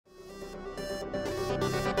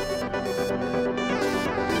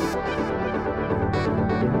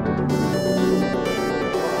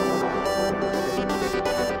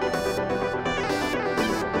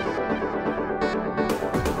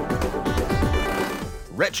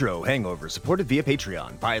Retro Hangover, supported via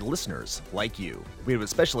Patreon by listeners like you. We would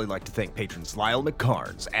especially like to thank patrons Lyle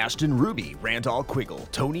McCarnes, Ashton Ruby, Randall Quiggle,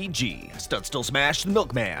 Tony G, Studstill Smash the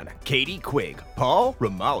Milkman, Katie Quigg, Paul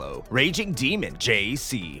Romalo, Raging Demon,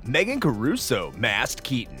 JC, Megan Caruso, Mast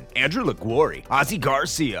Keaton, Andrew LaGuori, Ozzy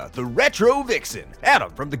Garcia, The Retro Vixen,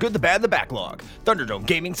 Adam from The Good, the Bad, the Backlog, Thunderdome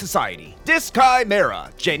Gaming Society, Diskai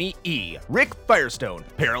Mara, Jenny E, Rick Firestone,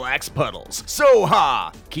 Parallax Puddles,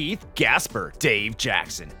 Soha, Keith Gasper, Dave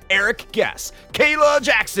Jackson, Eric Guess, Kayla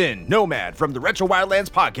Jackson, Nomad from the Retro Wildlands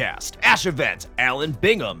podcast, Ash Event, Alan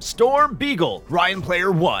Bingham, Storm Beagle, Ryan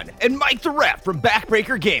Player 1, and Mike the Rep from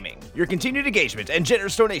Backbreaker Gaming. Your continued engagement and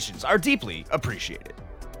generous donations are deeply appreciated.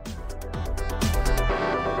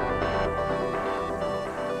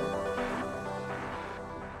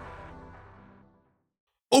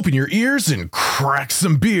 Open your ears and crack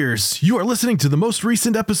some beers. You are listening to the most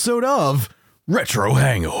recent episode of Retro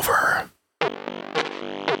Hangover.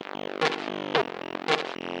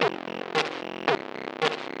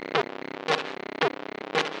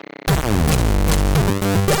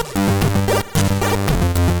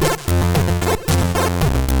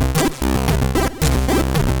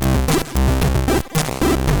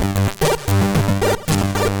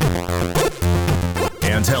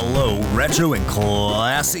 Retro and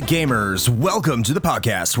classic gamers, welcome to the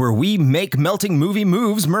podcast where we make melting movie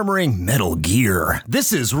moves murmuring Metal Gear.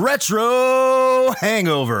 This is Retro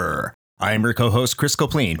Hangover. I'm your co-host Chris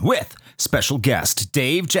Copleen with special guest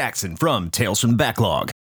Dave Jackson from Tales from the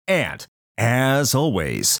Backlog. And, as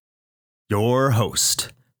always, your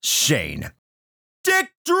host, Shane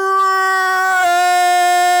Dick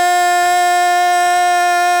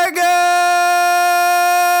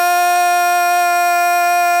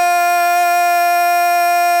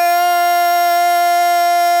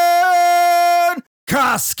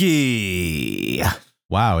Koski.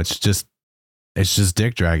 Wow, it's just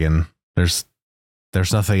Dick Dragon. There's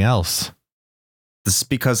nothing else. This is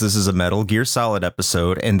because this is a Metal Gear Solid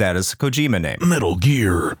episode, and that is a Kojima name. Metal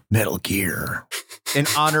Gear. In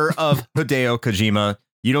honor of Hideo Kojima,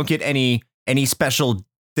 you don't get any special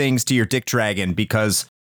things to your Dick Dragon because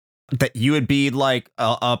that you would be like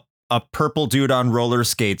a purple dude on roller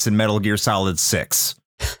skates in Metal Gear Solid 6.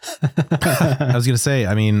 I was gonna say,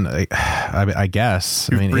 I mean, I guess,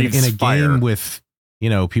 I mean, in a game with,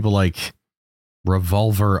 people like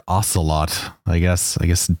Revolver Ocelot, I guess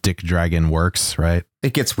Dick Dragon works, right?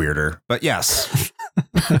 It gets weirder, but yes.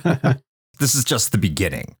 This is just the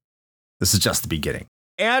beginning.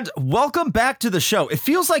 And welcome back to the show. It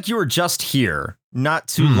feels like you were just here not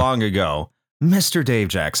too long ago. Mr. Dave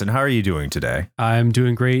Jackson, how are you doing today? I'm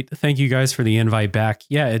doing great. Thank you guys for the invite back.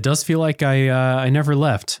 Yeah, it does feel like I never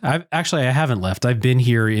left. I haven't left. I've been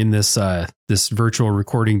here in this virtual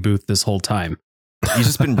recording booth this whole time. You've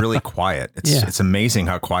just been really quiet. It's amazing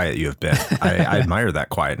how quiet you have been. I admire that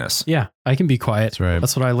quietness. Yeah, I can be quiet. That's right.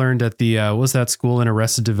 That's what I learned at the was that school in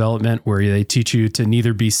Arrested Development where they teach you to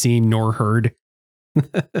neither be seen nor heard.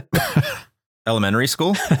 Elementary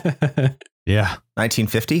school? Yeah.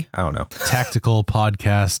 1950? I don't know. Tactical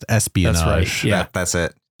podcast espionage. That's right. Yeah. That's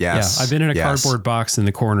it. Yes. Yeah. I've been in a cardboard box in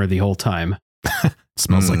the corner the whole time.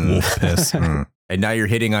 Smells like wolf piss. And now you're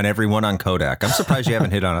hitting on everyone on Kodak. I'm surprised you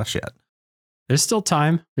haven't hit on us yet. There's still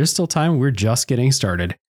time. We're just getting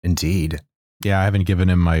started. Indeed. Yeah, I haven't given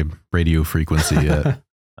him my radio frequency yet.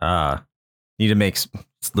 Need to make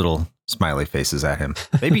little smiley faces at him.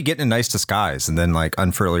 Maybe get in a nice disguise and then like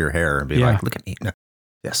unfurl your hair and be like, look at me. No.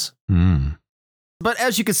 Yes. But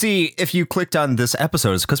as you can see, if you clicked on this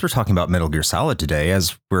episode, it's because we're talking about Metal Gear Solid today,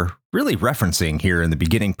 as we're really referencing here in the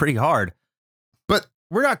beginning pretty hard. But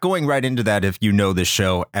we're not going right into that if you know this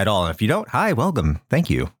show at all. And if you don't, hi, welcome.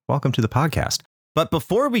 Thank you. Welcome to the podcast. But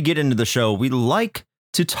before we get into the show, we like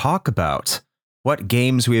to talk about what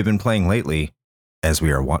games we have been playing lately, as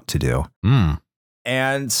we are wont to do.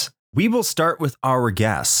 And we will start with our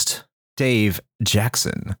guest, Dave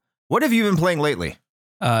Jackson. What have you been playing lately?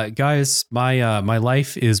 Guys, my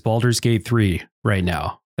life is Baldur's Gate 3 right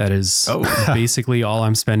now. That is basically all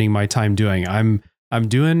I'm spending my time doing. I'm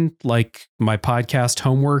doing like my podcast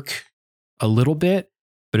homework a little bit,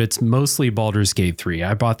 but it's mostly Baldur's Gate 3.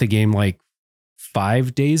 I bought the game like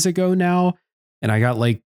 5 days ago now, and I got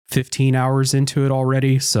like 15 hours into it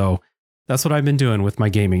already. So that's what I've been doing with my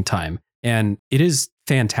gaming time. And it is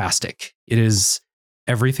fantastic. It is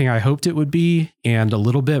everything I hoped it would be and a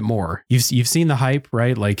little bit more. You've seen the hype,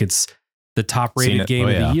 right? Like it's the top rated game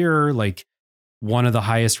of the year, like one of the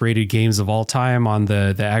highest rated games of all time on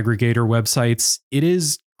the aggregator websites. It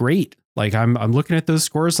is great. Like I'm looking at those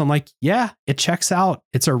scores. I'm like, yeah, it checks out.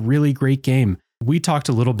 It's a really great game. We talked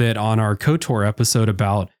a little bit on our KOTOR episode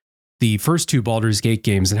about the first two Baldur's Gate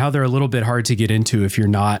games and how they're a little bit hard to get into if you're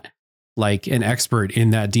not like an expert in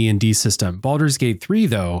that D&D system. Baldur's Gate 3,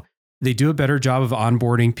 though, they do a better job of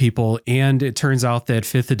onboarding people, and it turns out that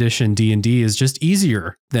 5th edition D&D is just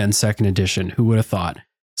easier than 2nd edition. Who would have thought?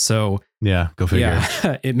 So yeah, go figure.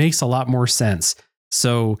 Yeah, it makes a lot more sense.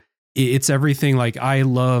 So it's everything. Like, I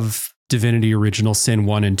love Divinity Original Sin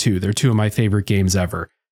 1 and 2. They're two of my favorite games ever.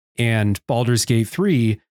 And Baldur's Gate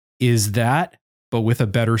 3 is that, but with a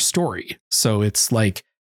better story. So it's like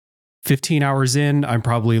 15 hours in, I'm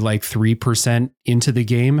probably like 3% into the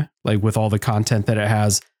game, like with all the content that it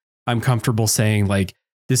has. I'm comfortable saying like,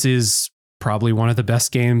 this is probably one of the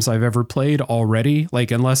best games I've ever played already.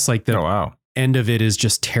 Like, unless like the end of it is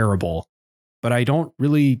just terrible, but I don't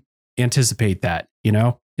really anticipate that, you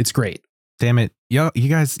know, it's great. Damn it. Yo, you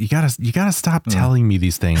guys, you gotta stop telling me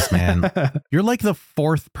these things, man. You're like the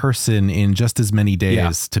 4th person in just as many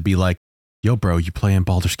days to be like, yo, bro, you playing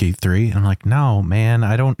Baldur's Gate 3? And I'm like, no, man,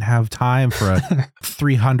 I don't have time for a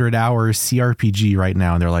 300 hour CRPG right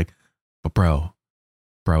now. And they're like, but bro,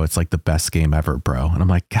 it's like the best game ever, bro. And I'm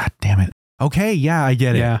like, God damn it. Okay, yeah, I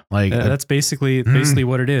get it. Yeah, like that's basically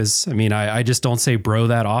what it is. I mean, I just don't say bro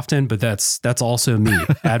that often, but that's also me.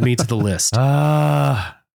 Add me to the list.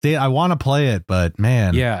 I want to play it, but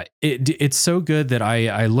man. Yeah, it's so good that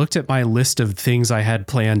I looked at my list of things I had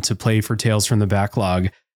planned to play for Tales from the Backlog,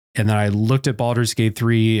 and then I looked at Baldur's Gate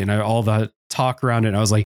 3 and all the talk around it, and I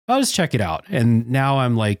was like, I'll just check it out. And now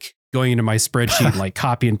I'm like going into my spreadsheet and like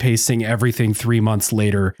copy and pasting everything 3 months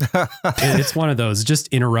later. It's one of those, just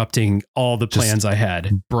interrupting all the plans I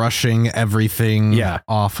had. Brushing everything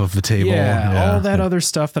off of the table. Yeah, all that other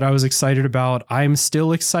stuff that I was excited about. I'm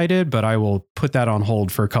still excited, but I will put that on hold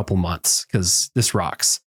for a couple months because this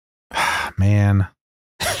rocks. Man,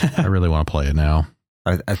 I really want to play it now.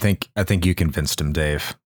 I think you convinced him,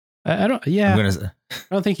 Dave. I don't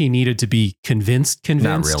think he needed to be convinced.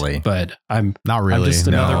 Not really. But I'm just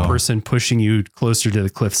another person pushing you closer to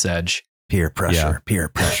the cliff's edge. Peer pressure.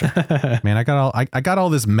 Man, I got all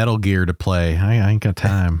this Metal Gear to play. I ain't got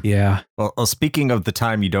time. Yeah. Well, speaking of the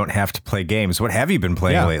time you don't have to play games, what have you been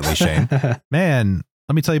playing lately, Shane? Man,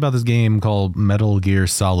 let me tell you about this game called Metal Gear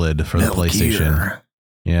Solid for the PlayStation.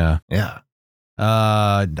 Yeah. Yeah.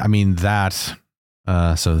 I mean that.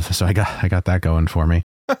 So I got that going for me.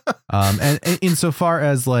 And insofar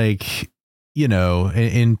as like, you know,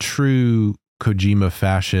 in true Kojima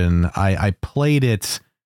fashion, I played it,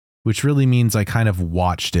 which really means I kind of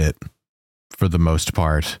watched it for the most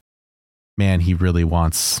part. Man, he really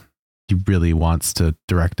wants to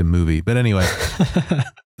direct a movie. But anyway,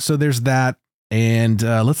 so there's that. And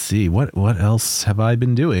let's see, what else have I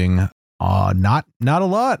been doing? Not a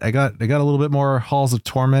lot. I got a little bit more Halls of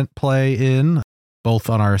Torment play in, both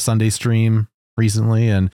on our Sunday stream recently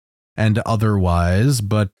and otherwise,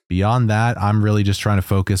 but beyond that, I'm really just trying to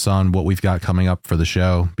focus on what we've got coming up for the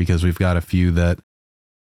show, because we've got a few that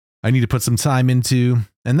I need to put some time into,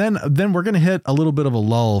 and then we're gonna hit a little bit of a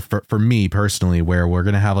lull for me personally, where we're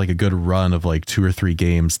gonna have like a good run of like 2 or 3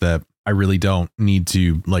 games that I really don't need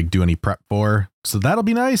to like do any prep for, so that'll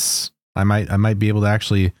be nice. I might be able to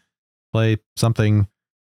actually play something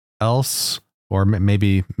else. Or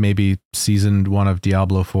maybe season 1 of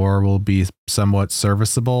Diablo 4 will be somewhat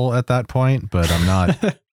serviceable at that point, but I'm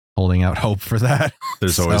not holding out hope for that.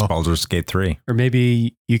 There's always Baldur's Gate 3. Or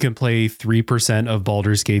maybe you can play 3% of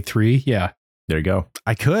Baldur's Gate 3. Yeah. There you go.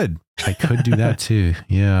 I could do that too.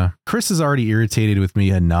 Yeah. Chris is already irritated with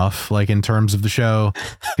me enough, like in terms of the show,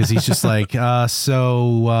 because he's just like,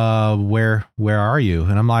 so where are you?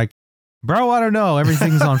 And I'm like, bro, I don't know.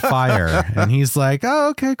 Everything's on fire. And he's like, oh,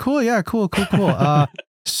 okay, cool. Yeah, cool.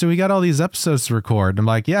 So we got all these episodes to record. I'm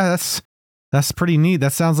like, yeah, that's pretty neat.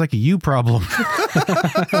 That sounds like a you problem. So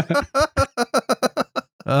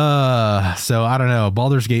I don't know.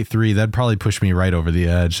 Baldur's Gate 3, that'd probably push me right over the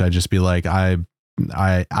edge. I'd just be like, I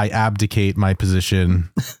abdicate my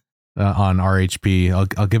position on RHP.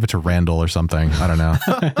 I'll give it to Randall or something. I don't know.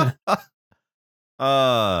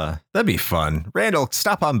 That'd be fun. Randall,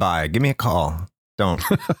 stop on by. Give me a call. Don't.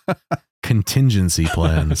 Contingency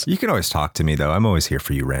plans. You can always talk to me, though. I'm always here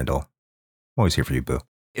for you, Randall. I'm always here for you, boo.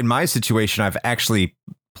 In my situation, I've actually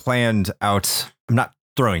planned out. I'm not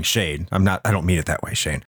throwing shade. I don't mean it that way,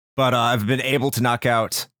 Shane. But I've been able to knock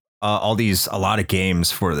out a lot of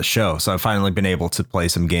games for the show. So I've finally been able to play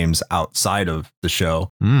some games outside of the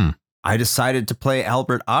show. I decided to play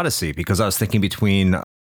Albert Odyssey because I was thinking between...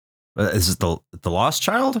 is it the Lost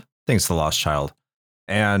Child? I think it's the Lost Child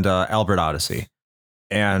and Albert Odyssey.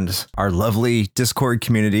 And our lovely Discord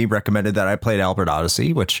community recommended that I played Albert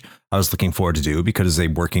Odyssey, which I was looking forward to do because it's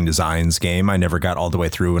a working designs game I never got all the way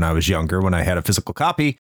through when I was younger, when I had a physical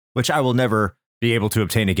copy. which I will never be able to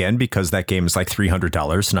obtain again because that game is like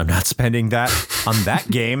 $300 and I'm not spending that on that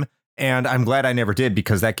game. And I'm glad I never did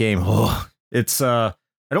because that game, it's I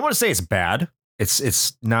don't want to say it's bad.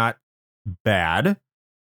 It's not bad,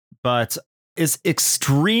 but it's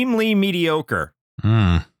extremely mediocre.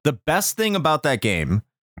 The best thing about that game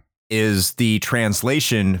is the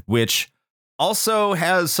translation, which also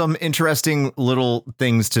has some interesting little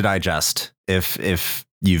things to digest if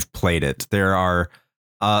you've played it. There are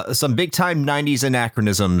some big time 90s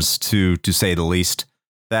anachronisms, to say the least,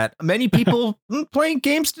 that many people playing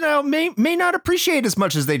games now may not appreciate as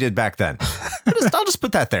much as they did back then. I'll just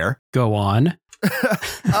put that there. Go on.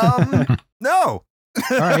 No.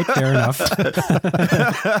 All right, fair enough.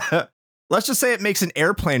 Let's just say it makes an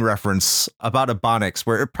airplane reference about Ebonics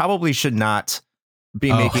where it probably should not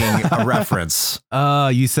be making a reference.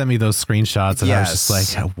 You sent me those screenshots and Yes. I was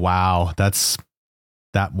just like, wow,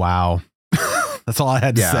 wow. That's all I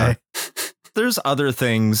had to say. There's other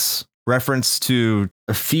things, reference to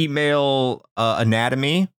a female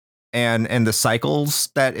anatomy and the cycles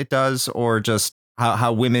that it does, or just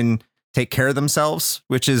how women take care of themselves,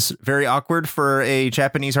 which is very awkward for a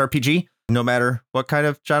Japanese RPG, no matter what kind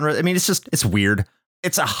of genre. I mean, it's weird.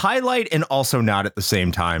 It's a highlight and also not at the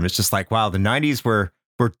same time. It's just like, wow, the 90s were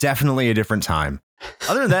definitely a different time.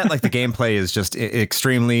 Other than that, like the gameplay is just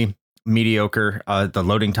extremely mediocre. The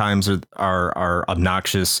loading times are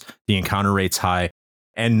obnoxious. The encounter rate's high.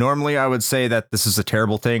 And normally I would say that this is a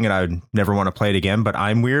terrible thing and I would never want to play it again, but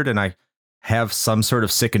I'm weird and I have some sort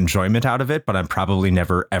of sick enjoyment out of it, but I'm probably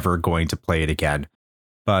never, ever going to play it again.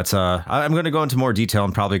 But I'm going to go into more detail.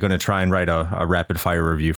 I'm probably going to try and write a rapid fire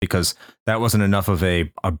review because that wasn't enough of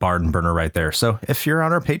a barn burner right there. So if you're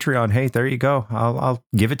on our Patreon, hey, there you go. I'll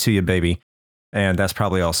give it to you, baby. And that's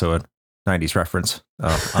probably also a 90s reference.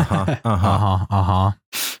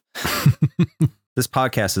 This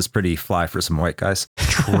podcast is pretty fly for some white guys.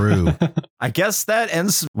 True. I guess that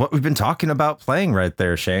ends what we've been talking about playing right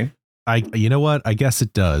there, Shane. You know what? I guess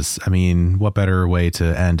it does. I mean, what better way to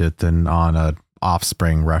end it than on a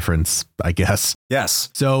Offspring reference, I guess. Yes.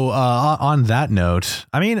 So on that note,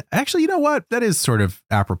 I mean, actually, you know what? That is sort of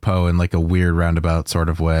apropos in like a weird roundabout sort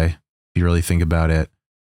of way, if you really think about it.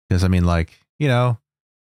 Because I mean, like, you know,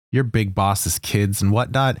 you're Big Boss's kids and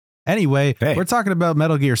whatnot. Anyway, We're talking about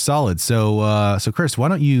Metal Gear Solid. So Chris, why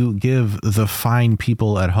don't you give the fine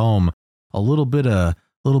people at home a little bit of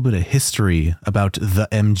history about the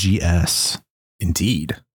MGS?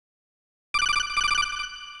 Indeed.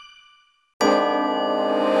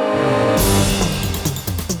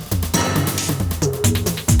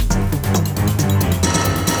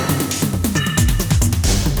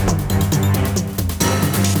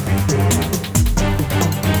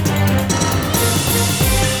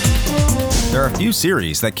 There are a few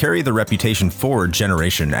series that carry the reputation forward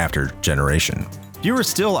generation after generation. Fewer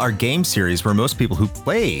still are game series where most people who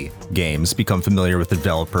play games become familiar with the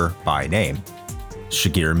developer by name.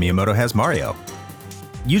 Shigeru Miyamoto has Mario,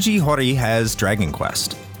 Yuji Horii has Dragon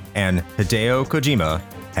Quest, and Hideo Kojima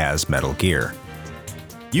has Metal Gear.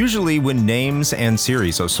 Usually when names and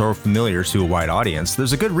series are so familiar to a wide audience,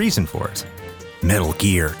 there's a good reason for it. Metal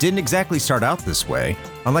Gear didn't exactly start out this way,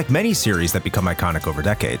 unlike many series that become iconic over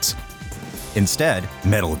decades. Instead,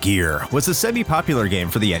 Metal Gear was a semi-popular game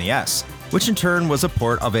for the NES, which in turn was a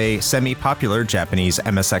port of a semi-popular Japanese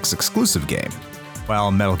MSX exclusive game.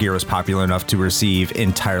 While Metal Gear was popular enough to receive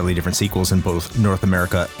entirely different sequels in both North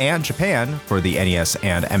America and Japan for the NES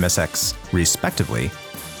and MSX respectively,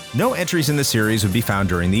 no entries in the series would be found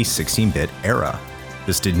during the 16-bit era.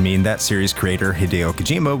 This didn't mean that series creator Hideo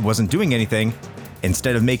Kojima wasn't doing anything.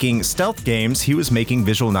 Instead of making stealth games, he was making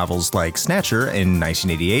visual novels like Snatcher in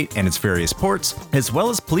 1988 and its various ports, as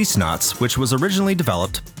well as Policenauts, which was originally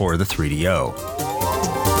developed for the 3DO.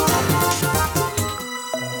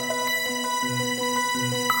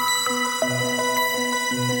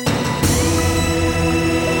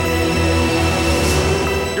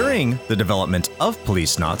 During the development of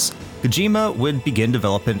Policenauts, Kojima would begin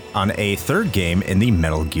development on a third game in the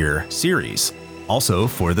Metal Gear series, also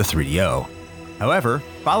for the 3DO. However,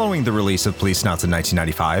 following the release of Policenauts in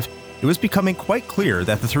 1995, it was becoming quite clear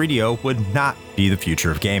that the 3DO would not be the future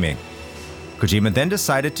of gaming. Kojima then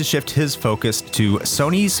decided to shift his focus to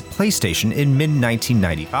Sony's PlayStation in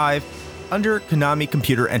mid-1995 under Konami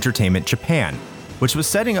Computer Entertainment Japan, which was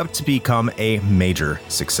setting up to become a major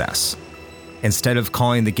success. Instead of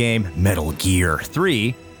calling the game Metal Gear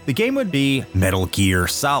 3, the game would be Metal Gear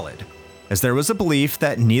Solid, as there was a belief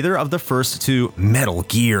that neither of the first two Metal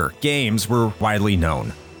Gear games were widely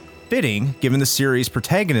known. Fitting, given the series'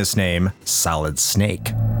 protagonist name, Solid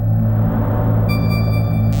Snake.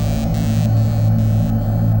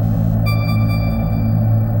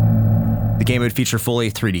 The game would feature fully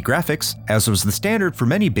 3D graphics, as was the standard for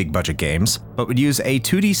many big-budget games, but would use a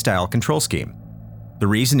 2D-style control scheme. The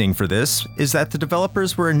reasoning for this is that the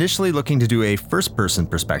developers were initially looking to do a first-person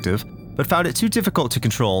perspective, but found it too difficult to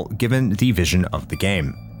control given the vision of the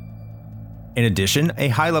game. In addition, a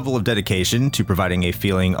high level of dedication to providing a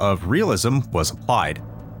feeling of realism was applied.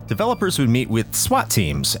 Developers would meet with SWAT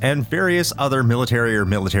teams and various other military or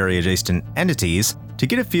military-adjacent entities to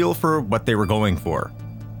get a feel for what they were going for.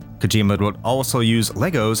 Kojima would also use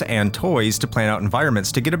Legos and toys to plan out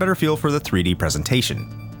environments to get a better feel for the 3D presentation.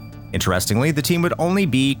 Interestingly, the team would only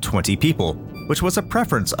be 20 people, which was a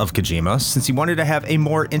preference of Kojima since he wanted to have a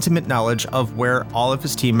more intimate knowledge of where all of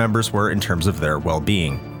his team members were in terms of their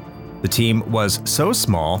well-being. The team was so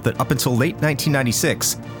small that up until late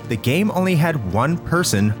 1996, the game only had one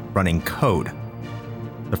person running code.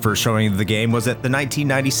 The first showing of the game was at the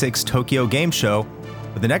 1996 Tokyo Game Show,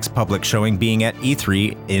 with the next public showing being at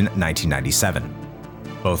E3 in 1997.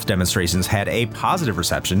 Both demonstrations had a positive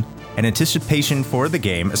reception, and anticipation for the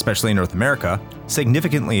game, especially in North America,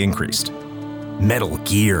 significantly increased. Metal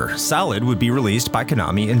Gear Solid would be released by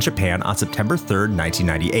Konami in Japan on September 3rd,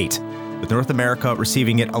 1998, with North America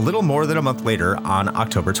receiving it a little more than a month later on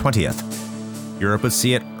October 20th. Europe would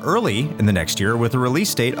see it early in the next year with a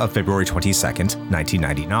release date of February 22nd,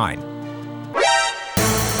 1999.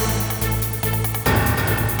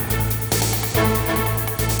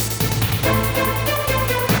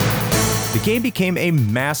 The game became a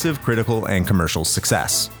massive critical and commercial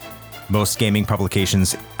success. Most gaming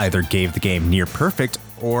publications either gave the game near perfect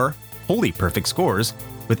or wholly perfect scores,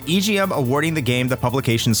 with EGM awarding the game the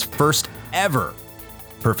publication's first ever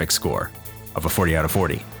perfect score of a 40 out of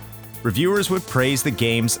 40. Reviewers would praise the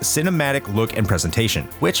game's cinematic look and presentation,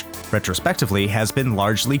 which, retrospectively, has been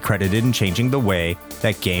largely credited in changing the way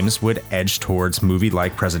that games would edge towards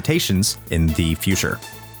movie-like presentations in the future.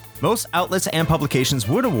 Most outlets and publications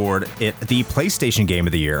would award it the PlayStation Game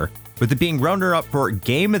of the Year, with it being runner-up for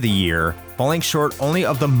Game of the Year, falling short only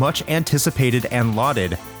of the much-anticipated and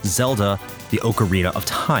lauded Zelda: The Ocarina of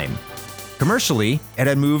Time. Commercially, it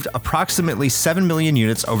had moved approximately 7 million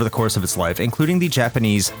units over the course of its life, including the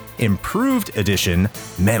Japanese improved edition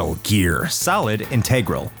Metal Gear Solid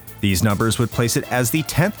Integral. These numbers would place it as the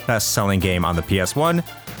 10th best-selling game on the PS1,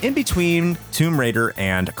 in between Tomb Raider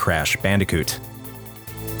and Crash Bandicoot.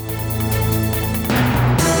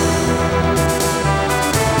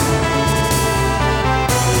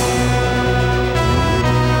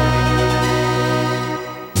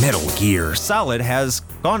 Metal Gear Solid has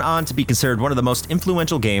gone on to be considered one of the most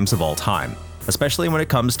influential games of all time, especially when it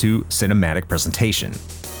comes to cinematic presentation.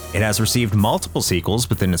 It has received multiple sequels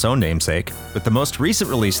within its own namesake, with the most recent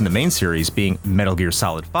release in the main series being Metal Gear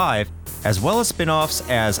Solid 5, as well as spin-offs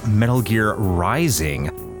as Metal Gear Rising.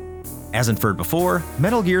 As inferred before,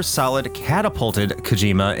 Metal Gear Solid catapulted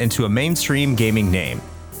Kojima into a mainstream gaming name,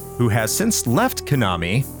 who has since left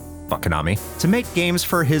Konami, fuck Konami, to make games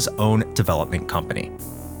for his own development company.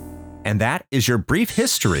 And that is your brief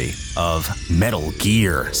history of Metal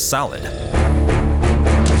Gear Solid.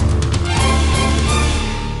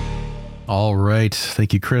 All right.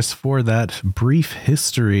 Thank you, Chris, for that brief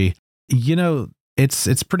history. You know,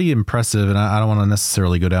 it's pretty impressive, and I don't want to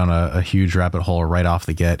necessarily go down a huge rabbit hole right off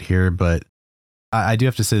the get here, but I do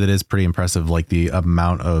have to say that it's pretty impressive, like the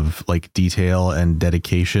amount of like detail and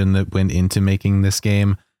dedication that went into making this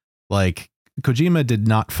game. Like, Kojima did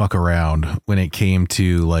not fuck around when it came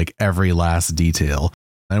to like every last detail.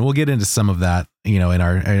 And we'll get into some of that, you know, in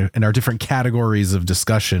our different categories of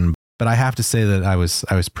discussion. But I have to say that I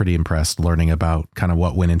was pretty impressed learning about kind of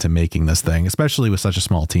what went into making this thing, especially with such a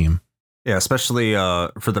small team. Yeah, especially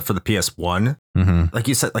for the PS1. Mm-hmm. Like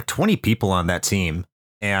you said, like 20 people on that team.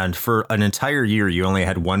 And for an entire year, you only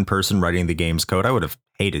had one person writing the game's code. I would have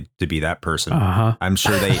hated to be that person. I'm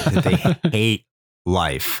sure they hate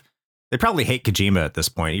life. They probably hate Kojima at this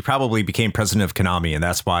point. He probably became president of Konami, and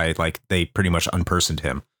that's why like they pretty much unpersoned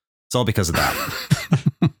him. It's all because of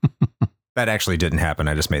that. That actually didn't happen.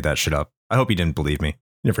 I just made that shit up. I hope he didn't believe me.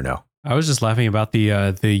 You never know. I was just laughing about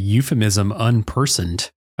the euphemism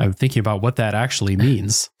unpersoned. I'm thinking about what that actually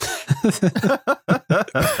means.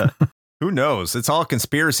 Who knows? It's all a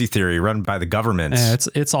conspiracy theory run by the government.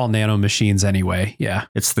 It's all nano machines anyway. Yeah.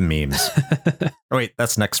 It's the memes. Oh, wait,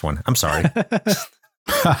 that's next one. I'm sorry.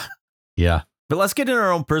 Yeah. But let's get into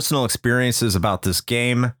our own personal experiences about this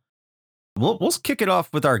game. We'll kick it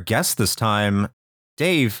off with our guest this time.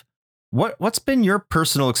 Dave, what's been your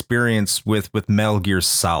personal experience with Metal Gear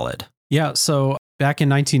Solid? Yeah, so back in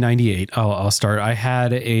 1998, I'll start. I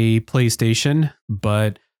had a PlayStation,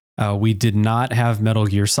 but we did not have Metal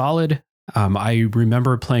Gear Solid. I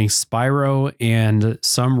remember playing Spyro and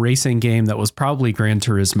some racing game that was probably Gran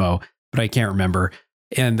Turismo, but I can't remember.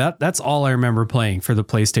 And that's all I remember playing for the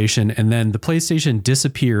PlayStation. And then the PlayStation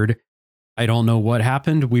disappeared. I don't know what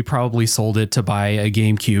happened. We probably sold it to buy a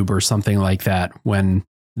GameCube or something like that when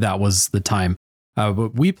that was the time.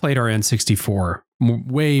 But we played our N64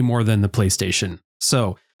 way more than the PlayStation.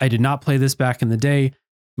 So I did not play this back in the day.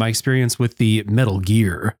 My experience with the Metal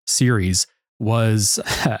Gear series was,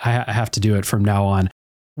 I have to do it from now on,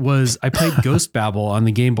 was I played Ghost Babel on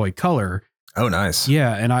the Game Boy Color. Oh, nice.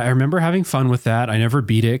 Yeah, and I remember having fun with that. I never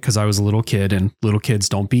beat it because I was a little kid, and little kids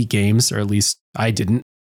don't beat games, or at least I didn't.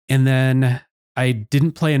 And then I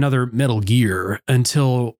didn't play another Metal Gear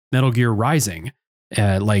until Metal Gear Rising,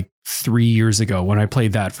 like 3 years ago when I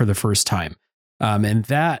played that for the first time. And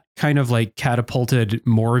that kind of like catapulted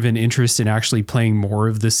more of an interest in actually playing more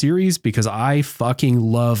of the series because I fucking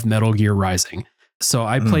love Metal Gear Rising. So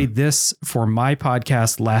I played this for my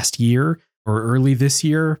podcast last year or early this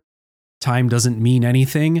year. Time doesn't mean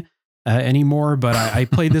anything anymore, but I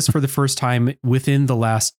played this for the first time within the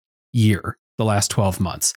last year, the last 12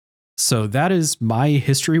 months. So that is my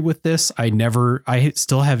history with this. I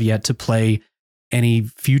still have yet to play any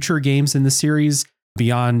future games in the series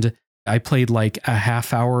beyond. I played like a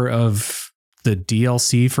half hour of the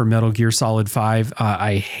DLC for Metal Gear Solid 5.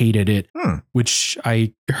 I hated it, which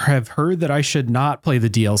I have heard that I should not play the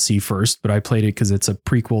DLC first, but I played it because it's a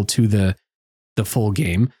prequel to the full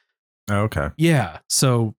game. Oh, okay. Yeah.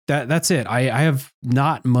 So that's it. I have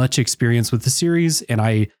not much experience with the series, and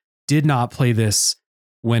I did not play this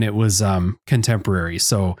when it was contemporary.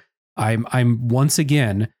 So I'm once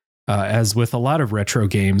again, as with a lot of retro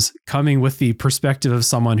games, coming with the perspective of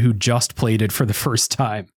someone who just played it for the first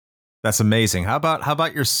time. That's amazing. How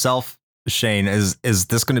about yourself, Shane? Is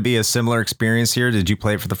this going to be a similar experience here? Did you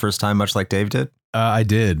play it for the first time, much like Dave did? I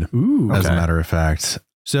did. Ooh, as a matter of fact.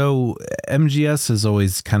 So MGS has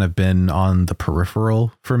always kind of been on the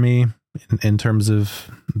peripheral for me in terms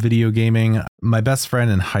of video gaming. My best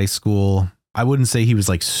friend in high school, I wouldn't say he was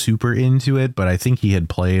like super into it, but I think he had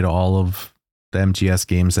played all of the MGS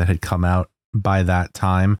games that had come out by that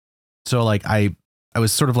time. So like I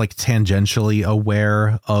was sort of like tangentially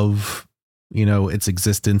aware of, you know, its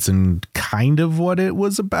existence and kind of what it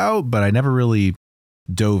was about, but I never really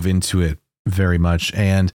dove into it very much.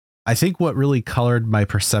 And I think what really colored my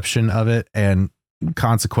perception of it and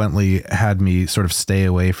consequently had me sort of stay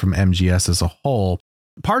away from MGS as a whole,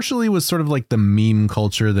 partially was sort of like the meme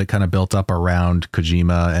culture that kind of built up around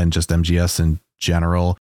Kojima and just MGS in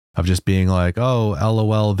general, of just being like, oh,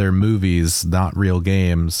 LOL, they're movies, not real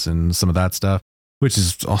games, and some of that stuff, which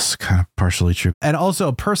is also kind of partially true. And also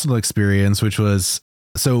a personal experience, which was,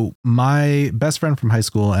 so my best friend from high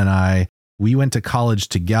school and we went to college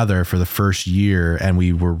together for the first year and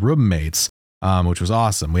we were roommates, which was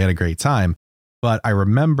awesome. We had a great time. But I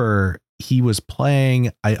remember he was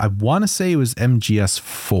playing, I want to say it was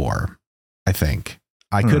MGS4, I think.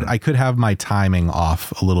 I could have my timing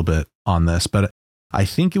off a little bit on this, but I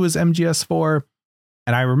think it was MGS4.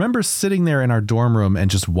 And I remember sitting there in our dorm room and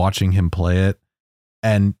just watching him play it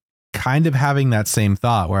and kind of having that same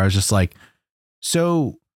thought where I was just like,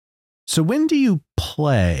 so when do you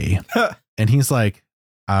play? And he's like,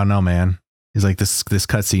 I don't know, man. He's like, this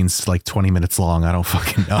cutscene's like 20 minutes long. I don't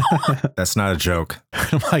fucking know. That's not a joke.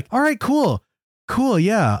 I'm like, all right, cool.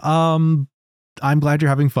 Yeah. I'm glad you're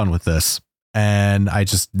having fun with this. And I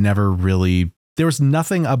just never really, there was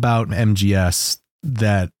nothing about MGS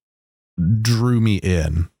that drew me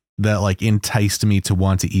in, that like enticed me to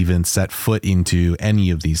want to even set foot into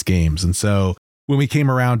any of these games. And so when we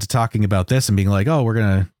came around to talking about this and being like, oh, we're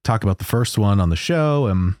going to talk about the first one on the show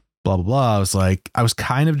and blah, blah, blah. I was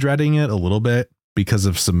kind of dreading it a little bit because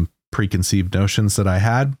of some preconceived notions that I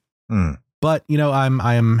had. But, you know,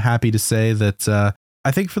 I am happy to say that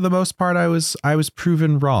I think for the most part, I was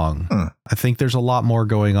proven wrong. I think there's a lot more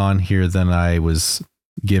going on here than I was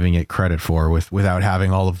giving it credit for without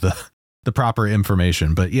having all of the proper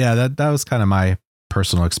information. But yeah, that was kind of my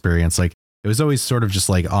personal experience. Like it was always sort of just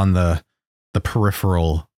like on the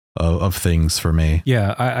peripheral of things for me.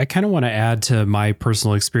 Yeah, I kind of want to add to my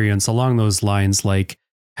personal experience along those lines, like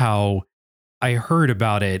how I heard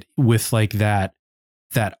about it with like that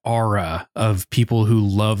aura of people who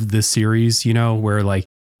love the series, you know, where like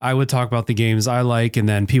I would talk about the games I like, and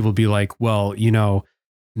then people be like, well, you know,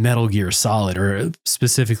 Metal Gear Solid, or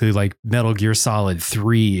specifically like Metal Gear Solid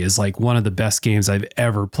 3 is like one of the best games I've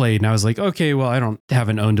ever played. And I was like, okay, well, I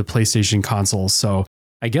haven't owned a PlayStation console, so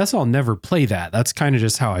I guess I'll never play that. That's kind of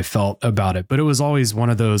just how I felt about it. But it was always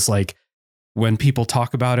one of those, like, when people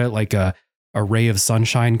talk about it, like a a ray of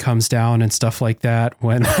sunshine comes down and stuff like that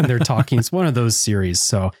when they're talking. It's one of those series.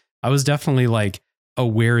 So I was definitely like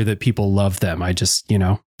aware that people love them. I just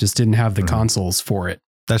didn't have the consoles for it.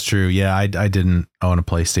 That's true. Yeah, I didn't own a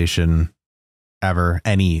PlayStation ever,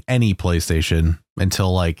 any PlayStation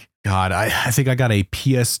until like, God, I think I got a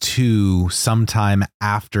PS2 sometime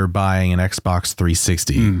after buying an Xbox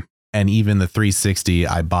 360. And even the 360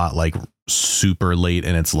 I bought like super late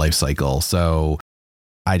in its life cycle. So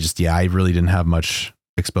I really didn't have much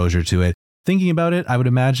exposure to it. Thinking about it, I would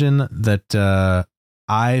imagine that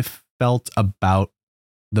I felt about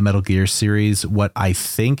the Metal Gear series what I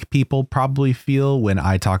think people probably feel when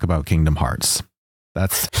I talk about Kingdom Hearts.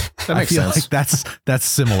 That makes sense. Like that's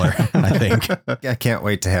similar, I think. I can't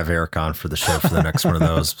wait to have Eric on for the show for the next one of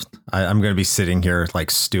those. I'm going to be sitting here like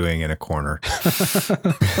stewing in a corner.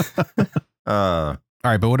 All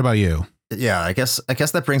right, but what about you? Yeah, I guess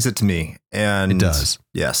that brings it to me. And it does.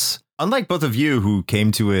 Yes. Unlike both of you who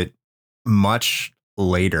came to it much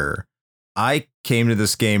later, I came to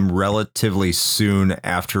this game relatively soon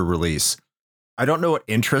after release. I don't know what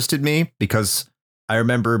interested me because I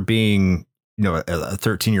remember being, a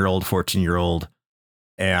 13-year-old, 14-year-old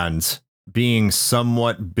and being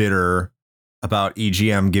somewhat bitter about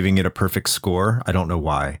EGM giving it a perfect score. I don't know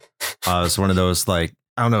why. It was one of those like,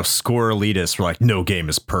 I don't know, score elitists were like, no game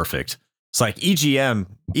is perfect. It's like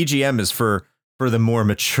EGM is for the more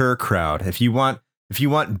mature crowd. If you want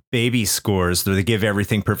baby scores, they give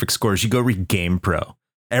everything perfect scores. You go read GamePro.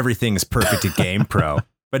 Everything is perfect at GamePro,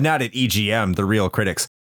 but not at EGM, the real critics.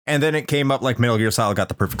 And then it came up like Metal Gear Solid got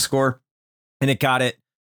the perfect score, and it got it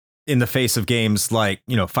in the face of games like,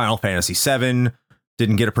 Final Fantasy VII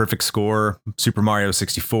didn't get a perfect score. Super Mario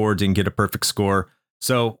 64 didn't get a perfect score.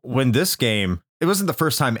 So when this game, it wasn't the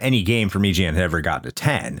first time any game from EGM had ever gotten a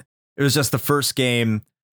 10. It was just the first game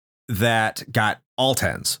that got all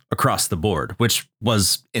 10s across the board, which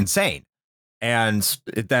was insane. And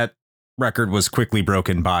that record was quickly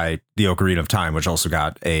broken by the Ocarina of Time, which also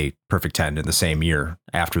got a perfect 10 in the same year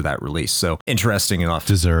after that release. So interesting enough.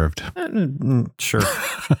 Deserved. Sure.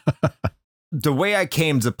 The way I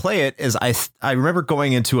came to play it is I remember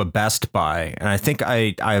going into a Best Buy, and I think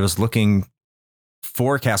I was looking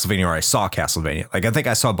for Castlevania, or I saw Castlevania. Like, I think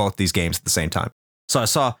I saw both these games at the same time. So I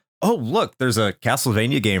saw, oh, look, there's a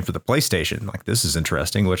Castlevania game for the PlayStation. Like, this is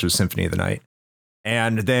interesting, which was Symphony of the Night.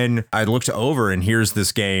 And then I looked over, and here's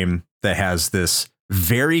this game that has this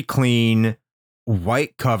very clean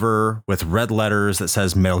white cover with red letters that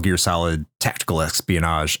says Metal Gear Solid Tactical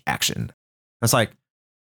Espionage Action. I was like,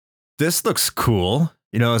 this looks cool.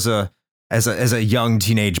 As a young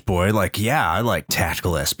teenage boy, like, yeah, I like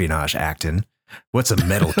tactical espionage acting. What's a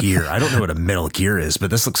Metal Gear? I don't know what a Metal Gear is, but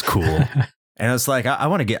this looks cool. And it's like, I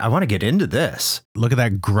want to get into this. Look at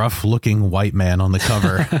that gruff looking white man on the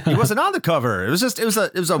cover. He wasn't on the cover. It was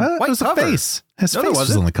a white cover. Face. His face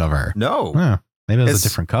was on the cover. No. Oh, maybe it was a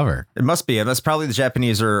different cover. It must be. And that's probably the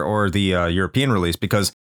Japanese or the European release,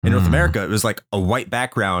 because in North America, it was like a white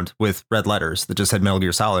background with red letters that just had Metal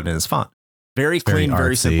Gear Solid in its font. Very clean,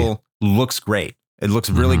 very simple, looks great. It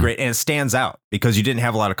looks really great, and it stands out because you didn't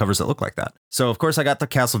have a lot of covers that look like that. So, of course, I got the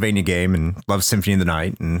Castlevania game and loved Symphony of the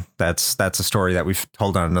Night, and that's a story that we've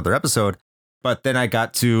told on another episode. But then I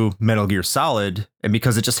got to Metal Gear Solid, and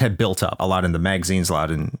because it just had built up a lot in the magazines, a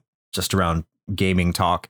lot in just around gaming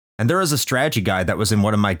talk. And there was a strategy guide that was in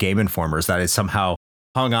one of my Game Informers that I somehow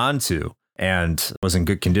hung on to and was in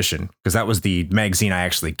good condition, because that was the magazine I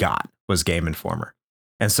actually got, was Game Informer.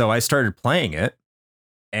 And so I started playing it,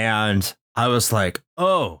 and I was like,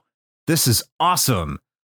 oh, this is awesome.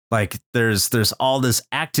 Like, there's all this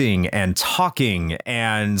acting and talking,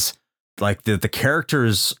 and like the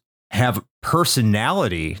characters have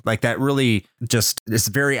personality, like that really just is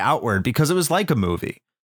very outward, because it was like a movie.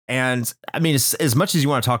 And I mean, as much as you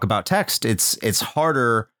want to talk about text, it's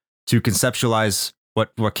harder to conceptualize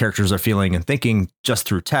what characters are feeling and thinking just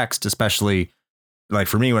through text, especially like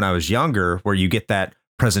for me when I was younger, where you get that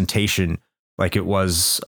presentation like it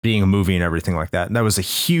was being a movie and everything like that. And that was a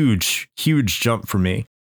huge jump for me,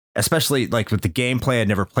 especially like with the gameplay. I'd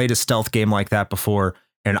never played a stealth game like that before,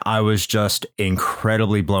 and I was just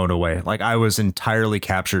incredibly blown away. Like, I was entirely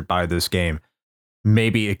captured by this game.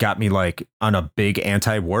 Maybe it got me like on a big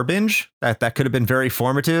anti-war binge that could have been very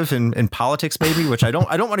formative in politics, maybe, which I don't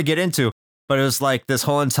want to get into. But it was like this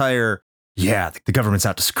whole entire, yeah, the government's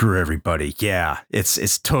out to screw everybody. Yeah,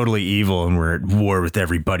 it's totally evil, and we're at war with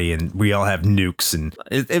everybody, and we all have nukes. And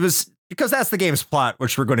it was because that's the game's plot,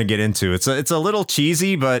 which we're going to get into. It's a little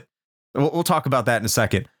cheesy, but we'll talk about that in a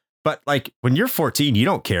second. But like, when you're 14, you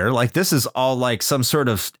don't care. Like, this is all like some sort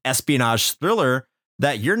of espionage thriller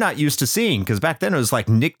that you're not used to seeing, because back then it was like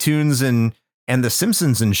Nicktoons and and The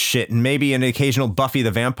Simpsons and shit, and maybe an occasional Buffy the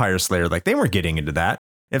Vampire Slayer. Like, they weren't getting into that.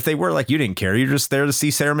 If they were, like, you didn't care. You're just there to see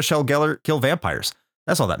Sarah Michelle Gellar kill vampires.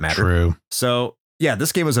 That's all that mattered. True. So, yeah,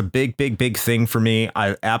 this game was a big, big, big thing for me.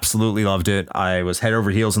 I absolutely loved it. I was head over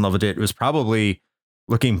heels in love with it. It was probably,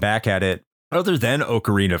 looking back at it, other than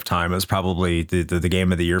Ocarina of Time, it was probably the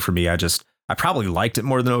game of the year for me. I probably liked it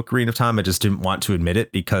more than Ocarina of Time. I just didn't want to admit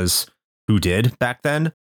it because who did back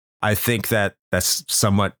then? I think that's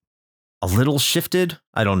somewhat a little shifted.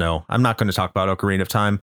 I don't know. I'm not going to talk about Ocarina of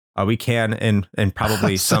Time. We can in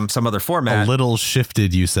probably some other format. A little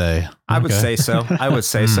shifted, you say? I would say so. I would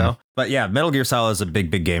say so. But yeah, Metal Gear Solid is a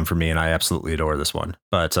big, big game for me, and I absolutely adore this one.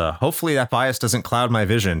 But hopefully that bias doesn't cloud my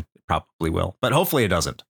vision. It probably will, but hopefully it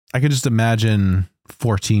doesn't. I could just imagine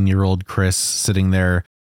 14-year-old Chris sitting there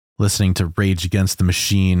listening to Rage Against the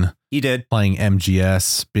Machine. He did. Playing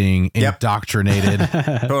MGS, being indoctrinated.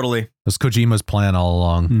 Totally. It was Kojima's plan all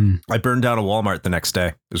along. I burned down a Walmart the next day.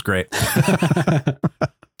 It was great.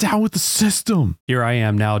 Down with the system. Here I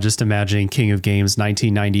am now just imagining King of Games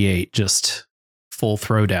 1998, just full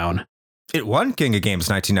throwdown. It won King of Games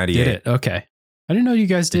 1998. Did it? Okay. I didn't know you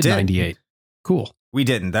guys did 98. Cool. We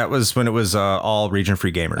didn't. That was when it was all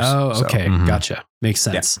region-free gamers. Oh, okay. So. Gotcha. Makes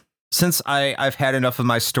sense. Yeah. Since I've had enough of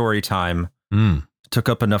my story time, took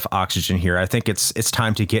up enough oxygen here, I think it's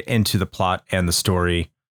time to get into the plot and the story.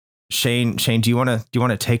 Shane, do you want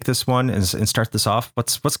to take this one and start this off?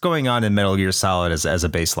 What's going on in Metal Gear Solid as a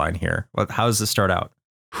baseline here? How does this start out?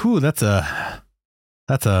 Whew, that's a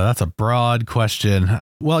broad question.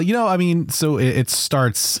 Well, I mean, so it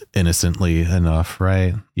starts innocently enough,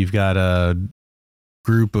 right? You've got a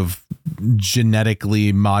group of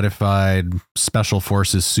genetically modified special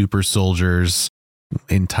forces super soldiers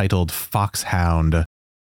entitled Foxhound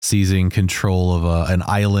seizing control of an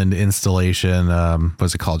island installation.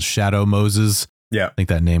 What's it called? Shadow Moses. Yeah. I think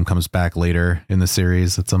that name comes back later in the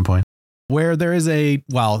series at some point, where there is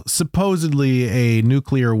supposedly a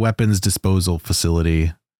nuclear weapons disposal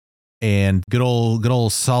facility, and good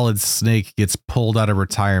old Solid Snake gets pulled out of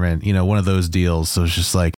retirement. One of those deals. So it's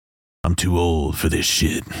just like, I'm too old for this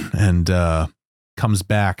shit, and comes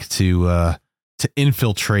back to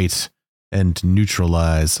infiltrate and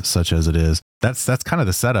neutralize, such as it is. That's kind of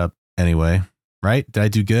the setup anyway, right? Did I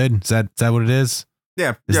do good? Is that what it is?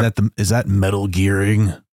 Yeah. Is that Metal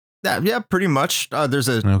Gearing? Yeah, pretty much.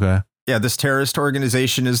 This terrorist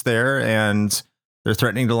organization is there, and they're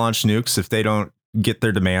threatening to launch nukes if they don't get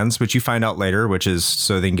their demands, which you find out later, which is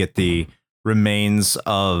so they can get the remains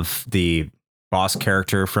of the boss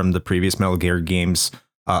character from the previous Metal Gear games,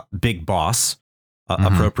 Big Boss,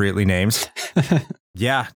 appropriately named.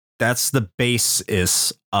 Yeah, that's the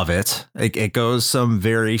basis of it. It goes some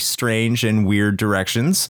very strange and weird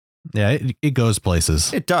directions. Yeah, it goes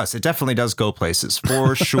places. It does. It definitely does go places,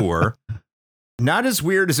 for sure. Not as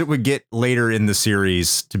weird as it would get later in the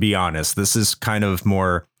series, to be honest. This is kind of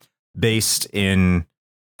more based in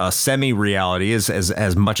a semi-reality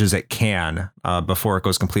as much as it can before it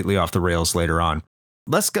goes completely off the rails later on.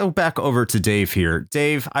 Let's go back over to Dave here.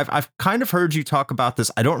 Dave, I've kind of heard you talk about this.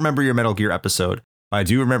 I don't remember your Metal Gear episode. I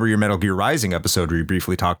do remember your Metal Gear Rising episode where you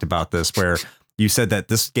briefly talked about this, where you said that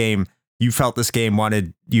you felt this game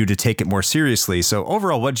wanted you to take it more seriously. So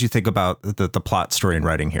overall, what did you think about the plot, story, and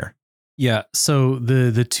writing here? Yeah, so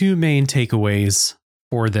the two main takeaways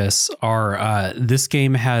for this are this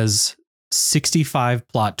game has 65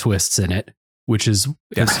 plot twists in it, which is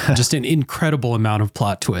just an incredible amount of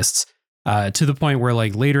plot twists, to the point where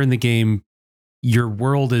like later in the game, your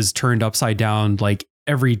world is turned upside down like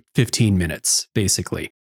every 15 minutes,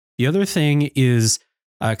 basically. The other thing is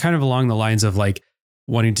kind of along the lines of like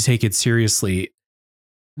wanting to take it seriously.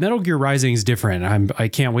 Metal Gear Rising is different. I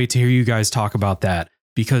can't wait to hear you guys talk about that,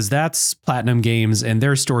 because that's Platinum Games and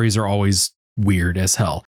their stories are always weird as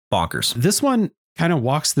hell. Bonkers. This one kind of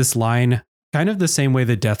walks this line kind of the same way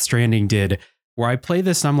that Death Stranding did, where I play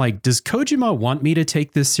this and I'm like, does Kojima want me to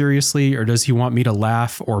take this seriously, or does he want me to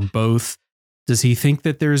laugh, or both? Does he think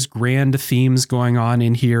that there's grand themes going on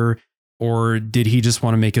in here, or did he just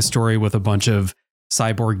want to make a story with a bunch of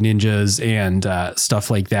cyborg ninjas and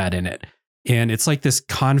stuff like that in it? And it's like this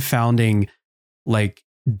confounding, like,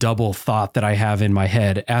 double thought that I have in my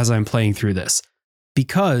head as I'm playing through this,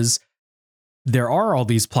 because there are all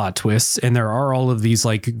these plot twists and there are all of these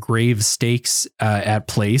like grave stakes at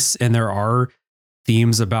place, and there are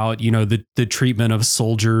themes about, the treatment of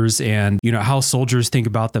soldiers and, how soldiers think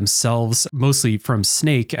about themselves, mostly from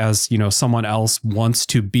Snake as, someone else wants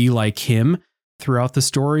to be like him throughout the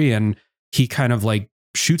story. And he kind of like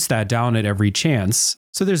shoots that down at every chance.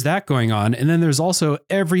 So there's that going on. And then there's also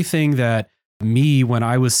everything that me when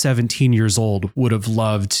I was 17 years old would have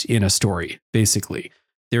loved in a story, basically.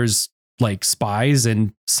 There's like spies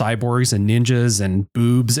and cyborgs and ninjas and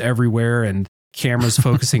boobs everywhere and cameras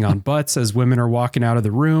focusing on butts as women are walking out of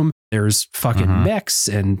the room. There's fucking mechs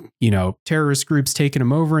and, terrorist groups taking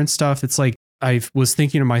them over and stuff. It's like, I was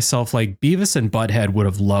thinking to myself, like, Beavis and Butthead would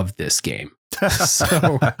have loved this game.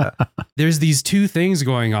 So there's these two things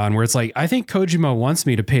going on where it's like, I think Kojima wants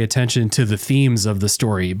me to pay attention to the themes of the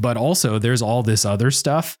story, but also there's all this other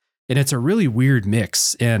stuff. And it's a really weird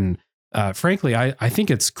mix. And frankly, I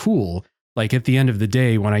think it's cool. Like at the end of the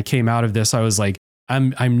day, when I came out of this, I was like,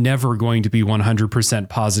 I'm never going to be 100%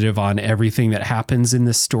 positive on everything that happens in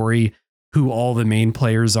this story, who all the main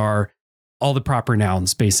players are, all the proper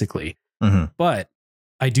nouns, basically. But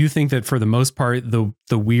I do think that for the most part, the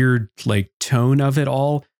weird like tone of it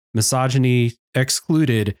all, misogyny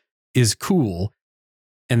excluded, is cool.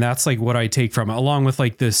 And that's like what I take from it, along with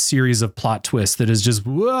like this series of plot twists that is just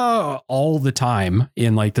whoa all the time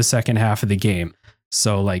in like the second half of the game.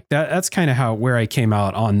 So like that's kind of where I came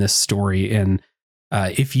out on this story. And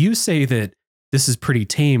if you say that this is pretty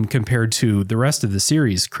tame compared to the rest of the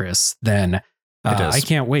series, Chris, then I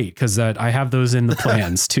can't wait, because I have those in the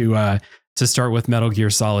plans to start with Metal Gear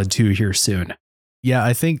Solid 2 here soon. Yeah,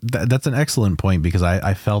 I think that's an excellent point, because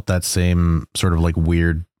I felt that same sort of like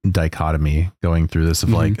weird dichotomy going through this of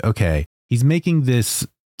like, okay, he's making this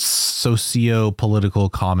socio-political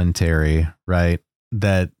commentary, right?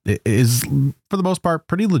 That is for the most part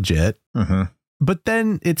pretty legit. But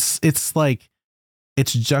then it's like,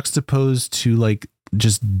 it's juxtaposed to like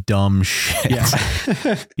just dumb shit. Yeah.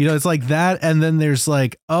 It's like that. And then there's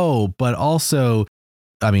like, oh, but also,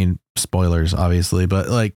 I mean, spoilers, obviously, but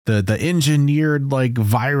like the engineered like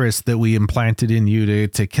virus that we implanted in you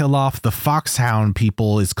to kill off the foxhound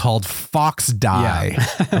people is called Fox Die.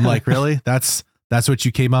 Yeah. I'm like, really? That's what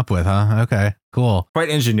you came up with, huh? Okay, cool. Quite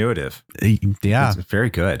ingenuitive. Yeah. It's very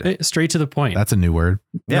good. Straight to the point. That's a new word.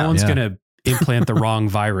 No one's going to implant the wrong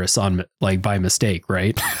virus on like by mistake,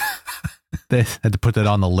 right? They had to put that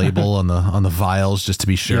on the label on the vials just to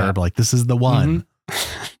be sure. Yeah. Like, this is the one.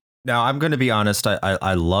 Now, I'm going to be honest.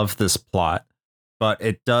 I love this plot, but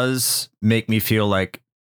it does make me feel like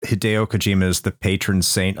Hideo Kojima is the patron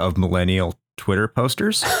saint of millennial Twitter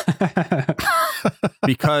posters.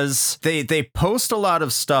 Because they post a lot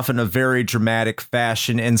of stuff in a very dramatic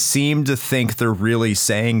fashion and seem to think they're really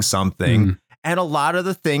saying something. And a lot of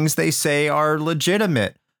the things they say are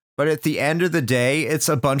legitimate. But at the end of the day, it's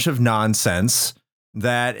a bunch of nonsense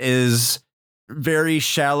that is very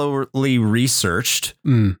shallowly researched,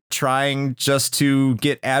 trying just to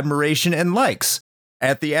get admiration and likes.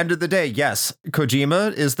 At the end of the day, yes,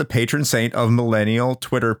 Kojima is the patron saint of millennial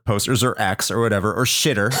Twitter posters, or X or whatever, or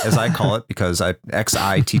shitter, as I call it, because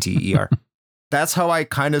Xitter. That's how I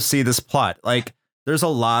kind of see this plot. Like, there's a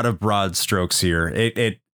lot of broad strokes here.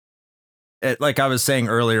 It like I was saying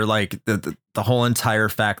earlier, like the whole entire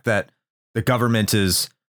fact that the government is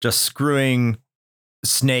just screwing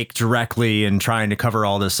Snake directly and trying to cover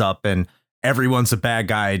all this up, and everyone's a bad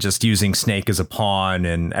guy just using Snake as a pawn,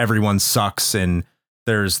 and everyone sucks, and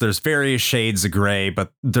there's various shades of gray,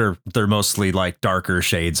 but they're mostly like darker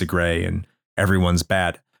shades of gray, and everyone's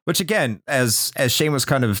bad. Which again, as Shane was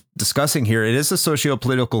kind of discussing here, it is a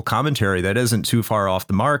socio-political commentary that isn't too far off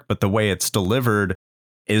the mark, but the way it's delivered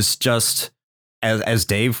is just, as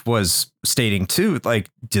Dave was stating too, like,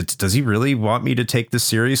 does he really want me to take this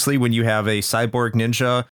seriously when you have a cyborg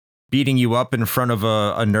ninja beating you up in front of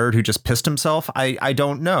a nerd who just pissed himself? I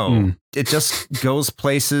don't know. It just goes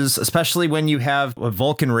places, especially when you have a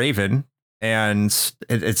Vulcan Raven, and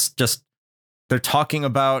it's just, they're talking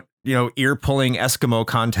about, ear pulling Eskimo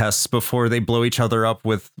contests before they blow each other up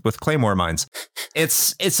with claymore mines.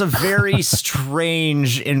 It's a very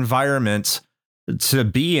strange environment to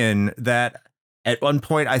be in, that at one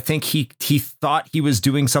point I think he thought he was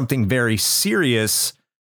doing something very serious,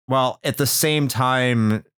 while at the same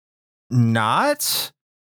time not.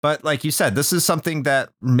 But like you said, this is something that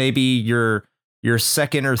maybe your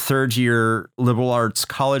second or third year liberal arts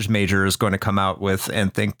college major is going to come out with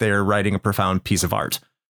and think they're writing a profound piece of art.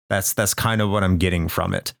 That's kind of what I'm getting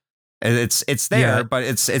from it. It's there, but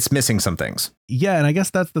it's missing some things. Yeah, and I guess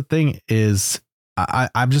that's the thing is, I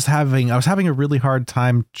was having a really hard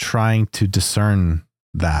time trying to discern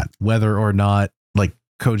that, whether or not like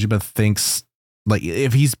Kojima thinks, like,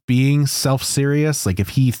 if he's being self-serious, like if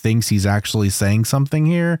he thinks he's actually saying something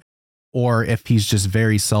here, or if he's just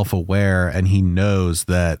very self-aware and he knows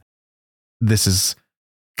that this is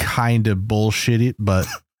kind of bullshitty, but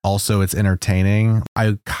also it's entertaining.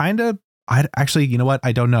 I actually, you know what?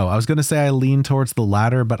 I don't know. I was going to say I lean towards the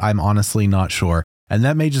latter, but I'm honestly not sure. And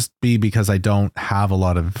that may just be because I don't have a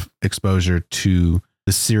lot of exposure to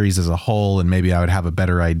the series as a whole. And maybe I would have a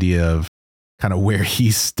better idea of kind of where he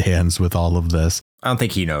stands with all of this. I don't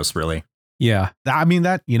think he knows really. Yeah. I mean,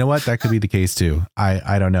 that, you know what, that could be the case too.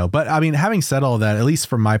 I don't know. But I mean, having said all that, at least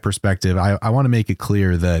from my perspective, I want to make it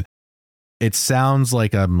clear that it sounds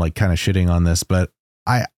like I'm like kind of shitting on this, but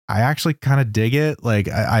I actually kind of dig it. Like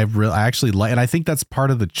I actually like, and I think that's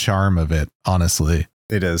part of the charm of it, honestly.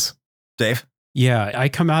 It is. Dave? Yeah, I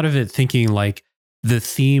come out of it thinking like the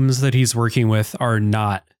themes that he's working with are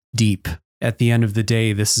not deep. At the end of the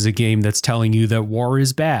day, this is a game that's telling you that war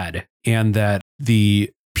is bad and that the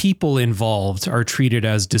people involved are treated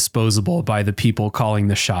as disposable by the people calling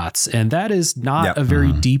the shots. And that is not a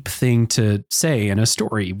very deep thing to say in a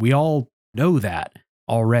story. We all know that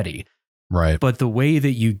already. Right. But the way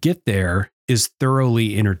that you get there is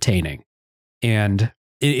thoroughly entertaining. And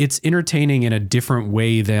it's entertaining in a different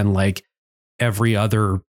way than like every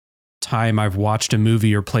other time I've watched a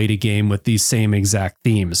movie or played a game with these same exact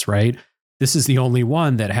themes, right? This is the only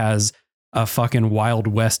one that has a fucking Wild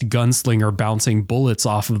West gunslinger bouncing bullets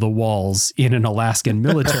off of the walls in an Alaskan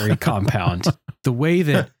military compound. The way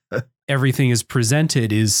that everything is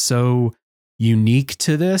presented is so unique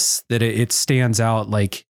to this that it stands out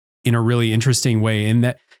like in a really interesting way in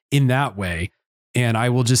that way. And I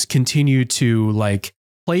will just continue to like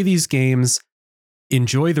play these games,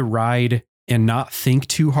 enjoy the ride, and not think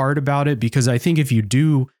too hard about it, because I think if you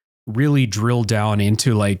do really drill down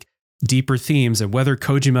into like deeper themes, and whether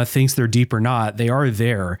Kojima thinks they're deep or not, they are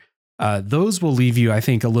there. Those will leave you, I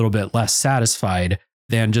think, a little bit less satisfied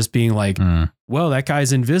than just being like, well, that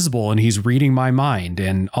guy's invisible and he's reading my mind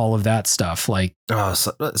and all of that stuff. Like,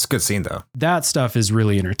 so it's a good scene, though. That stuff is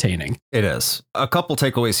really entertaining. It is. A couple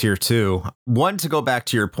takeaways here, too. One, to go back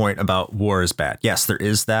to your point about war is bad. Yes, there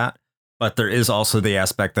is that. But there is also the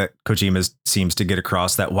aspect that Kojima seems to get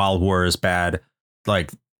across that while war is bad,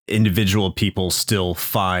 like individual people still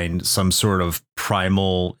find some sort of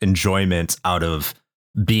primal enjoyment out of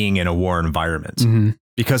being in a war environment. Mm-hmm.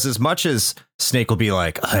 Because as much as Snake will be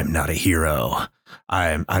like, I'm not a hero,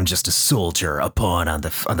 I'm just a soldier, a pawn on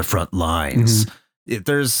the front lines. Mm-hmm.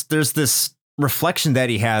 There's this reflection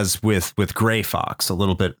that he has with Gray Fox, a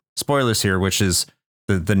little bit spoilers here, which is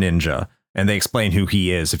the ninja. And they explain who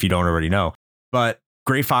he is if you don't already know. But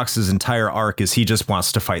Gray Fox's entire arc is he just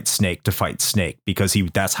wants to fight Snake because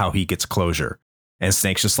that's how he gets closure. And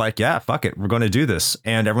Snake's just like, yeah, fuck it, we're going to do this.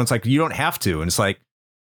 And everyone's like, you don't have to. And it's like,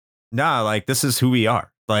 nah, like this is who we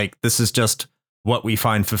are. Like this is just what we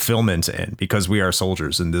find fulfillment in because we are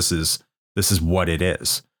soldiers, and this is what it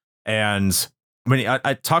is. And when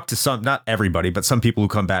I talk to some, not everybody, but some people who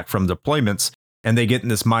come back from deployments, and they get in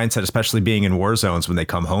this mindset, especially being in war zones when they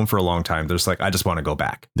come home for a long time. There's like, I just want to go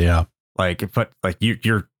back. Yeah. Like, but like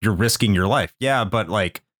you're risking your life. Yeah. But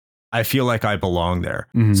like, I feel like I belong there.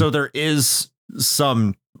 Mm-hmm. So there is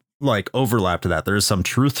some like overlap to that. There is some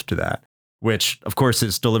truth to that, which of course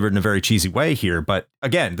is delivered in a very cheesy way here. But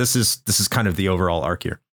again, this is kind of the overall arc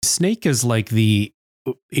here. Snake is like the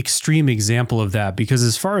extreme example of that, because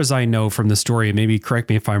as far as I know from the story, maybe correct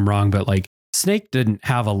me if I'm wrong, but like, Snake didn't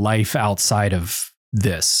have a life outside of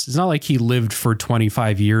this. It's not like he lived for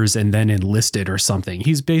 25 years and then enlisted or something.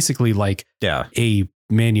 He's basically like a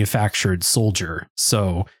manufactured soldier.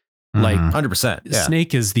 So like 100%. Yeah.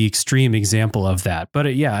 Snake is the extreme example of that. But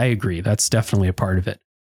I agree. That's definitely a part of it.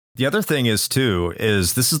 The other thing is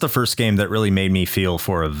this is the first game that really made me feel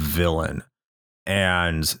for a villain.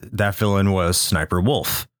 And that villain was Sniper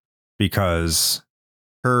Wolf, because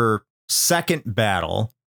her second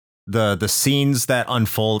battle, the scenes that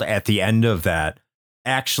unfold at the end of that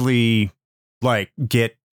actually like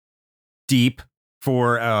get deep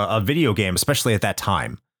for a video game, especially at that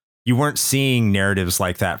time. You weren't seeing narratives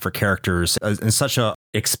like that for characters in such a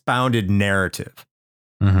expounded narrative.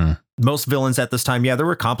 Mm-hmm. Most villains at this time, there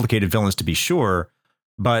were complicated villains to be sure,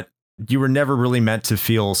 but you were never really meant to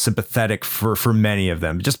feel sympathetic for many of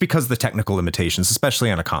them just because of the technical limitations, especially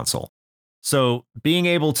on a console. So being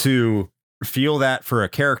able to feel that for a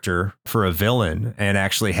character, for a villain, and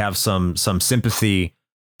actually have some sympathy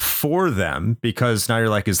for them, because now you're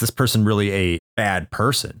like, is this person really a bad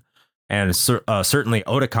person? And certainly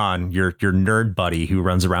Otakon, your nerd buddy who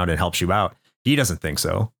runs around and helps you out, he doesn't think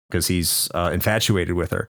so because he's infatuated with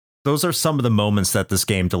her. Those are some of the moments that this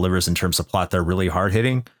game delivers in terms of plot. They're really hard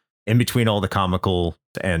hitting in between all the comical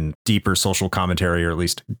and deeper social commentary, or at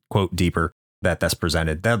least quote deeper, that's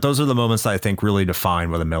presented. Those are the moments that I think really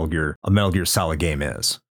define what a Metal Gear Solid game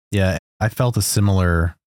is. Yeah, I felt a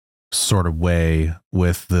similar sort of way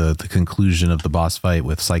with the conclusion of the boss fight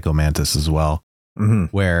with Psycho Mantis as well,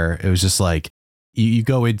 where it was just like you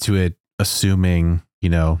go into it assuming,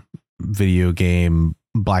 video game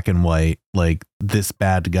black and white, like this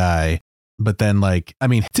bad guy. But then, like, I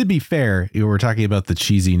mean, to be fair, we're talking about the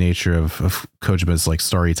cheesy nature of Kojima's like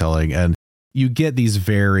storytelling, and you get these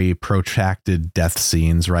very protracted death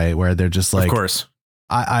scenes, right? Where they're just like, of course,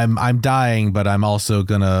 I'm dying, but I'm also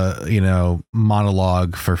gonna,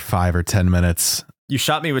 monologue for 5 or 10 minutes. You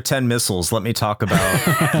shot me with 10 missiles. Let me talk about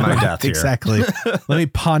my death here. Exactly. Let me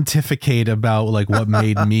pontificate about like what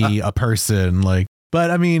made me a person. Like, but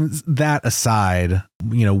I mean, that aside,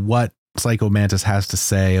 what Psycho Mantis has to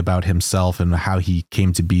say about himself and how he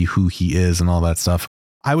came to be who he is and all that stuff,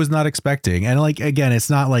 I was not expecting. And like, again, it's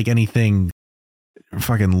not like anything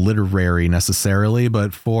fucking literary necessarily,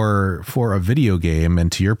 but for a video game, and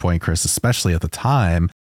to your point, Chris, especially at the time,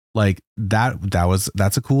 like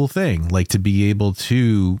that's a cool thing, like to be able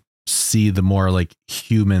to see the more like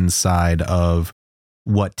human side of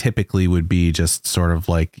what typically would be just sort of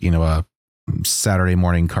like, a Saturday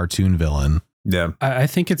morning cartoon villain. Yeah. I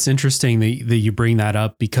think it's interesting that you bring that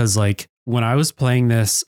up, because like when I was playing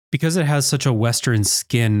this, because it has such a Western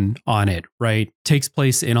skin on it, right? It takes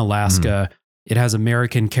place in Alaska. It has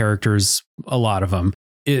American characters, a lot of them.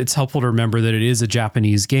 It's helpful to remember that it is a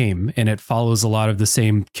Japanese game, and it follows a lot of the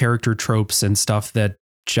same character tropes and stuff that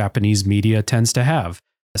Japanese media tends to have.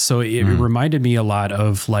 So it reminded me a lot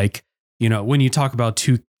of like, when you talk about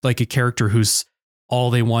a character who's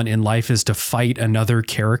all they want in life is to fight another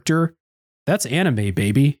character, that's anime,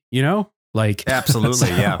 baby, like absolutely. So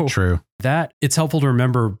yeah, true. That it's helpful to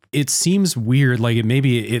remember. It seems weird. Like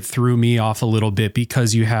it threw me off a little bit,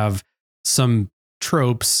 because you have some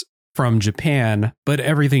tropes from Japan, but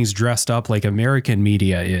everything's dressed up like American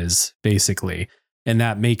media is, basically. And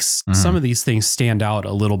that makes some of these things stand out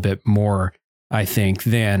a little bit more, I think,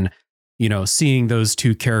 than, seeing those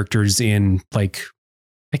two characters in, like,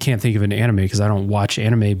 I can't think of an anime because I don't watch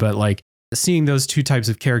anime, but like seeing those two types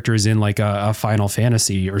of characters in like a Final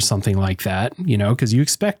Fantasy or something like that, because you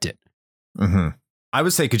expect it. Mm-hmm. I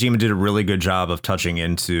would say Kojima did a really good job of touching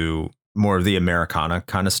into more of the Americana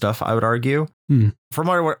kind of stuff, I would argue. From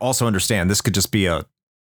what I also understand, this could just be a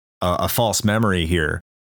false memory here,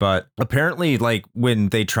 but apparently, like, when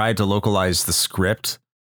they tried to localize the script,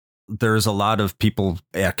 there's a lot of people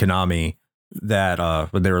at Konami that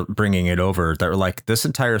when they were bringing it over, that were like, this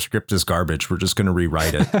entire script is garbage, we're just going to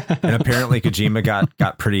rewrite it. And apparently Kojima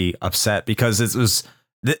got pretty upset, because it was,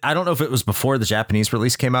 I don't know if it was before the Japanese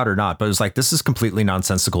release came out or not, but it was like, this is completely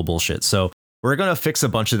nonsensical bullshit. So we're going to fix a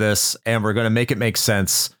bunch of this, and we're going to make it make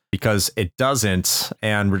sense, because it doesn't,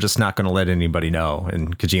 and we're just not going to let anybody know.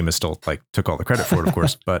 And Kojima still like took all the credit for it, of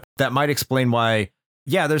course, but that might explain why,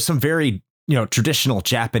 there's some very, traditional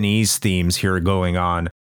Japanese themes here going on,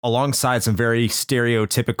 alongside some very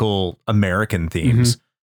stereotypical American themes.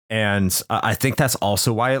 And I think that's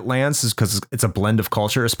also why it lands, is because it's a blend of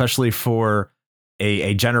culture, especially for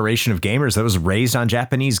a generation of gamers that was raised on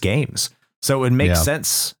Japanese games. So it would make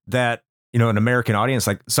sense that, an American audience,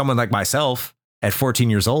 like someone like myself at 14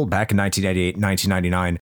 years old back in 1998,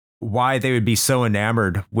 1999, why they would be so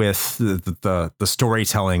enamored with the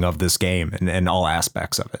storytelling of this game and all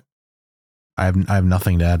aspects of it. I have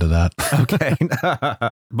nothing to add to that. Okay.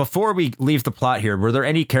 Before we leave the plot here, were there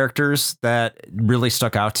any characters that really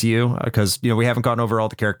stuck out to you? Because, we haven't gone over all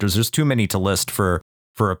the characters. There's too many to list for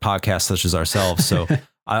a podcast such as ourselves. So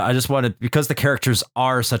I just wanted, because the characters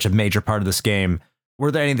are such a major part of this game,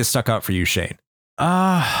 were there any that stuck out for you, Shane?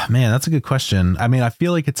 Man, that's a good question. I mean, I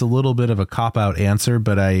feel like it's a little bit of a cop-out answer,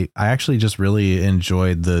 but I actually just really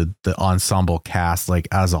enjoyed the ensemble cast, like,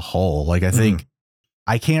 as a whole. Like, I think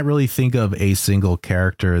I can't really think of a single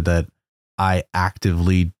character that I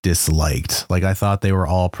actively disliked. Like, I thought they were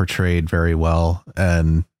all portrayed very well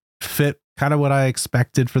and fit kind of what I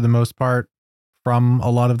expected for the most part from a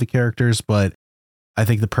lot of the characters, but I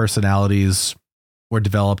think the personalities were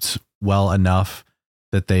developed well enough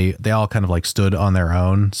that they all kind of like stood on their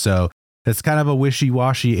own. So it's kind of a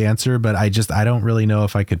wishy-washy answer, but I don't really know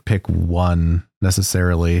if I could pick one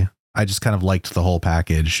necessarily. I just kind of liked the whole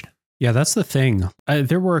package. Yeah, that's the thing.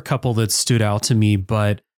 There were a couple that stood out to me,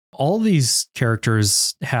 but all these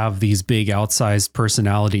characters have these big outsized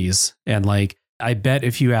personalities. And like, I bet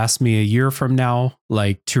if you asked me a year from now,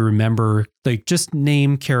 like, to remember, like, just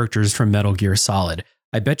name characters from Metal Gear Solid,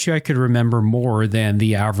 I bet you I could remember more than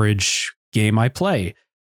the average game I play,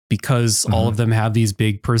 because all of them have these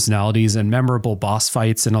big personalities and memorable boss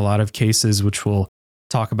fights in a lot of cases, which we'll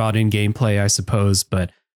talk about in gameplay, I suppose.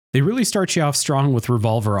 But they really start you off strong with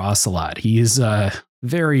Revolver Ocelot. He is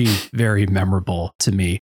very, very memorable to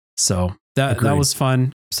me. So that was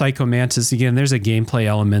fun. Psycho Mantis, again, there's a gameplay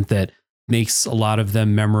element that makes a lot of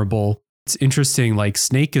them memorable. It's interesting. Like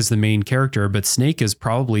Snake is the main character, but Snake is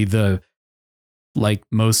probably the like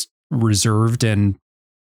most reserved and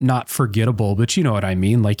not forgettable, but you know what I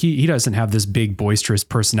mean? Like he doesn't have this big boisterous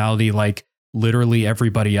personality like literally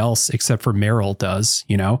everybody else except for Meryl does,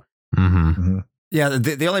 you know? Mm-hmm. Mm-hmm. Yeah.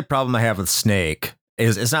 The only problem I have with Snake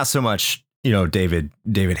is it's not so much, you know, David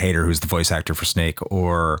Hayter, who's the voice actor for Snake,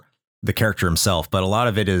 or the character himself, but a lot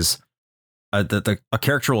of it is a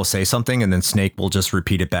character will say something and then Snake will just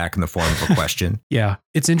repeat it back in the form of a question. Yeah,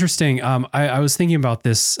 it's interesting. I was thinking about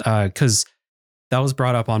this because that was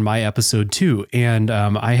brought up on my episode too. And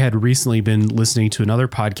I had recently been listening to another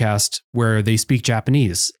podcast where they speak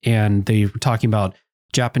Japanese and they were talking about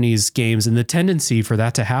Japanese games and the tendency for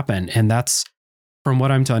that to happen. And that's, from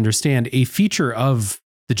what I'm to understand, a feature of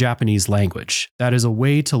the Japanese language. That is a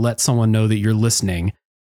way to let someone know that you're listening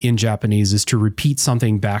in Japanese, is to repeat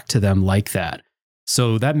something back to them like that.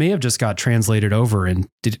 So that may have just got translated over and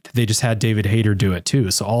they just had David Hayter do it too.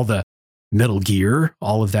 So all the Metal Gear,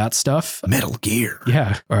 all of that stuff. Metal Gear.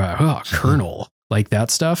 Yeah. Colonel, like that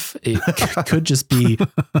stuff. It could just be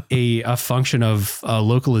a function of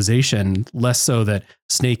localization, less so that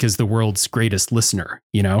Snake is the world's greatest listener,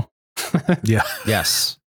 you know? Yeah.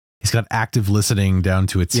 Yes. He's got active listening down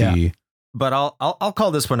to a T. Yeah. But I'll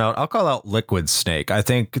call this one out. I'll call out Liquid Snake. I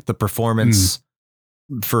think the performance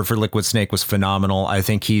for Liquid Snake was phenomenal. I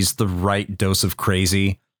think he's the right dose of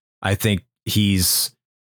crazy. I think he's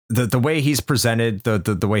the way he's presented,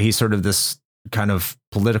 the way he's sort of this kind of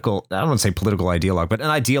political, I don't want to say political ideologue, but an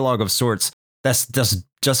ideologue of sorts that's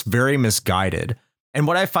just very misguided. And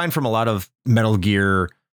what I find from a lot of Metal Gear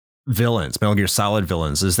villains, Metal Gear Solid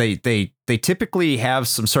villains, is they typically have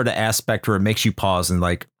some sort of aspect where it makes you pause and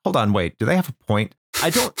like, hold on, wait, do they have a point? I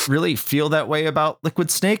don't really feel that way about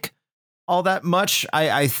Liquid Snake all that much.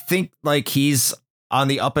 I think like he's on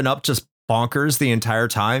the up and up, just bonkers the entire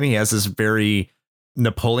time. He has this very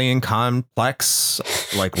Napoleon complex,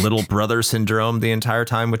 like little brother syndrome the entire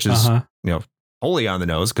time, which is, you know, wholly on the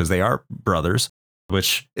nose because they are brothers,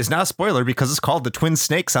 which is not a spoiler because it's called the Twin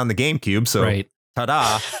Snakes on the GameCube. So right.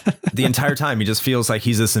 Ta-da. The entire time he just feels like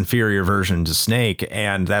he's this inferior version to Snake,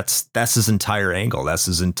 and that's his entire angle. That's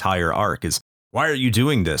his entire arc is, why are you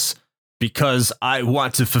doing this? Because I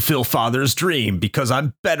want to fulfill Father's dream, because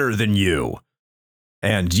I'm better than you.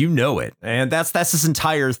 And you know it. And that's his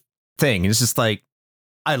entire thing. It's just like,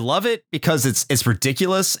 I love it because it's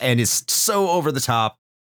ridiculous and it's so over the top,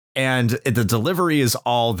 and the delivery is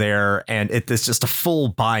all there, and it's just a full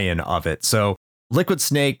buy-in of it. So Liquid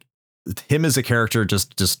Snake, him as a character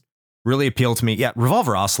just really appealed to me. Yeah,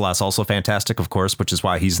 Revolver Ocelot's also fantastic, of course, which is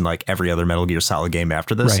why he's in like every other Metal Gear Solid game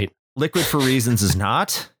after this. Right. Liquid for Reasons is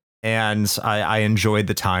not, and I enjoyed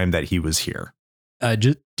the time that he was here.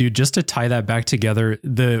 Just to tie that back together,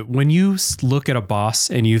 when you look at a boss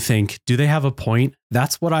and you think, do they have a point?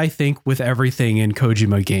 That's what I think with everything in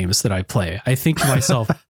Kojima games that I play. I think to myself,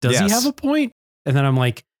 does he have a point? And then I'm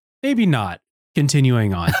like, maybe not.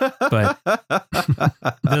 Continuing on. But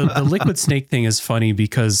the Liquid Snake thing is funny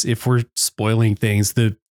because if we're spoiling things,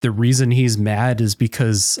 the reason he's mad is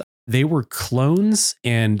because they were clones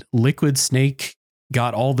and Liquid Snake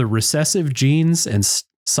got all the recessive genes and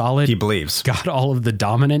Solid, he believes, got all of the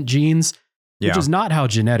dominant genes, which is not how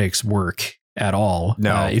genetics work at all.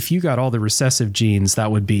 No. If you got all the recessive genes,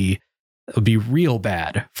 that would be real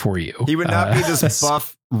bad for you. He would not be this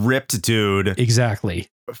buff, ripped dude. Exactly.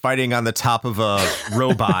 Fighting on the top of a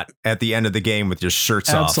robot at the end of the game with your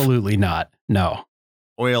shirts off. Absolutely not. No.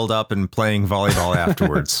 Oiled up and playing volleyball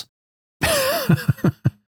afterwards.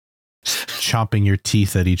 Chomping your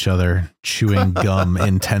teeth at each other, chewing gum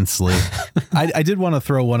intensely. I did want to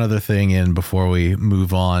throw one other thing in before we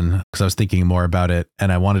move on, because I was thinking more about it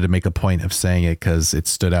and I wanted to make a point of saying it because it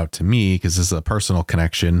stood out to me because this is a personal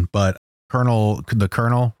connection. But the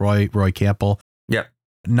Colonel, Roy Campbell. Yep.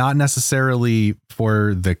 Not necessarily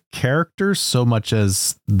for the character so much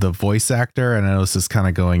as the voice actor. And I know this is kind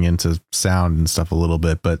of going into sound and stuff a little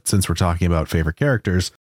bit, but since we're talking about favorite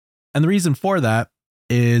characters, and the reason for that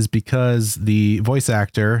is because the voice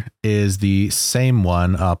actor is the same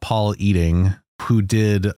one, Paul Eating, who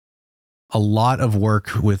did a lot of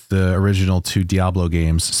work with the original 2 Diablo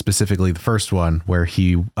games, specifically the first one where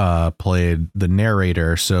he played the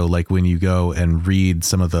narrator. So like when you go and read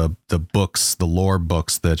some of the books, the lore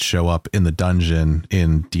books that show up in the dungeon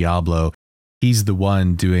in Diablo, he's the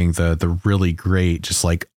one doing the really great, just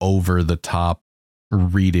like over the top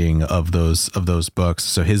reading of those books.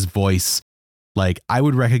 So his voice, like I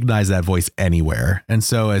would recognize that voice anywhere. And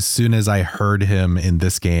so as soon as I heard him in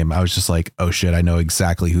this game, I was just like, oh shit, I know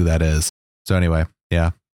exactly who that is. So anyway,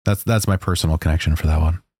 yeah, that's my personal connection for that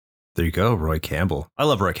one. There you go, Roy Campbell. I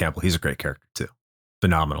love Roy Campbell. He's a great character too.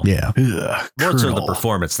 Phenomenal. Yeah. More so the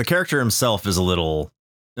performance. The character himself is a little,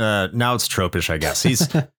 now it's tropish, I guess. His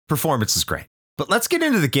performance is great. But let's get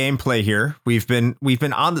into the gameplay here. We've been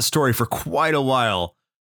on the story for quite a while,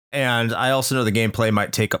 and I also know the gameplay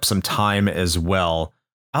might take up some time as well.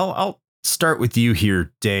 I'll start with you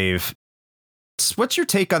here, Dave. What's your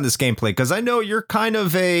take on this gameplay? Because I know you're kind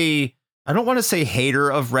of I don't want to say hater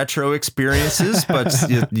of retro experiences, but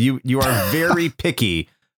you are very picky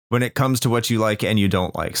when it comes to what you like and you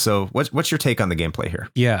don't like. So what's your take on the gameplay here?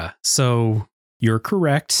 Yeah, so you're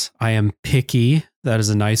correct. I am picky. That is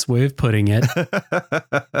a nice way of putting it.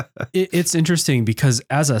 It's interesting because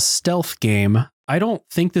as a stealth game, I don't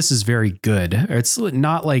think this is very good. It's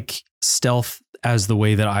not like stealth as the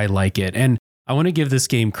way that I like it. And I want to give this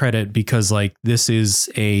game credit because like this is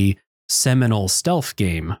a seminal stealth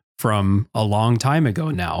game from a long time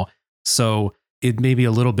ago now. So it may be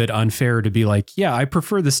a little bit unfair to be like, yeah, I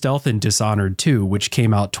prefer the stealth in Dishonored 2, which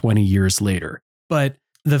came out 20 years later. But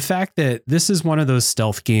the fact that this is one of those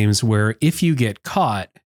stealth games where if you get caught,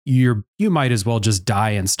 you might as well just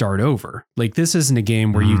die and start over. Like this isn't a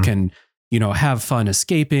game where you can, have fun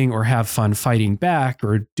escaping or have fun fighting back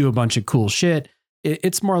or do a bunch of cool shit.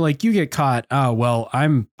 It's more like you get caught. Oh, well,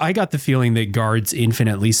 I got the feeling that guards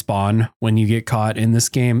infinitely spawn when you get caught in this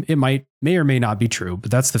game. It may or may not be true,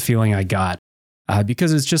 but that's the feeling I got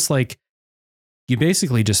because it's just like you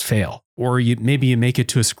basically just fail, or maybe you make it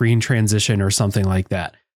to a screen transition or something like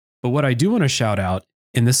that. But what I do want to shout out,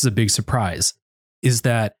 and this is a big surprise, is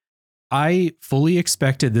that I fully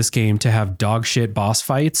expected this game to have dog shit boss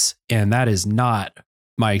fights, and that is not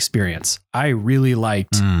my experience. I really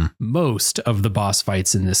liked most of the boss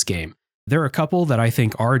fights in this game. There are a couple that I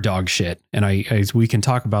think are dog shit, and we can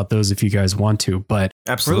talk about those if you guys want to, but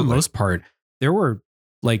absolutely, for the most part, there were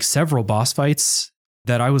like several boss fights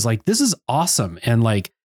that I was like, this is awesome. And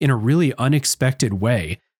like in a really unexpected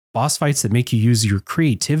way, boss fights that make you use your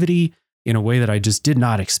creativity in a way that I just did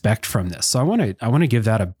not expect from this. So I want to give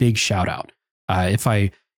that a big shout out. If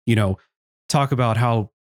I, talk about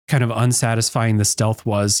how kind of unsatisfying the stealth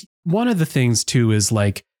was, one of the things too is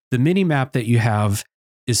like the mini map that you have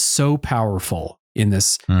is so powerful in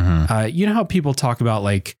this. You know how people talk about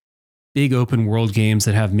like big open world games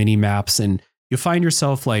that have mini maps, and you'll find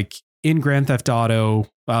yourself like in Grand Theft Auto,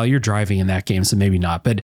 well, you're driving in that game, so maybe not,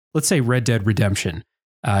 but let's say Red Dead Redemption.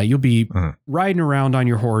 You'll be riding around on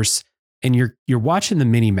your horse and you're watching the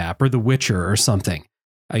mini map, or The Witcher or something.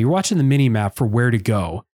 You're watching the mini map for where to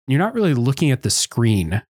go. You're not really looking at the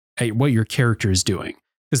screen at what your character is doing,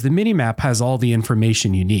 because the mini map has all the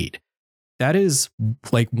information you need. That is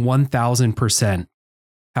like 1000%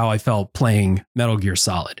 how I felt playing Metal Gear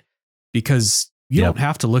Solid, because you don't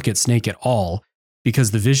have to look at Snake at all,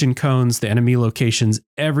 because the vision cones, the enemy locations,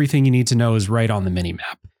 everything you need to know is right on the mini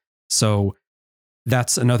map. So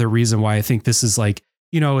that's another reason why I think this is like,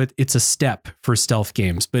 it's a step for stealth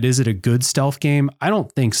games, but is it a good stealth game? I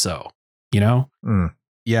don't think so.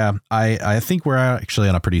 Yeah, I think we're actually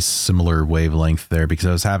on a pretty similar wavelength there, because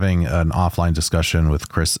I was having an offline discussion with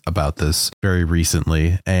Chris about this very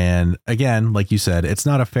recently. And again, like you said, it's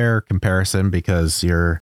not a fair comparison because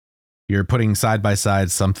you're putting side by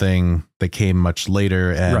side something that came much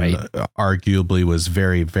later and arguably was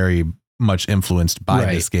very, very much influenced by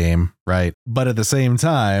this game. Right. But at the same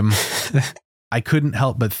time, I couldn't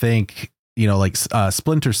help but think, like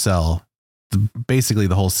Splinter Cell, basically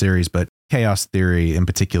the whole series, but Chaos Theory in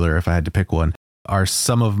particular, if I had to pick one, are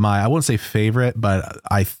some of my, I won't say favorite, but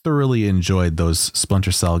I thoroughly enjoyed those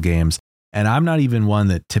Splinter Cell games. And I'm not even one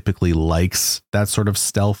that typically likes that sort of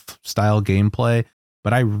stealth style gameplay,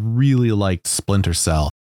 but I really liked Splinter Cell.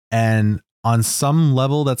 And on some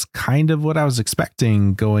level, that's kind of what I was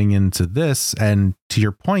expecting going into this. And to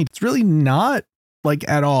your point, it's really not like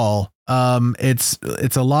at all. It's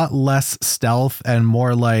a lot less stealth and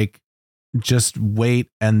more like just wait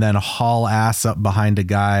and then haul ass up behind a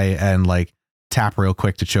guy and like tap real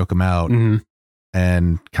quick to choke him out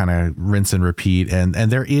and kind of rinse and repeat. And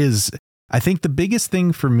there is, I think the biggest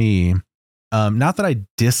thing for me, not that I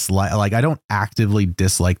dislike, like I don't actively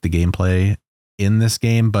dislike the gameplay in this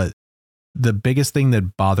game, but the biggest thing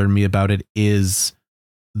that bothered me about it is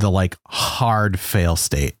the like hard fail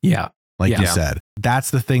state. Yeah. Like you said,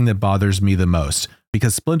 that's the thing that bothers me the most,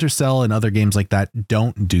 because Splinter Cell and other games like that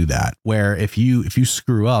don't do that. Where if you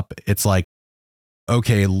screw up, it's like,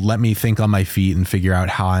 okay, let me think on my feet and figure out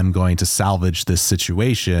how I'm going to salvage this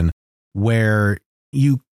situation. Where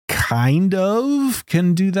you kind of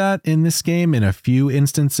can do that in this game in a few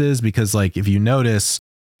instances, because like if you notice,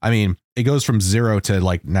 I mean, it goes from 0 to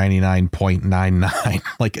like 99.99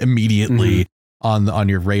 like immediately on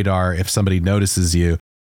your radar if somebody notices you.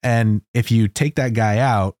 And if you take that guy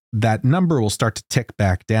out, that number will start to tick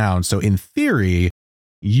back down. So in theory,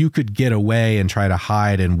 you could get away and try to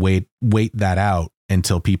hide and wait that out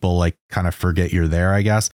until people like kind of forget you're there, I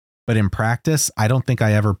guess. But in practice, I don't think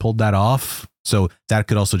I ever pulled that off. So that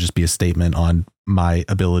could also just be a statement on my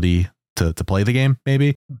ability to play the game,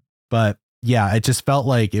 maybe. But yeah, it just felt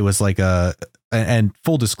like it was like and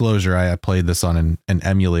full disclosure, I played this on an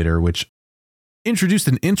emulator, which introduced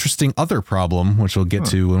an interesting other problem, which we'll get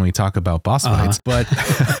to when we talk about boss fights. But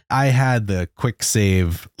I had the quick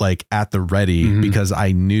save like at the ready because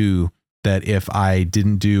I knew that if I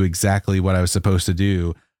didn't do exactly what I was supposed to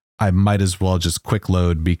do, I might as well just quick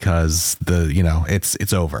load because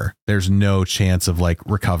it's over. There's no chance of like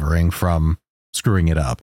recovering from screwing it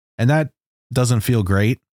up. And that doesn't feel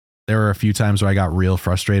great. There were a few times where I got real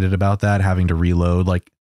frustrated about that, having to reload like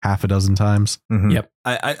half a dozen times. Yep.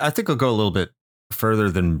 I think I'll go a little bit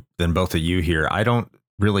further than both of you here. I don't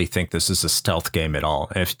really think this is a stealth game at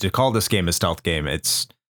all. And if to call this game a stealth game, I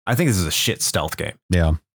think this is a shit stealth game.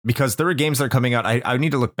 Yeah. Because there are games that are coming out. I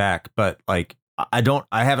need to look back, but like I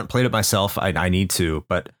haven't played it myself. I need to,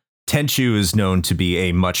 but Tenchu is known to be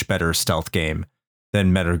a much better stealth game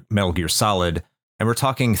than Metal Gear Solid. And we're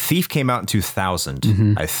talking Thief came out in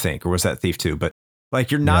 2000, I think, or was that Thief 2? But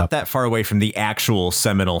like, you're not that far away from the actual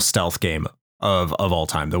seminal stealth game of all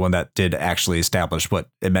time, the one that did actually establish what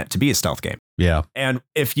it meant to be a stealth game. Yeah. And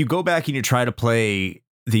if you go back and you try to play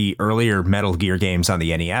the earlier Metal Gear games on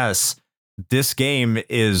the NES, this game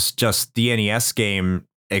is just the NES game,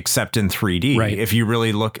 except in 3D. Right. If you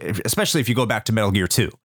really look, especially if you go back to Metal Gear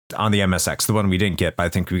 2 on the MSX, the one we didn't get, but I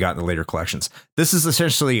think we got in the later collections. This is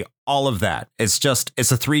essentially all of that. It's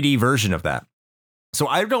a 3D version of that. So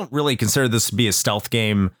I don't really consider this to be a stealth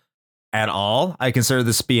game at all. I consider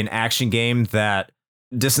this to be an action game that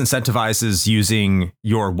disincentivizes using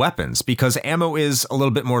your weapons because ammo is a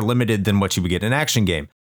little bit more limited than what you would get in an action game.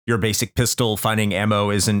 Your basic pistol finding ammo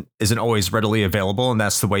isn't always readily available, and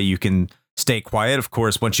that's the way you can stay quiet, of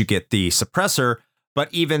course, once you get the suppressor.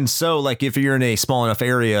 But even so, like if you're in a small enough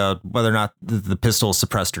area, whether or not the pistol is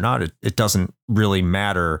suppressed or not, it doesn't really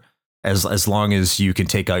matter as long as you can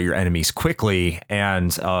take out your enemies quickly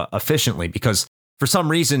and efficiently, because for some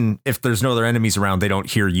reason, if there's no other enemies around, they don't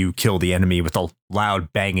hear you kill the enemy with a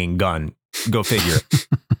loud banging gun. Go figure.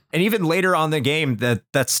 And even later on in the game,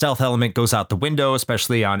 that stealth element goes out the window,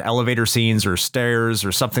 especially on elevator scenes or stairs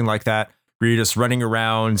or something like that, where you're just running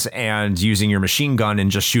around and using your machine gun and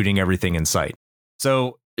just shooting everything in sight.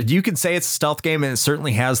 So you can say it's a stealth game, and it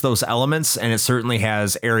certainly has those elements, and it certainly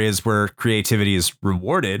has areas where creativity is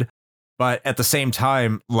rewarded. But at the same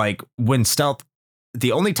time, like when stealth,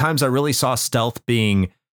 the only times I really saw stealth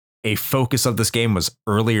being a focus of this game was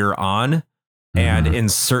earlier on and in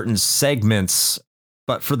certain segments.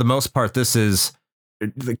 But for the most part,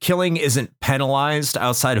 the killing isn't penalized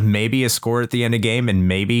outside of maybe a score at the end of game. And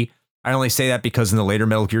maybe I only say that because in the later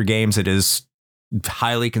Metal Gear games, it is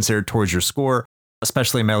highly considered towards your score,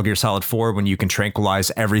 especially in Metal Gear Solid 4, when you can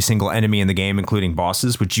tranquilize every single enemy in the game, including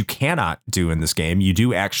bosses, which you cannot do in this game. You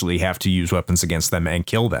do actually have to use weapons against them and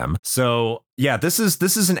kill them. So yeah, this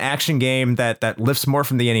is an action game that lifts more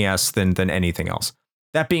from the NES than anything else.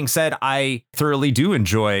 That being said, I thoroughly do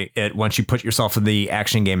enjoy it once you put yourself in the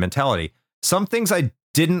action game mentality. Some things I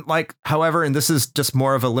didn't like, however, and this is just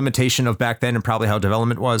more of a limitation of back then and probably how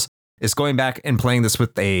development was, is going back and playing this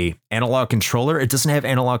with a analog controller. It doesn't have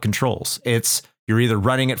analog controls. You're either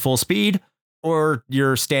running at full speed or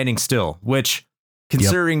you're standing still, which,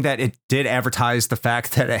 considering that it did advertise the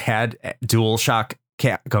fact that it had DualShock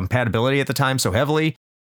compatibility at the time so heavily,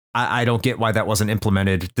 I don't get why that wasn't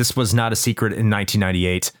implemented. This was not a secret in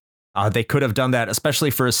 1998. They could have done that,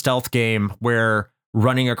 especially for a stealth game where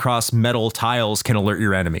running across metal tiles can alert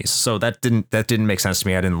your enemies. So that didn't make sense to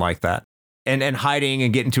me. I didn't like that. And hiding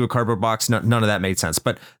and getting to a cardboard box, none of that made sense.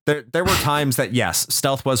 But there were times that, yes,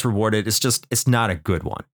 stealth was rewarded. It's not a good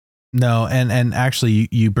one. No, and actually,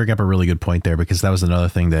 you bring up a really good point there, because that was another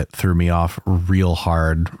thing that threw me off real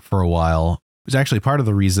hard for a while. It was actually part of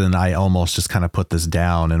the reason I almost just kind of put this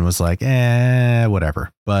down and was like,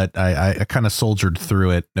 whatever. But I kind of soldiered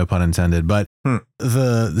through it, no pun intended. But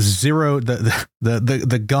the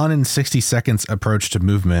gun in 60 seconds approach to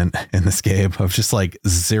movement in this game of just like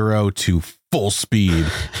 0 to full speed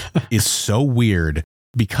is so weird,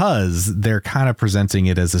 because they're kind of presenting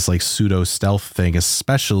it as this like pseudo stealth thing,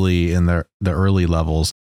 especially in the early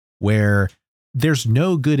levels where there's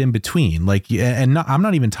no good in between. Like, and I'm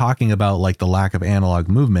not even talking about like the lack of analog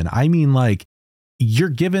movement. I mean, like, you're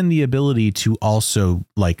given the ability to also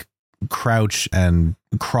like crouch and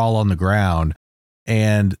crawl on the ground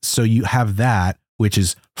And so you have that, which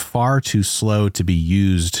is far too slow to be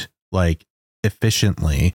used like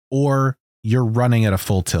efficiently, or you're running at a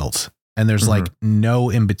full tilt and there's like no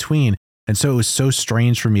in between. And so it was so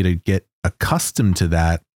strange for me to get accustomed to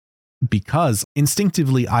that, because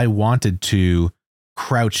instinctively I wanted to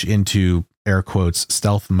crouch into air quotes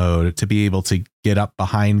stealth mode to be able to get up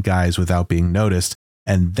behind guys without being noticed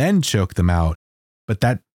and then choke them out. But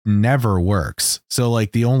that never works. So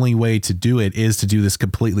like the only way to do it is to do this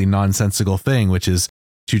completely nonsensical thing, which is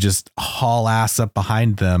to just haul ass up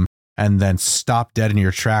behind them and then stop dead in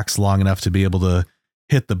your tracks long enough to be able to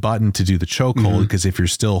hit the button to do the chokehold. Because if you're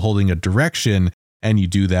still holding a direction and you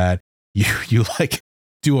do that, you like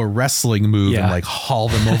do a wrestling move and like haul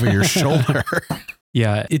them over your shoulder.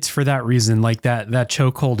 Yeah, it's for that reason. Like that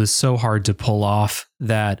chokehold is so hard to pull off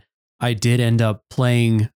that I did end up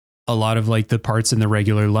playing a lot of like the parts in the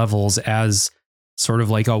regular levels as sort of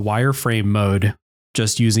like a wireframe mode,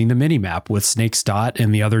 just using the mini map with Snake's dot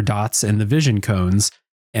and the other dots and the vision cones.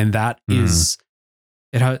 And that is,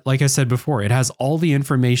 like I said before, it has all the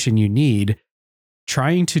information you need.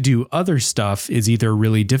 Trying to do other stuff is either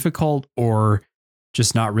really difficult or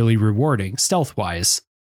just not really rewarding stealth wise.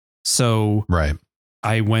 So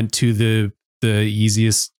I went to the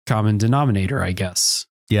easiest common denominator, I guess.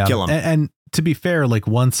 Yeah. And to be fair, like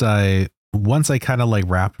once I kind of like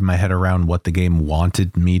wrapped my head around what the game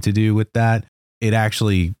wanted me to do with that, it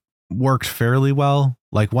actually worked fairly well.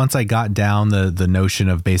 Like once I got down the notion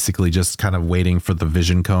of basically just kind of waiting for the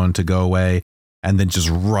vision cone to go away and then just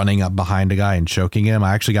running up behind a guy and choking him,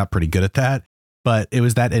 I actually got pretty good at that. But it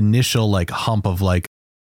was that initial like hump of like,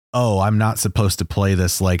 oh, I'm not supposed to play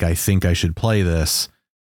this like I think I should play this.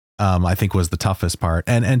 I think was the toughest part.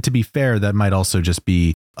 And to be fair, that might also just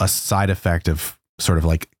be a side effect of sort of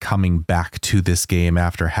like coming back to this game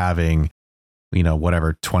after having, you know,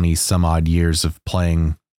 whatever 20 some odd years of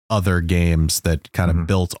playing other games that kind of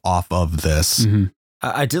built off of this.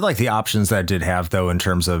 I did like the options that I did have, though, in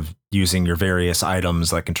terms of using your various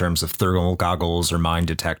items, like in terms of thermal goggles or mine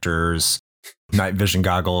detectors, night vision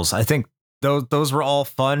goggles. I think those were all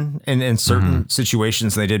fun and in certain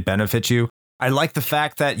situations they did benefit you. I like the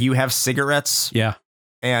fact that you have cigarettes. Yeah.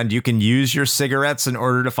 And you can use your cigarettes in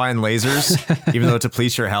order to find lasers, even though it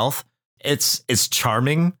depletes your health. It's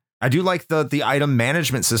charming. I do like the item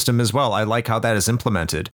management system as well. I like how that is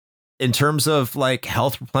implemented. In terms of like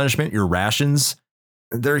health replenishment, your rations,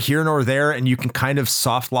 they're here nor there, and you can kind of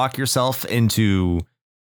soft lock yourself into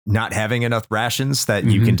not having enough rations that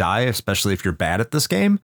you can die, especially if you're bad at this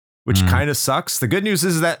game, which kind of sucks. The good news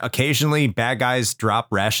is that occasionally bad guys drop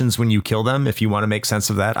rations when you kill them. If you want to make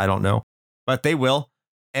sense of that, I don't know, but they will.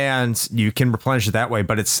 And you can replenish it that way,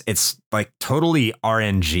 but it's like totally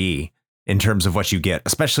RNG in terms of what you get,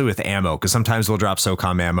 especially with ammo, because sometimes they'll drop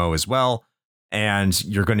SOCOM ammo as well. And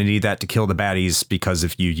you're going to need that to kill the baddies, because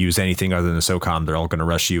if you use anything other than a SOCOM, they're all going to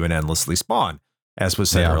rush you and endlessly spawn, as was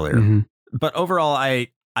said earlier. But overall, I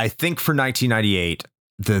think for 1998,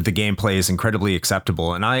 the gameplay is incredibly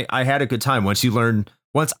acceptable. And I had a good time once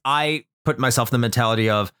I put myself in the mentality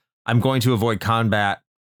of I'm going to avoid combat,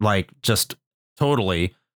 like just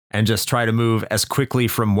totally, and just try to move as quickly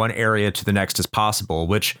from one area to the next as possible,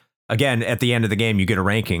 which, again, at the end of the game, you get a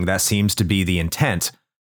ranking. That seems to be the intent.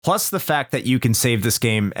 Plus the fact that you can save this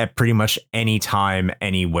game at pretty much any time,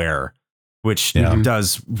 anywhere, which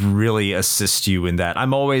does really assist you in that.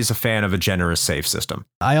 I'm always a fan of a generous save system.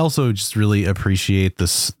 I also just really appreciate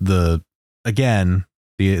the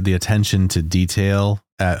attention to detail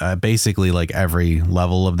at basically like every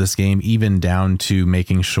level of this game, even down to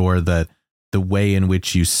making sure that the way in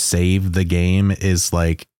which you save the game is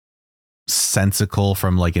like sensical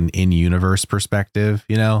from like an in-universe perspective,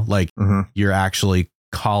 you know, like you're actually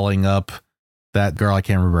calling up that girl. I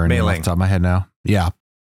can't remember her name off the top of my head now. Yeah.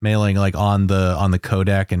 Mailing like on the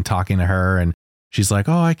codec and talking to her. And she's like,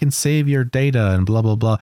 oh, I can save your data and blah, blah,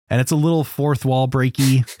 blah. And it's a little fourth wall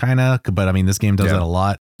breaky kind of, but I mean, this game does that a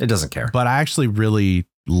lot. It doesn't care. But I actually really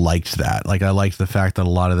liked that. Like I liked the fact that a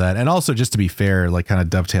lot of that, and also just to be fair, like kind of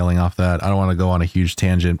dovetailing off that, I don't want to go on a huge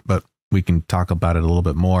tangent, but we can talk about it a little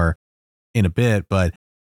bit more in a bit. But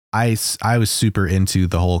I was super into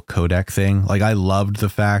the whole codec thing. Like I loved the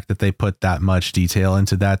fact that they put that much detail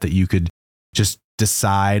into that you could just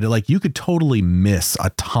decide, like you could totally miss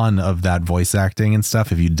a ton of that voice acting and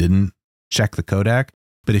stuff if you didn't check the codec.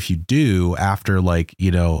 But if you do, after like,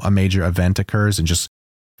 you know, a major event occurs, and just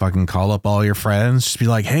fucking call up all your friends, just be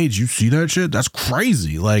like, hey, did you see that shit? That's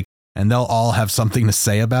crazy. Like, and they'll all have something to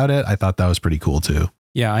say about it. I thought that was pretty cool too.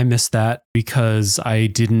 Yeah, I missed that because I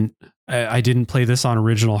didn't play this on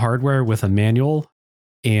original hardware with a manual.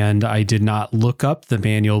 and I did not look up the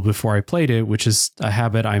manual before I played it, which is a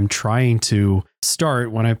habit I'm trying to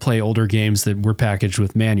start when I play older games that were packaged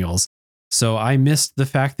with manuals. So I missed the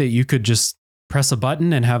fact that you could just press a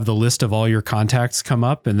button and have the list of all your contacts come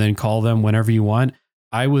up and then call them whenever you want.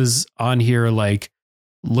 I was on here like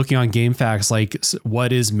looking on GameFAQs, like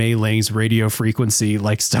what is Mei Ling's radio frequency,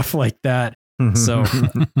 like stuff like that. So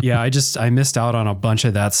yeah, I missed out on a bunch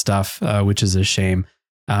of that stuff, which is a shame.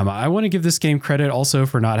 I want to give this game credit also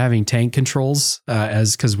for not having tank controls,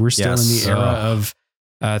 because we're still in the era of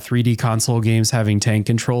 3D console games having tank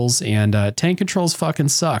controls, and tank controls fucking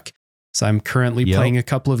suck. So I'm currently playing a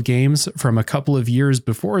couple of games from a couple of years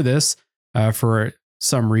before this for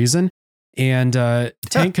some reason, and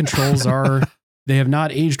tank controls they have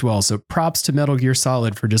not aged well. So props to Metal Gear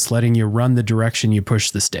Solid for just letting you run the direction you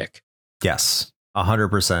push the stick. Yes,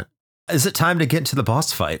 100%. Is it time to get into the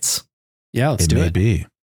boss fights? Yeah, let's do it. Maybe.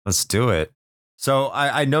 Let's do it. So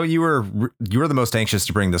I know you were the most anxious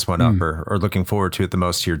to bring this one up, or looking forward to it the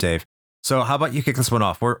most here, Dave. So how about you kick this one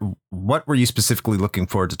off? What were you specifically looking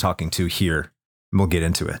forward to talking to here? And we'll get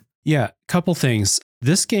into it. Yeah, couple things.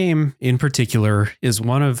 This game in particular is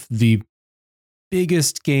one of the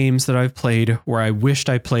biggest games that I've played where I wished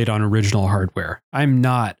I played on original hardware. I'm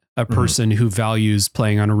not a person who values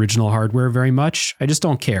playing on original hardware very much. I just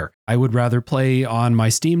don't care. I would rather play on my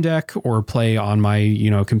Steam Deck or play on my,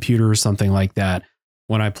 computer or something like that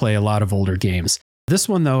when I play a lot of older games. This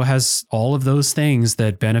one, though, has all of those things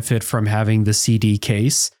that benefit from having the CD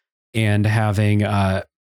case and having,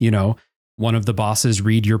 one of the bosses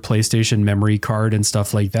read your PlayStation memory card and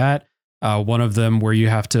stuff like that. One of them where you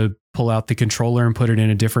have to pull out the controller and put it in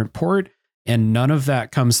a different port. And none of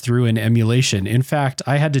that comes through in emulation. In fact,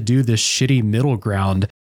 I had to do this shitty middle ground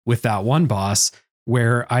with that one boss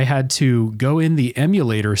where I had to go in the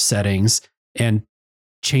emulator settings and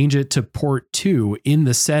change it to port 2 in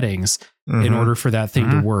the settings in order for that thing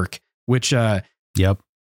to work, which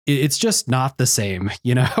it's just not the same.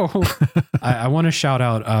 I want to shout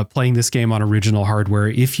out playing this game on original hardware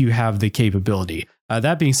if you have the capability.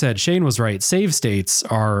 That being said, Shane was right. Save states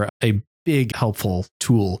are a big helpful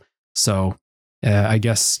tool. So I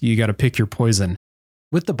guess you got to pick your poison.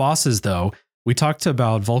 With the bosses, though, we talked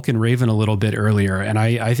about Vulcan Raven a little bit earlier, and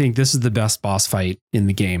I think this is the best boss fight in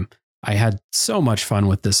the game. I had so much fun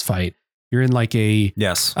with this fight. You're in like a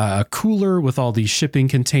cooler with all these shipping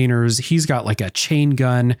containers. He's got like a chain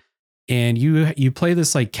gun, and you play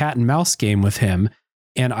this like cat and mouse game with him.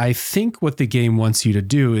 And I think what the game wants you to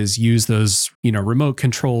do is use those, remote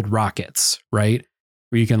controlled rockets, right?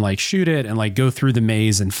 Where you can like shoot it and like go through the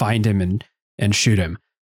maze and find him and shoot him.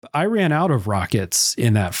 I ran out of rockets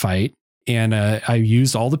in that fight, and I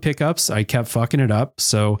used all the pickups. I kept fucking it up,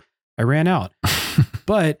 so I ran out.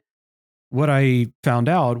 But what I found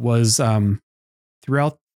out was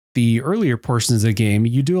throughout the earlier portions of the game,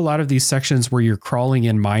 you do a lot of these sections where you're crawling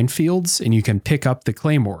in minefields and you can pick up the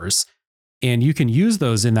claymores, and you can use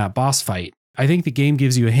those in that boss fight. I think the game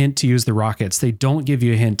gives you a hint to use the rockets. They don't give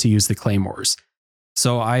you a hint to use the claymores.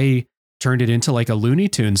 So I turned it into like a Looney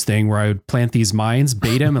Tunes thing where I would plant these mines,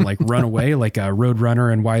 bait them, and like run away like a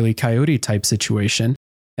Roadrunner and Wile E. Coyote type situation.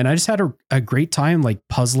 And I just had a great time like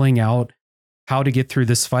puzzling out how to get through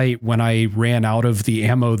this fight when I ran out of the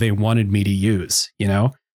ammo they wanted me to use,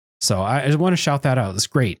 So I just want to shout that out. It's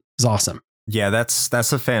great. It's awesome. Yeah, that's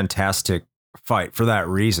a fantastic fight for that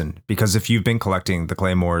reason, because if you've been collecting the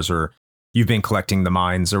claymores or you've been collecting the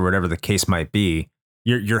mines or whatever the case might be,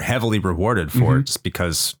 you're heavily rewarded for it, just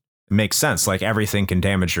because it makes sense. Like everything can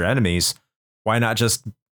damage your enemies. Why not just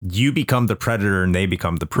you become the predator and they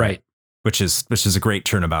become the prey? Right. Which is a great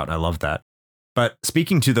turnabout. I love that. But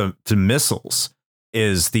speaking to missiles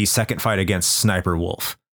is the second fight against Sniper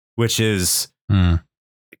Wolf, which is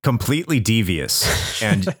completely devious.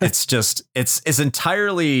 And it's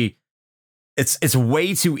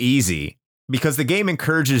way too easy, because the game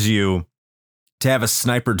encourages you to have a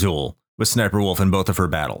sniper duel with Sniper Wolf in both of her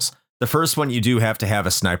battles. The first one, you do have to have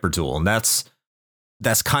a sniper duel, and that's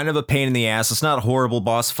kind of a pain in the ass. It's not a horrible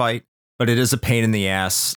boss fight, but it is a pain in the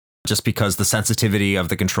ass just because the sensitivity of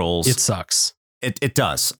the controls. It sucks. It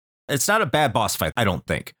does. It's not a bad boss fight, I don't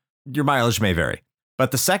think. Your mileage may vary. But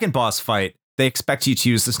the second boss fight, they expect you to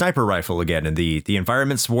use the sniper rifle again, and the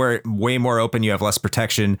environment's way more open. You have less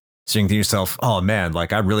protection. So you think to yourself, oh man,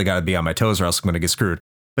 like I really got to be on my toes or else I'm going to get screwed.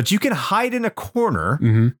 But you can hide in a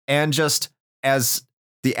corner and just, as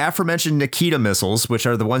the aforementioned Nikita missiles, which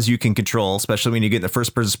are the ones you can control, especially when you get in the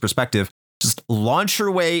first person's perspective, just launch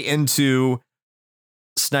your way into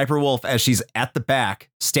Sniper Wolf as she's at the back,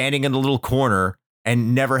 standing in a little corner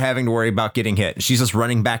and never having to worry about getting hit. She's just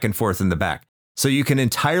running back and forth in the back. So you can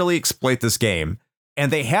entirely exploit this game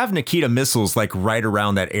And they have Nikita missiles like right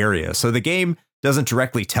around that area. So the game doesn't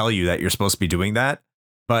directly tell you that you're supposed to be doing that,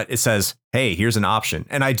 but it says, hey, here's an option.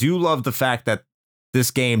 And I do love the fact that this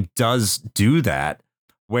game does do that,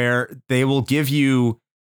 where they will give you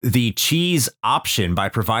the cheese option by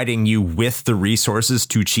providing you with the resources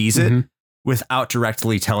to cheese it without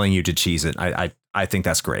directly telling you to cheese it. I think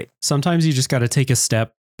that's great. Sometimes you just got to take a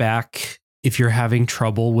step back if you're having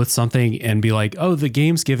trouble with something and be like, oh, the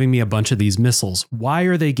game's giving me a bunch of these missiles. Why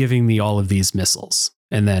are they giving me all of these missiles?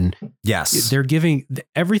 And then they're giving,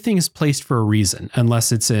 everything is placed for a reason,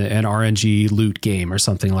 unless it's an RNG loot game or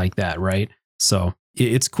something like that, right? So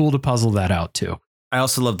it's cool to puzzle that out too. I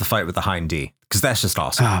also love the fight with the Hind D, because that's just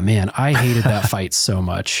awesome. Oh man, I hated that fight so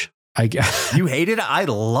much. You hated it? I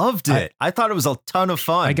loved it. I thought it was a ton of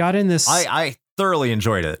fun. I got in this. I thoroughly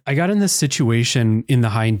enjoyed it. I got in this situation in the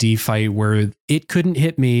Hind D fight where it couldn't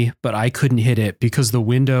hit me, but I couldn't hit it because the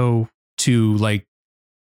window to like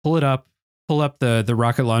pull up the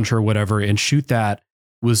rocket launcher or whatever and shoot that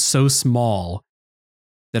was so small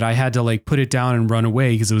that I had to like put it down and run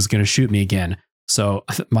away because it was going to shoot me again. So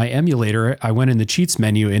my emulator, I went in the cheats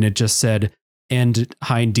menu and it just said end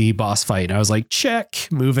Hind D boss fight. And I was like, check,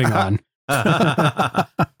 moving on.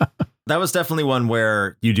 That was definitely one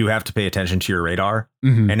where you do have to pay attention to your radar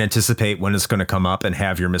and anticipate when it's going to come up and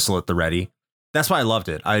have your missile at the ready. That's why I loved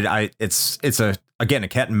it. It's a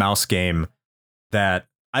cat and mouse game that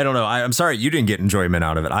I don't know. I'm sorry you didn't get enjoyment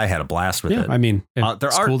out of it. I had a blast with it. I mean,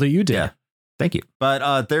 it's cool that you did. Yeah, thank you.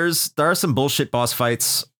 But there are some bullshit boss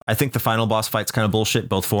fights. I think the final boss fight's kind of bullshit,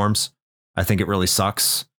 both forms. I think it really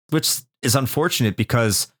sucks, which is unfortunate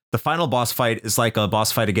because the final boss fight is like a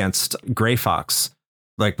boss fight against Gray Fox.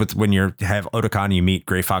 Like when you have Otakon, you meet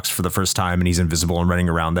Gray Fox for the first time and he's invisible and running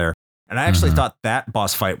around there. And I actually thought that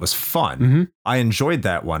boss fight was fun. I enjoyed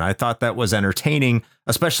that one. I thought that was entertaining,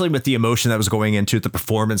 especially with the emotion that was going into it, the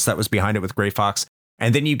performance that was behind it with Gray Fox.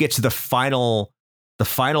 And then you get to the final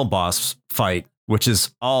boss fight, which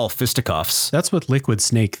is all fisticuffs. That's with Liquid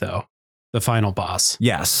Snake, though. The final boss.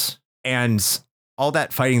 Yes. And all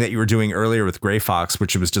that fighting that you were doing earlier with Gray Fox,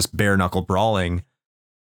 which was just bare knuckle brawling.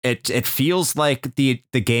 It feels like the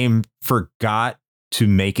game forgot to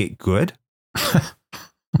make it good.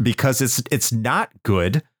 Because it's not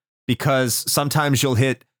good, because sometimes you'll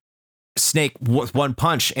hit Snake with one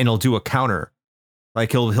punch and he'll do a counter.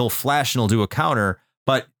 Like he'll flash and he'll do a counter,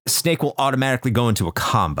 but Snake will automatically go into a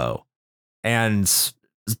combo. And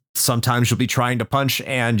sometimes you'll be trying to punch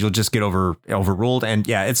and you'll just get overruled. And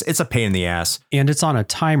yeah, it's a pain in the ass. And it's on a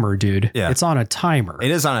timer, dude. Yeah. It's on a timer. It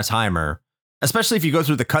is on a timer, especially if you go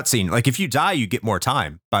through the cutscene. Like if you die, you get more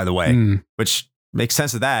time, by the way, which makes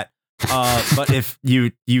sense of that. But if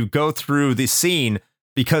you go through the scene,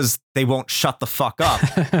 because they won't shut the fuck up,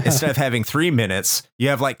 instead of having 3 minutes, you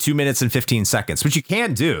have like 2 minutes and 15 seconds, which you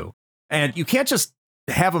can do. And you can't just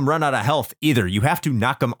have them run out of health either. You have to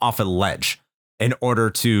knock them off a ledge in order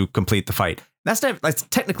to complete the fight. That's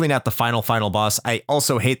technically not the final boss. I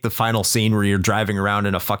also hate the final scene where you're driving around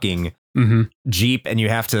in a fucking Jeep and you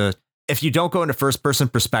have to, if you don't go into first person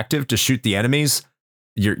perspective to shoot the enemies,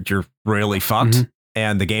 you're royally fucked.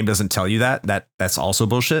 And the game doesn't tell you that's also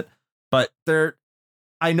bullshit. But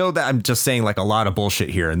I know that I'm just saying like a lot of bullshit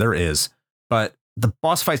here, and there is, but the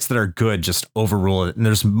boss fights that are good just overrule it. And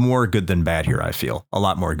there's more good than bad here. I feel a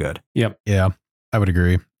lot more good. Yep. Yeah, I would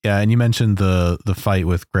agree. Yeah. And you mentioned the fight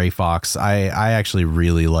with Gray Fox. I actually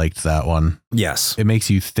really liked that one. Yes. It makes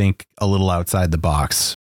you think a little outside the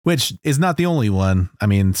box, which is not the only one. I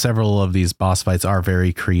mean, several of these boss fights are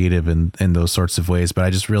very creative in those sorts of ways, but I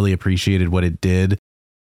just really appreciated what it did,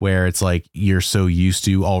 where it's like you're so used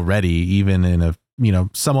to already, even in a,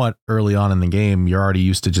 somewhat early on in the game, you're already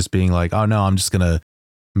used to just being like, oh no, I'm just going to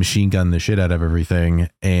machine gun the shit out of everything.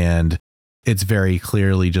 And it's very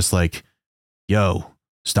clearly just like, yo,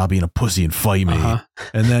 stop being a pussy and fight me.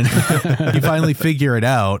 And then you finally figure it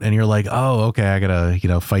out and you're like, oh, okay, I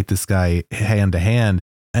gotta, fight this guy hand to hand.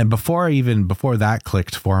 And before that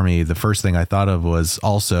clicked for me, the first thing I thought of was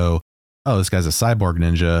also, oh, this guy's a cyborg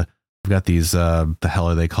ninja. We've got these, the hell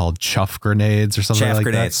are they called? Chuff grenades or something like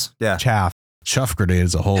grenades. That? Yeah. Chuff grenade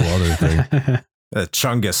is a whole other thing.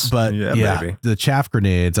 Chungus. But yeah, the chaff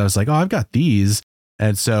grenades, I was like, oh, I've got these.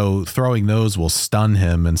 And so throwing those will stun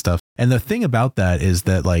him and stuff. And the thing about that is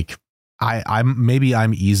that like,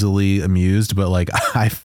 I'm easily amused, but like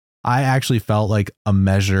I actually felt like a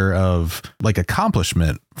measure of like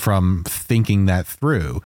accomplishment from thinking that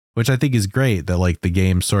through, which I think is great that like the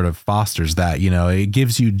game sort of fosters that, it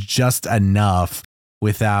gives you just enough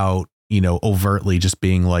without, overtly just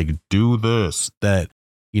being like, do this, that,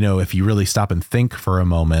 if you really stop and think for a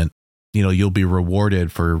moment, you'll be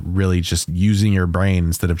rewarded for really just using your brain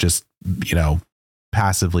instead of just,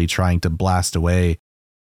 passively trying to blast away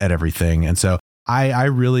at everything. And so I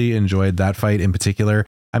really enjoyed that fight in particular.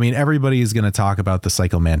 I mean, everybody is going to talk about the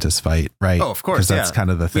Psycho Mantis fight, right? Oh, of course. That's kind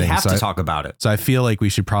of the thing. We have to talk about it. So I feel like we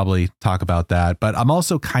should probably talk about that. But I'm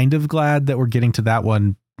also kind of glad that we're getting to that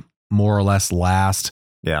one more or less last.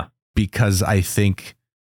 Yeah. Because I think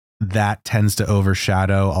that tends to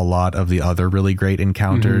overshadow a lot of the other really great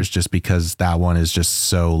encounters just because that one is just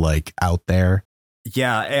so like out there.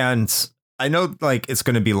 Yeah. And I know like it's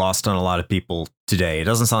going to be lost on a lot of people today. It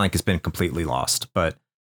doesn't sound like it's been completely lost, but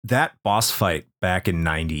that boss fight back in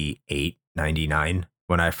 98, 99,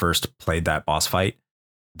 when I first played that boss fight,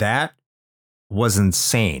 that was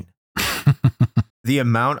insane. The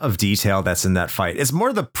amount of detail that's in that fight is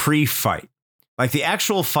more the pre-fight. Like the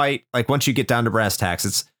actual fight, like once you get down to brass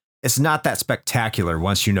tacks, it's not that spectacular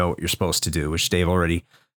once you know what you're supposed to do, which Dave already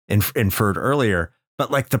inferred earlier. But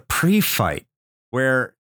like the pre-fight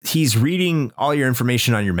where he's reading all your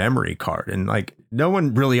information on your memory card, and like no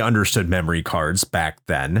one really understood memory cards back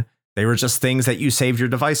then. They were just things that you saved your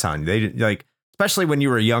device on. They like, especially when you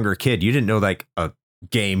were a younger kid, you didn't know like a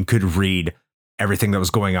game could read everything that was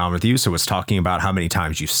going on with you. So it's talking about how many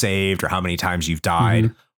times you saved or how many times you've died,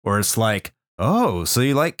 or it's like, oh, so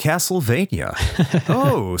you like Castlevania.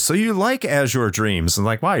 Oh, so you like Azure Dreams. And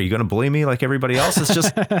like, why are you going to bully me like everybody else? It's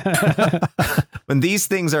just when these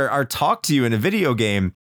things are talked to you in a video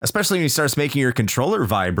game, especially when he starts making your controller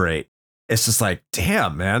vibrate, it's just like,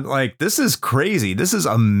 damn, man, like this is crazy. This is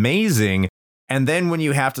amazing. And then when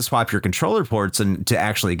you have to swap your controller ports and to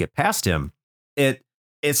actually get past him,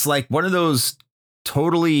 it's like one of those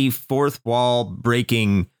totally fourth wall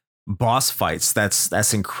breaking boss fights.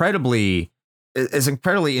 That's incredibly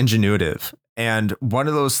ingenuitive. And one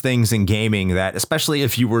of those things in gaming that, especially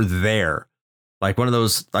if you were there, like one of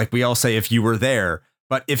those, like we all say, if you were there,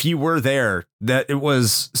 but if you were there, that it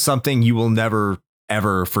was something you will never,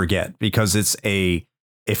 ever forget because it's a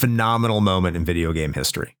phenomenal moment in video game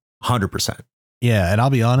history. 100%. Yeah. And I'll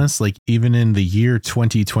be honest, like even in the year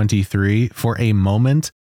 2023, for a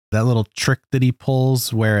moment, that little trick that he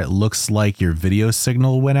pulls where it looks like your video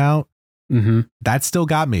signal went out, that still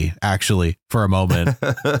got me actually for a moment,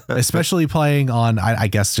 especially playing on, I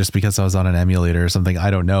guess just because I was on an emulator or something,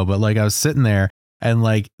 I don't know. But like I was sitting there and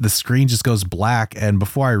like the screen just goes black. And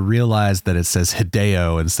before I realized that it says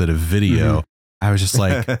Hideo instead of video, I was just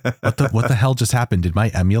like, what the hell just happened? Did my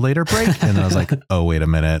emulator break? And I was like, oh, wait a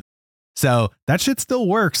minute. So that shit still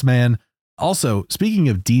works, man. Also, speaking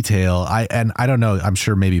of detail, I don't know, I'm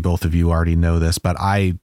sure maybe both of you already know this, but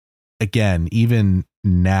again, even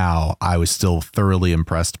now, I was still thoroughly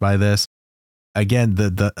impressed by this. Again,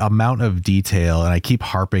 the amount of detail, and I keep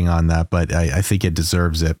harping on that, but I think it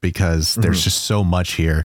deserves it because there's just so much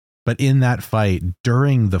here. But in that fight,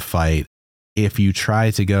 during the fight, if you try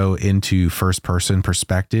to go into first person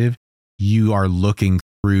perspective, you are looking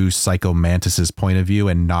through Psycho Mantis's point of view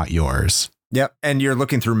and not yours. Yep. And you're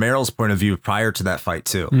looking through Meryl's point of view prior to that fight,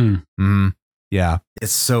 too. Yeah.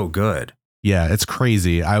 It's so good. Yeah, it's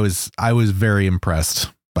crazy. I was very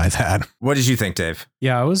impressed by that. What did you think, Dave?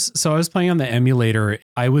 Yeah, I was playing on the emulator.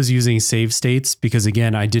 I was using save states because,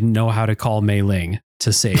 again, I didn't know how to call Mei Ling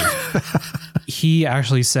to save. He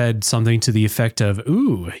actually said something to the effect of,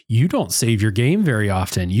 "Ooh, you don't save your game very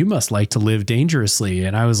often. You must like to live dangerously."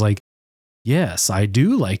 And I was like, yes, I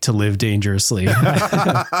do like to live dangerously.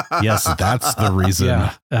 Yes, that's the reason.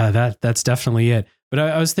 Yeah, that's definitely it. But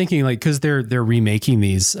I was thinking, like, because they're remaking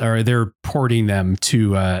these, or they're porting them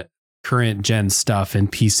to current gen stuff and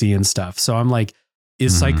PC and stuff. So I'm like,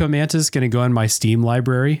 is Psycho Mantis going to go in my Steam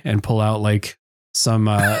library and pull out like some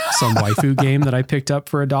waifu game that I picked up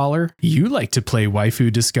for $1? You like to play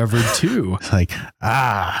Waifu Discovered too. Like,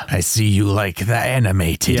 I see you like the anime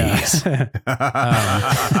titties. Yeah.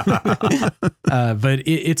 But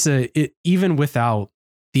it's even without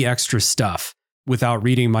the extra stuff, without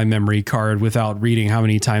reading my memory card, without reading how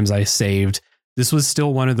many times I saved, this was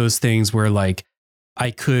still one of those things where like I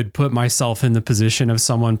could put myself in the position of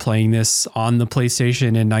someone playing this on the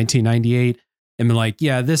PlayStation in 1998 and be like,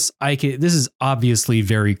 yeah, this is obviously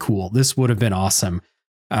very cool. This would have been awesome.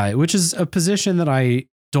 Which is a position that I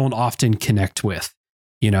don't often connect with.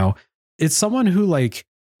 You know, it's someone who, like,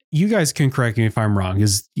 you guys can correct me if I'm wrong,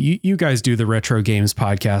 because you guys do the Retro Games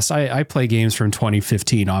podcast. I play games from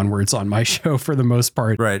 2015 onwards on my show for the most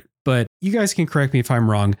part. Right. But you guys can correct me if I'm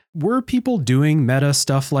wrong. Were people doing meta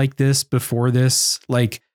stuff like this before this?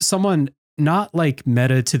 Like someone not like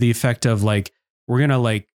meta to the effect of like, we're going to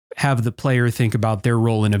like have the player think about their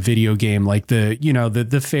role in a video game, like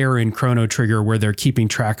the Fair in Chrono Trigger, where they're keeping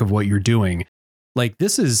track of what you're doing. Like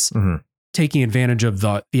this is taking advantage of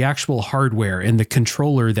the actual hardware and the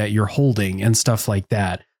controller that you're holding and stuff like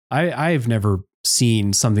that. I've never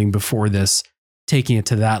seen something before this taking it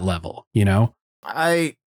to that level, you know?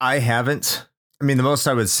 I haven't. I mean, the most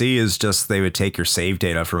I would see is just they would take your save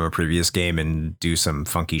data from a previous game and do some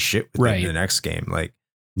funky shit with it in the next game. Like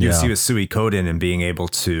you see with Suikoden and being able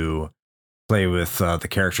to play with the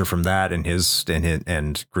character from that and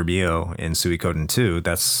and Grubio in Suikoden 2.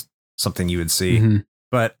 That's something you would see.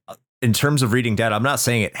 But in terms of reading data, I'm not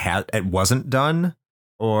saying it wasn't done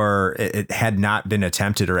or it had not been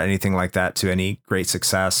attempted or anything like that to any great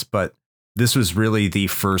success. But this was really the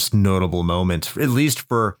first notable moment, at least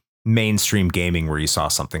for mainstream gaming, where you saw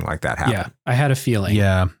something like that happen. Yeah, I had a feeling.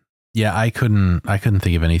 Yeah. I couldn't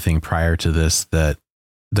think of anything prior to this that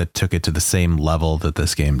took it to the same level that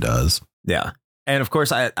this game does. Yeah. And of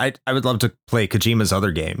course, I would love to play Kojima's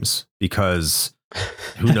other games because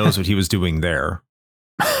who knows what he was doing there.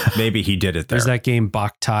 Maybe he did it there. There's that game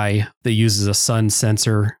Boktai that uses a sun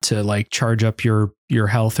sensor to like charge up your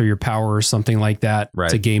health or your power or something like that. Right.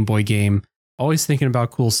 It's a Game Boy game. Always thinking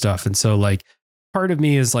about cool stuff. And so like part of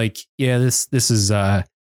me is like, yeah, this is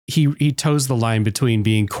he toes the line between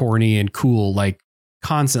being corny and cool, like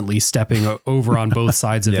constantly stepping over on both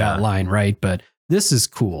sides of that line, right? But this is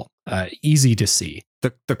cool. Easy to see.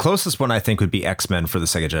 The closest one I think would be X-Men for the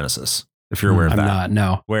Sega Genesis, if you're aware of that. I'm not,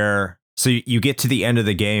 no. Where so you get to the end of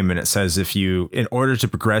the game and it says in order to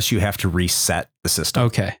progress, you have to reset the system.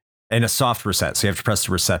 Okay. And a soft reset. So you have to press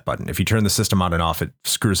the reset button. If you turn the system on and off, it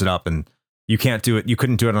screws it up and you can't do it. You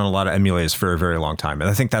couldn't do it on a lot of emulators for a very long time.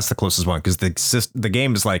 And I think that's the closest one because the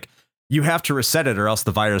game is like, you have to reset it or else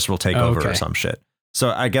the virus will take over or some shit.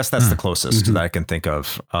 So I guess that's the closest that I can think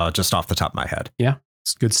of just off the top of my head. Yeah,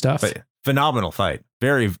 it's good stuff. But phenomenal fight.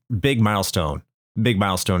 Very big milestone. Big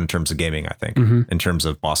milestone in terms of gaming, I think, in terms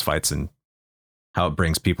of boss fights and how it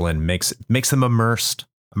brings people in, makes them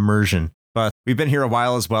immersion. But we've been here a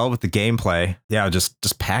while as well with the gameplay. Yeah,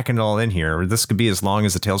 just packing it all in here. This could be as long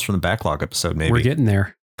as the Tales from the Backlog episode, maybe. We're getting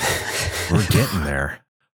there. We're getting there.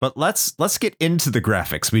 But let's get into the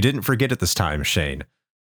graphics. We didn't forget it this time, Shane.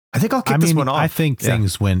 I think I'll kick this one off. I think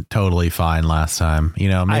things went totally fine last time. You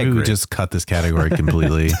know, maybe we just cut this category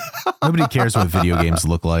completely. Nobody cares what video games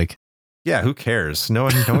look like. Yeah, who cares? No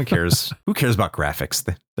one cares. Who cares about graphics?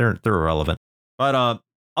 They're irrelevant. But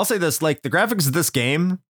I'll say this, like the graphics of this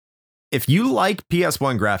game, if you like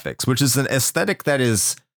PS1 graphics, which is an aesthetic that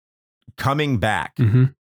is coming back.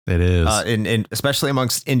 It is. In especially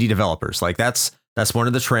amongst indie developers. Like that's one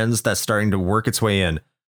of the trends that's starting to work its way in.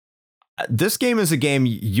 This game is a game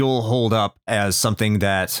you'll hold up as something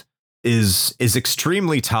that is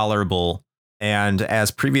extremely tolerable. And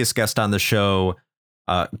as previous guest on the show,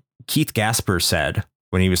 Keith Gasper said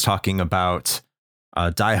when he was talking about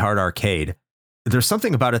Die Hard Arcade, there's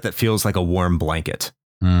something about it that feels like a warm blanket.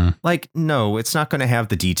 Like, no, it's not going to have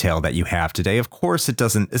the detail that you have today. Of course, it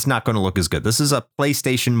doesn't. It's not going to look as good. This is a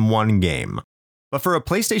PlayStation 1 game. But for a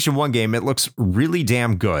PlayStation 1 game, it looks really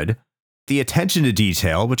damn good. The attention to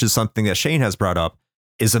detail, which is something that Shane has brought up,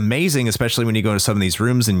 is amazing, especially when you go into some of these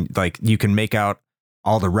rooms and like you can make out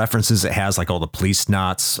all the references it has, like all the police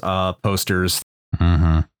knots posters,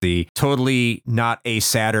 the totally not a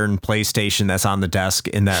Saturn PlayStation that's on the desk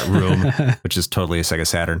in that room, which is totally a Sega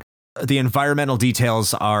Saturn. The environmental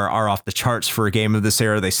details are off the charts for a game of this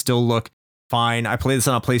era. They still look fine. I played this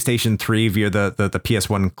on a PlayStation 3 via the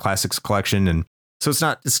PS1 Classics Collection, and so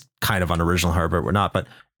it's kind of on original hardware, but not. But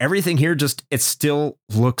everything here it still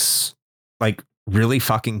looks like really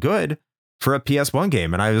fucking good for a PS1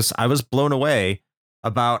 game, and I was blown away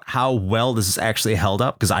about how well this is actually held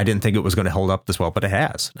up because I didn't think it was going to hold up this well, but it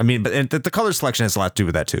has. I mean, but the color selection has a lot to do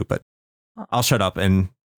with that too. But I'll shut up and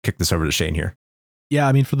kick this over to Shane here. Yeah,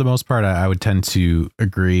 I mean, for the most part, I would tend to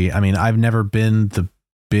agree. I mean, I've never been the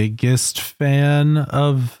biggest fan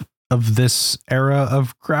of this era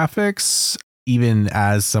of graphics, even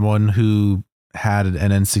as someone who had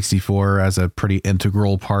an N64 as a pretty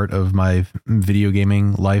integral part of my video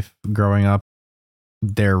gaming life growing up.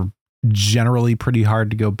 They're generally pretty hard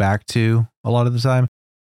to go back to a lot of the time.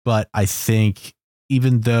 But I think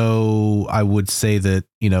even though I would say that,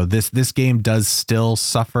 you know, this game does still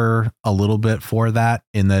suffer a little bit for that,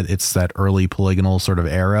 in that it's that early polygonal sort of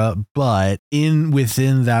era, but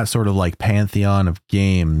within that sort of like pantheon of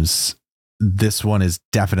games, this one is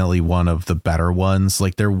definitely one of the better ones.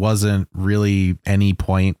 Like there wasn't really any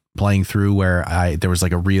point playing through where there was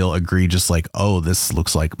like a real egregious like, oh, this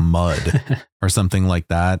looks like mud or something like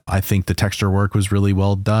that. I think the texture work was really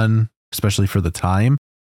well done, especially for the time.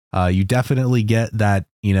 You definitely get that,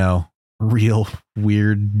 you know, real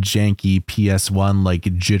weird, janky PS1, like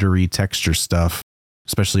jittery texture stuff,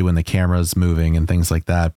 especially when the camera's moving and things like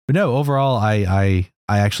that. But no, overall, I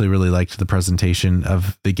actually really liked the presentation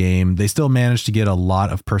of the game. They still managed to get a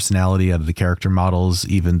lot of personality out of the character models,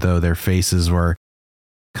 even though their faces were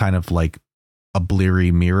kind of like a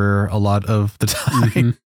bleary mirror a lot of the time. Mm-hmm.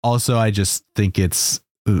 Also, I just think it's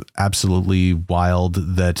absolutely wild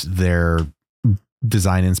that their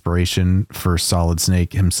design inspiration for Solid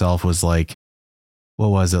Snake himself was like, what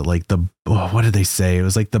was it? Like what did they say? It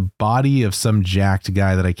was like the body of some jacked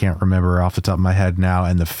guy that I can't remember off the top of my head now,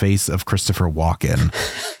 and the face of Christopher Walken.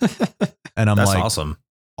 And I'm That's like, awesome.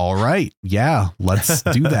 All right. Yeah, let's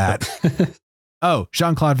do that. Oh,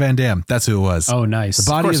 Jean-Claude Van Damme. That's who it was. Oh, nice. The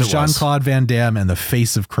body of Jean-Claude Van Damme and the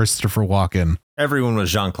face of Christopher Walken. Everyone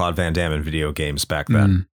was Jean-Claude Van Damme in video games back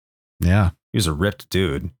then. Yeah. He was a ripped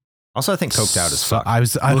dude. Also, I think coked out as fuck.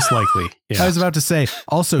 Most likely. Yeah. I was about to say,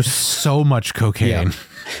 also so much cocaine.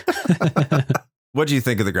 Yeah. What do you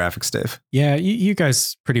think of the graphics, Dave? Yeah, you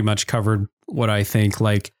guys pretty much covered what I think.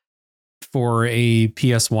 Like, for a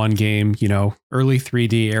PS1 game, you know, early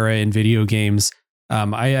 3D era in video games,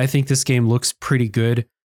 I think this game looks pretty good,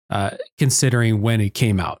 considering when it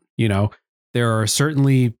came out. You know, there are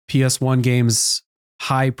certainly PS1 games,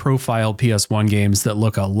 high profile PS1 games that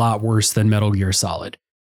look a lot worse than Metal Gear Solid.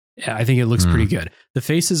 I think it looks pretty good. The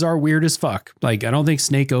faces are weird as fuck. Like, I don't think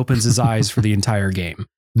Snake opens his eyes for the entire game.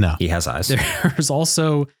 No, he has eyes. There's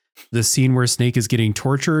also the scene where Snake is getting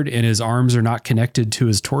tortured and his arms are not connected to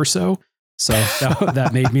his torso. So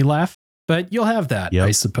that made me laugh. But you'll have that,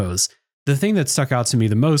 I suppose. The thing that stuck out to me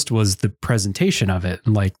the most was the presentation of it,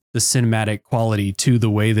 and like the cinematic quality to the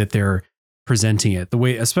way that they're presenting it, the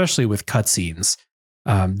way, especially with cutscenes.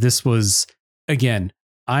 This was, again,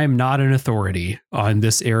 I'm not an authority on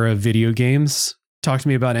this era of video games. Talk to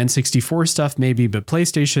me about N64 stuff, maybe, but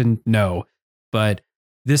PlayStation, no. But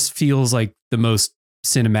this feels like the most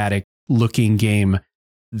cinematic looking game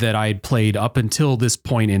that I'd played up until this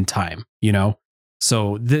point in time, you know?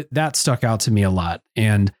 So that stuck out to me a lot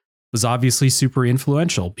and was obviously super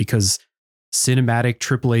influential because cinematic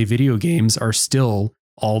AAA video games are still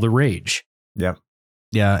all the rage. Yeah.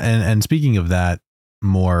 Yeah. And speaking of that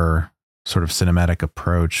more sort of cinematic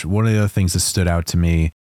approach, one of the other things that stood out to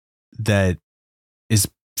me that is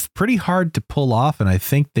pretty hard to pull off, and I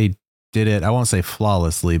think they did it, I won't say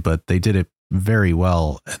flawlessly, but they did it very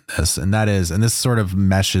well in this. And that is, and this sort of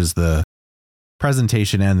meshes the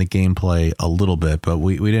presentation and the gameplay a little bit, but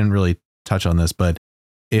we didn't really touch on this, but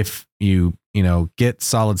if you get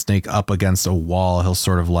Solid Snake up against a wall, he'll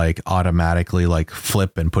sort of like automatically like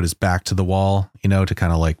flip and put his back to the wall, to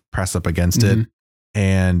kind of like press up against it.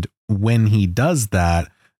 And when he does that,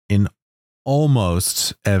 in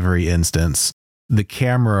almost every instance, the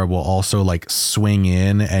camera will also like swing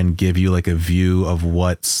in and give you like a view of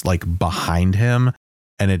what's like behind him.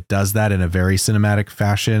 And it does that in a very cinematic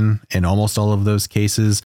fashion in almost all of those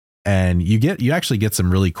cases. And you actually get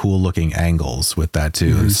some really cool looking angles with that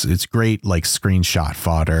too. It's great, like screenshot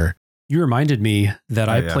fodder. You reminded me that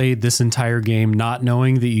I played this entire game not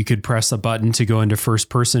knowing that you could press a button to go into first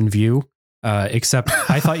person view. Except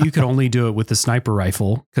I thought you could only do it with the sniper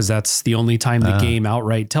rifle because that's the only time the game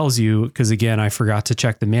outright tells you. Because again, I forgot to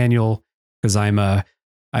check the manual because I'm a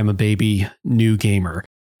baby new gamer.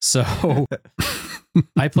 So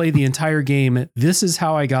I played the entire game. This is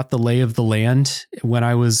how I got the lay of the land when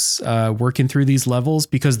I was working through these levels,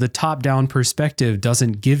 because the top-down perspective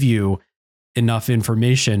doesn't give you enough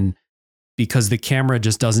information because the camera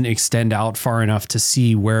just doesn't extend out far enough to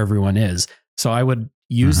see where everyone is. So I would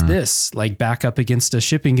use this, like back up against a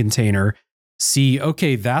shipping container, see,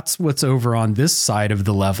 okay, that's what's over on this side of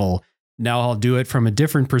the level. Now I'll do it from a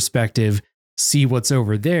different perspective, see what's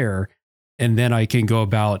over there, and then I can go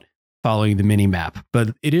about following the mini map.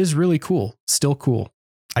 But it is really cool. Still cool.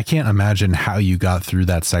 I can't imagine how you got through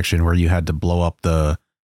that section where you had to blow up the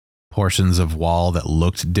portions of wall that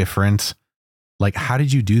looked different. Like, how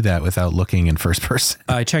did you do that without looking in first person?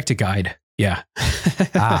 I checked a guide. Yeah.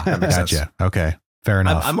 Gotcha. Okay. Fair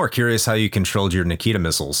enough. I'm more curious how you controlled your Nikita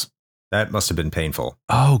missiles. That must have been painful.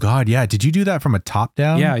 Oh, God. Yeah. Did you do that from a top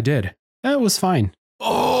down? Yeah, I did. It was fine.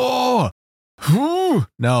 Oh,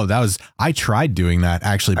 no, I tried doing that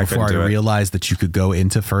actually before I realized that you could go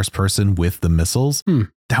into first person with the missiles.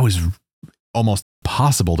 That was almost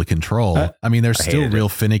possible to control. I mean, they're still real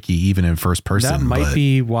finicky even in first person. That might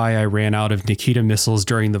be why I ran out of Nikita missiles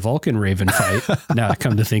during the Vulcan Raven fight. Now,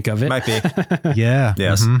 come to think of it. Might be. Yeah.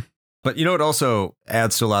 Yes. But what also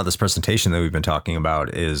adds to a lot of this presentation that we've been talking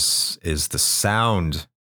about is the sound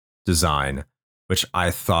design, which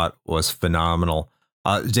I thought was phenomenal.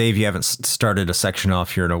 Dave, you haven't started a section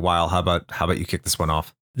off here in a while. How about you kick this one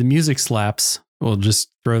off? The music slaps. We'll just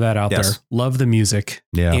throw that out there. Love the music.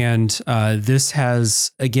 Yeah. And this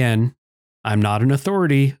has, again, I'm not an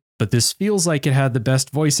authority, but this feels like it had the best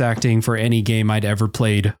voice acting for any game I'd ever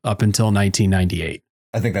played up until 1998.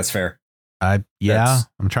 I think that's fair. I'm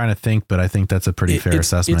trying to think, but I think that's a pretty fair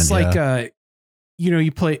assessment. It's like,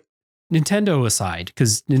 you play Nintendo aside,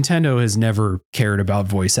 because Nintendo has never cared about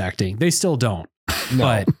voice acting. They still don't. No.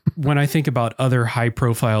 But when I think about other high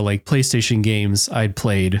profile, like PlayStation games I'd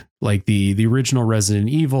played, like the original Resident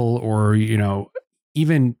Evil, or,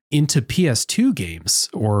 even into PS2 games,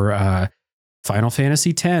 or Final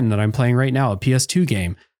Fantasy X that I'm playing right now, a PS2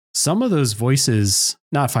 game. Some of those voices,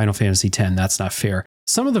 not Final Fantasy X, that's not fair.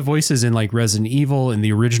 Some of the voices in like Resident Evil and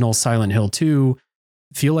the original Silent Hill 2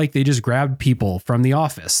 feel like they just grabbed people from The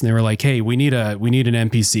Office and they were like, hey, we need an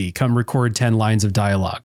NPC, come record 10 lines of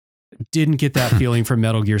dialogue. Didn't get that feeling from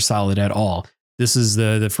Metal Gear Solid at all. This is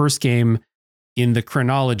the first game in the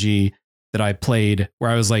chronology that I played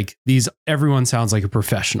where I was like, everyone sounds like a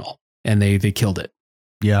professional, and they killed it.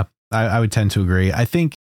 Yeah, I would tend to agree.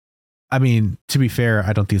 To be fair,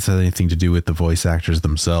 I don't think this has anything to do with the voice actors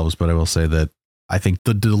themselves, but I will say that I think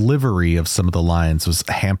the delivery of some of the lines was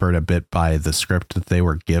hampered a bit by the script that they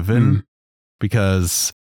were given,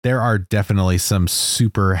 because there are definitely some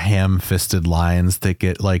super ham-fisted lines that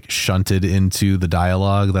get like shunted into the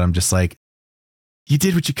dialogue that I'm just like, you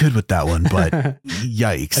did what you could with that one, but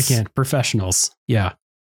yikes. Again, professionals. Yeah.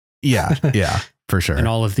 Yeah, for sure. And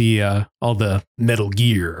all the Metal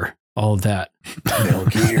Gear, all of that. Metal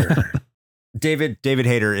Gear. David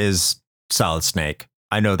Hayter is Solid Snake.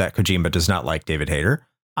 I know that Kojima does not like David Hayter.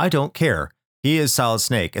 I don't care. He is Solid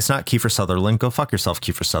Snake. It's not Kiefer Sutherland. Go fuck yourself,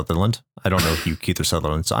 Kiefer Sutherland. I don't know you, Kiefer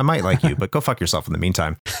Sutherland, so I might like you, but go fuck yourself in the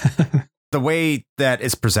meantime. The way that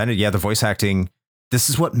it's presented, the voice acting, this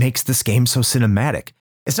is what makes this game so cinematic.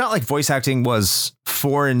 It's not like voice acting was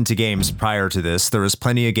foreign to games prior to this. There was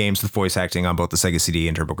plenty of games with voice acting on both the Sega CD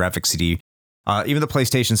and TurboGrafx CD. Even the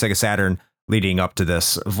PlayStation, Sega Saturn leading up to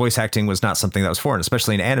this, voice acting was not something that was foreign,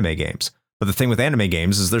 especially in anime games. But the thing with anime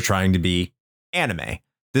games is they're trying to be anime.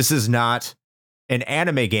 This is not an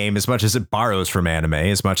anime game as much as it borrows from anime,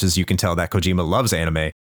 as much as you can tell that Kojima loves anime.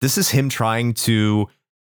 This is him trying to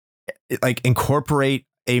like incorporate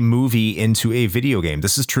a movie into a video game.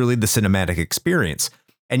 This is truly the cinematic experience.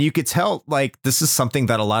 And you could tell like this is something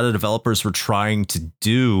that a lot of developers were trying to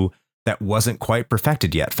do that wasn't quite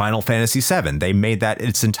perfected yet. Final Fantasy VII, they made that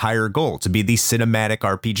its entire goal to be the cinematic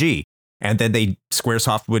RPG. And then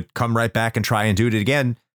Squaresoft would come right back and try and do it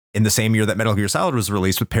again in the same year that Metal Gear Solid was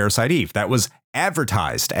released with Parasite Eve. That was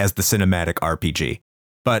advertised as the cinematic RPG.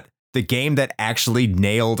 But the game that actually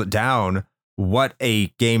nailed down what a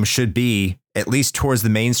game should be, at least towards the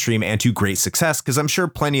mainstream and to great success, because I'm sure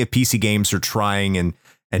plenty of PC games are trying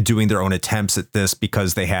and doing their own attempts at this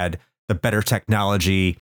because they had the better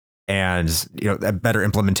technology and a better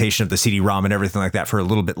implementation of the CD-ROM and everything like that for a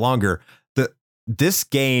little bit longer. This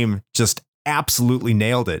game just absolutely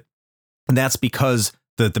nailed it. And that's because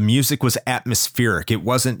the music was atmospheric. It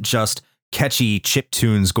wasn't just catchy chip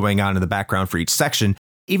tunes going on in the background for each section.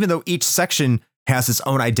 Even though each section has its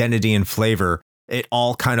own identity and flavor, it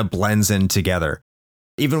all kind of blends in together.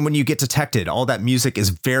 Even when you get detected, all that music is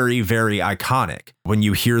very, very iconic when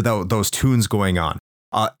you hear those tunes going on.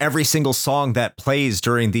 Every single song that plays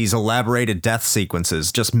during these elaborated death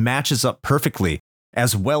sequences just matches up perfectly,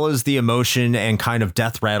 as well as the emotion and kind of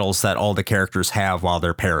death rattles that all the characters have while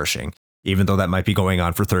they're perishing, even though that might be going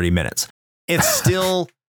on for 30 minutes. It still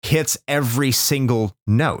hits every single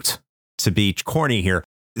note. To be corny here,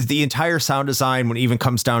 the entire sound design, when it even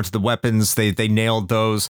comes down to the weapons, they nailed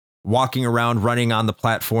those. Walking around, running on the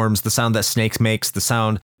platforms, the sound that Snake makes, the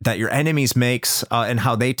sound that your enemies makes, and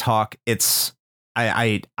how they talk. It's for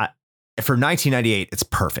 1998, it's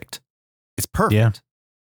perfect. It's perfect. Yeah.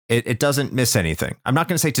 It doesn't miss anything. I'm not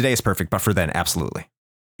going to say today is perfect, but for then, absolutely.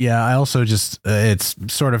 Yeah, I also just, it's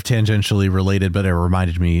sort of tangentially related, but it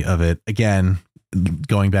reminded me of it again,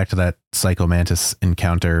 going back to that Psycho Mantis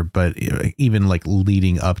encounter, but even like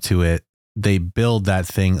leading up to it, they build that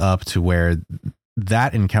thing up to where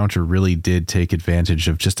that encounter really did take advantage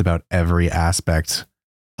of just about every aspect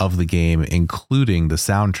of the game, including the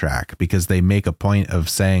soundtrack, because they make a point of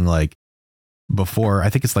saying like, before, I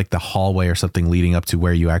think it's like the hallway or something leading up to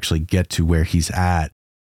where you actually get to where he's at,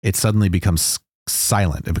 it suddenly becomes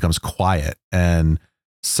silent. It becomes quiet. And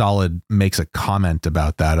Solid makes a comment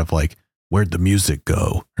about that of like, where'd the music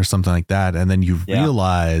go or something like that. And then you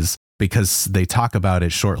realize, because they talk about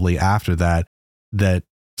it shortly after that, that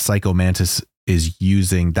Psycho Mantis is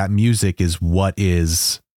using that music is what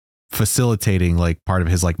is facilitating like part of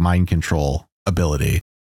his like mind control ability.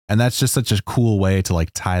 And that's just such a cool way to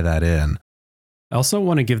like tie that in. I also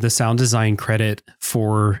want to give the sound design credit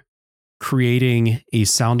for creating a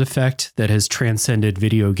sound effect that has transcended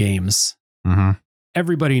video games. Mm-hmm.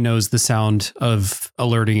 Everybody knows the sound of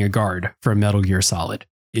alerting a guard from Metal Gear Solid.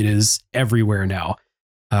 It is everywhere now.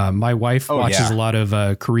 My wife watches a lot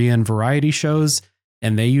of Korean variety shows,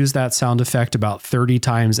 and they use that sound effect about 30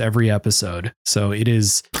 times every episode. So it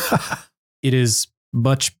is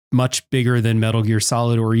much, much bigger than Metal Gear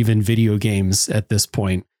Solid or even video games at this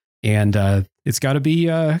point. And it's got to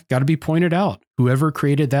be pointed out. Whoever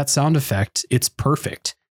created that sound effect, it's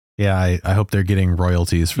perfect. Yeah, I hope they're getting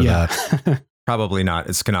royalties for that. Probably not.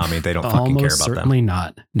 It's Konami. They don't fucking care Almost about them. certainly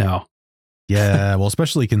not. No. Yeah, well,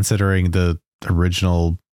 especially considering the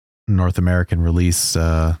original North American release,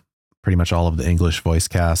 pretty much all of the English voice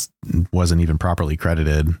cast wasn't even properly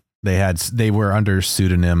credited. They were under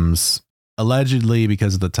pseudonyms, allegedly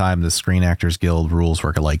because of the time the Screen Actors Guild rules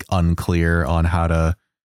were like unclear on how to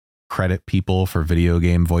credit people for video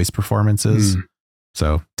game voice performances.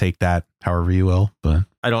 So take that however you will. But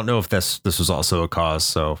I don't know if this was also a cause,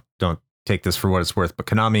 so don't take this for what it's worth. But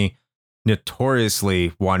Konami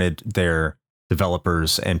notoriously wanted their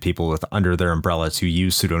developers and people under their umbrella to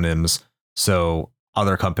use pseudonyms, so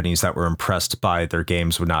other companies that were impressed by their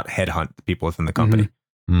games would not headhunt the people within the company.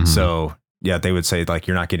 Mm-hmm. So yeah, they would say like,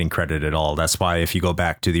 you're not getting credit at all. That's why if you go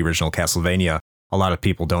back to the original Castlevania, a lot of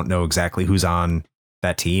people don't know exactly who's on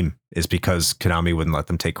that team, is because Konami wouldn't let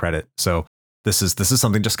them take credit. So this is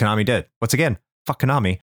something just Konami did. Once again, fuck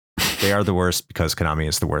Konami. They are the worst because Konami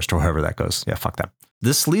is the worst, or however that goes. Yeah, fuck them.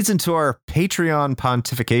 This leads into our Patreon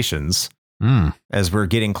pontifications. As we're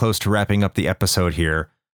getting close to wrapping up the episode here.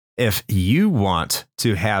 If you want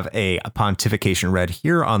to have a pontification read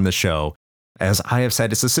here on the show, as I have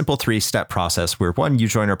said, it's a simple 3-step process where, one, you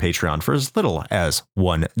join our Patreon for as little as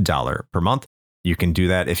 $1 per month. You can do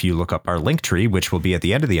that if you look up our link tree, which will be at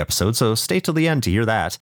the end of the episode, so stay till the end to hear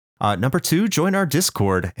that. Number 2, join our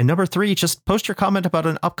Discord. And number 3, just post your comment about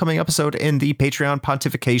an upcoming episode in the Patreon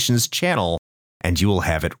Pontifications channel, and you will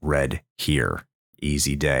have it read here.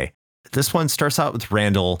 Easy day. This one starts out with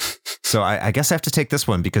Randall, so I guess I have to take this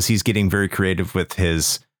one because he's getting very creative with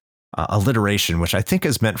his alliteration, which I think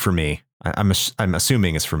is meant for me. I'm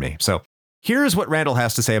assuming is for me. So here's what Randall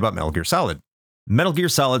has to say about Metal Gear Solid. Metal Gear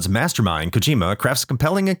Solid's mastermind, Kojima, crafts a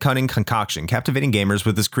compelling and cunning concoction, captivating gamers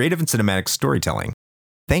with his creative and cinematic storytelling.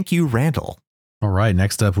 Thank you, Randall. All right,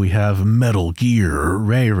 next up we have Metal Gear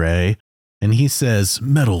Ray, and he says,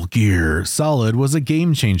 Metal Gear Solid was a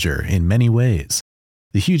game changer in many ways.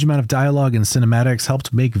 The huge amount of dialogue and cinematics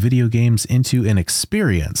helped make video games into an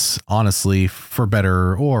experience, honestly, for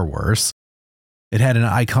better or worse. It had an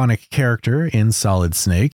iconic character in Solid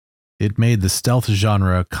Snake. It made the stealth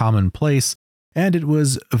genre commonplace, and it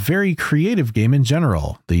was a very creative game in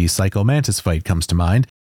general. The Psycho Mantis fight comes to mind.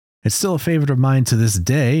 It's still a favorite of mine to this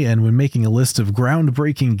day, and when making a list of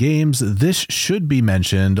groundbreaking games, this should be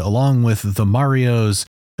mentioned along with the Marios,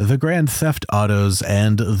 the Grand Theft Autos,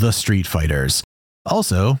 and the Street Fighters.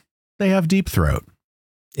 Also, they have Deep Throat.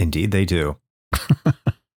 Indeed, they do.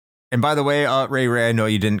 And by the way, Ray, I know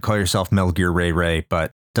you didn't call yourself Metal Gear Ray, but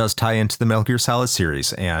it does tie into the Metal Gear Solid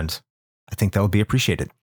series, and I think that would be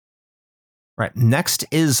appreciated. Right, next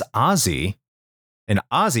is Ozzy. And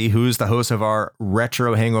Ozzy, who is the host of our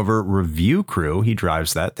Retro Hangover review crew, he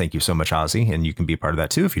drives that. Thank you so much, Ozzy. And you can be part of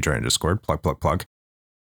that too if you join Discord. Plug.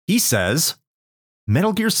 He says,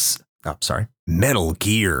 Metal Gear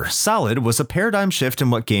Solid was a paradigm shift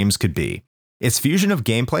in what games could be. Its fusion of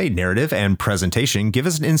gameplay, narrative, and presentation give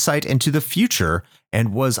us an insight into the future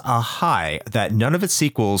and was a high that none of its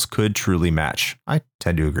sequels could truly match. I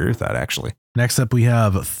tend to agree with that, actually. Next up, we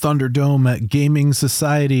have Thunderdome Gaming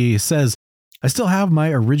Society. Says, I still have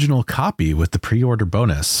my original copy with the pre-order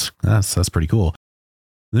bonus. That's pretty cool.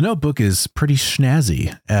 The notebook is pretty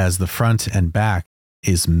snazzy, as the front and back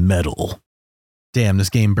is metal. Damn,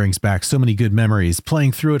 this game brings back so many good memories.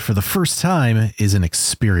 Playing through it for the first time is an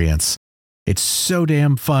experience. It's so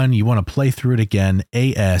damn fun, you want to play through it again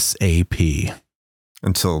ASAP.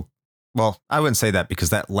 Well, I wouldn't say that because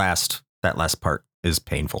that last part is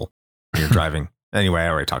painful when you're driving. Anyway, I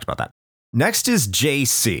already talked about that. Next is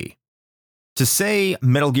JC. To say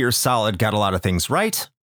Metal Gear Solid got a lot of things right,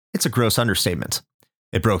 it's a gross understatement.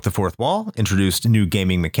 It broke the fourth wall, introduced new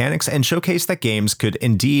gaming mechanics, and showcased that games could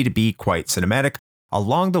indeed be quite cinematic,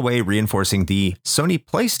 along the way reinforcing the Sony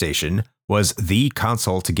PlayStation was the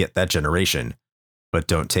console to get that generation. But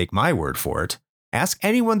don't take my word for it. Ask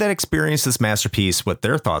anyone that experienced this masterpiece what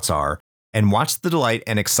their thoughts are, and watch the delight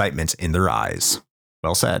and excitement in their eyes.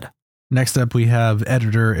 Well said. Next up, we have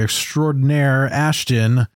editor extraordinaire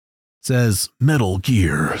Ashton. Says, Metal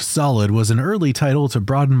Gear Solid was an early title to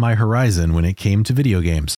broaden my horizon when it came to video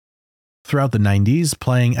games. Throughout the 90s,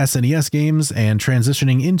 playing SNES games and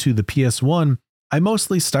transitioning into the PS1, I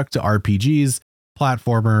mostly stuck to RPGs,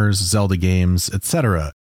 platformers, Zelda games,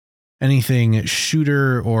 etc. Anything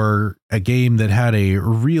shooter or a game that had a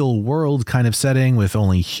real world kind of setting with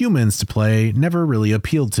only humans to play never really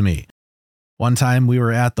appealed to me. One time we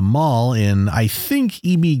were at the mall in, I think,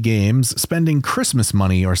 EB Games, spending Christmas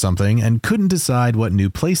money or something and couldn't decide what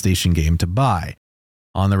new PlayStation game to buy.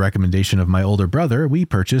 On the recommendation of my older brother, we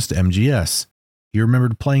purchased MGS. He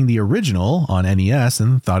remembered playing the original on NES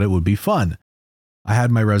and thought it would be fun. I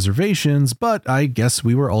had my reservations, but I guess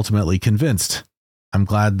we were ultimately convinced. I'm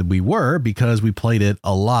glad that we were because we played it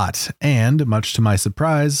a lot and, much to my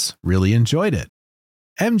surprise, really enjoyed it.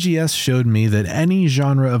 MGS showed me that any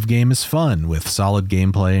genre of game is fun with solid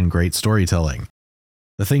gameplay and great storytelling.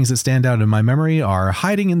 The things that stand out in my memory are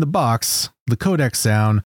hiding in the box, the codec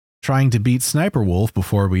sound, trying to beat Sniper Wolf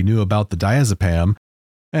before we knew about the diazepam,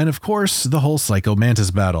 and of course, the whole Psycho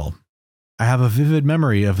Mantis battle. I have a vivid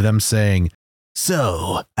memory of them saying,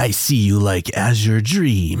 "So, I see you like Azure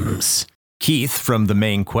Dreams." Keith from the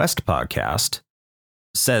Main Quest podcast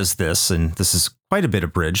says this, and this is quite a bit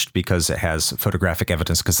abridged because it has photographic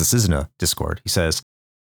evidence because this isn't a Discord. He says,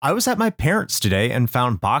 I was at my parents' today and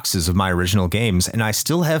found boxes of my original games, and I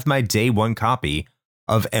still have my day one copy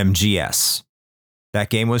of MGS. That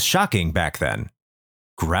game was shocking back then.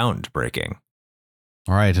 Groundbreaking.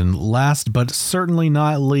 All right, and last but certainly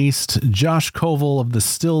not least, Josh Koval of the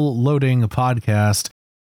Still Loading podcast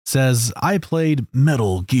says, I played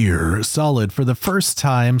Metal Gear Solid for the first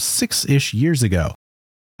time 6-ish years ago.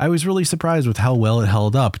 I was really surprised with how well it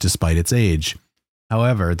held up despite its age.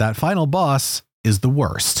 However, that final boss is the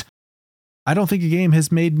worst. I don't think a game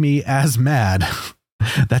has made me as mad.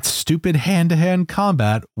 That stupid hand-to-hand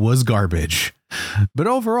combat was garbage. But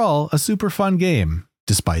overall, a super fun game,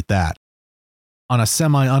 despite that. On a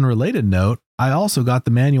semi-unrelated note, I also got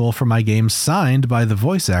the manual for my game signed by the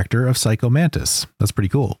voice actor of Psycho Mantis. That's pretty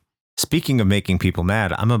cool. Speaking of making people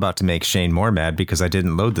mad, I'm about to make Shane more mad because I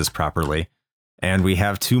didn't load this properly. And we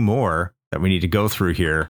have two more that we need to go through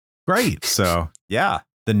here. Great. So, yeah.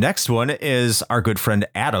 The next one is our good friend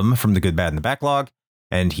Adam from The Good, Bad, and the Backlog.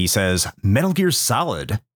 And he says, Metal Gear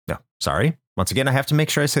Solid. No, sorry. Once again, I have to make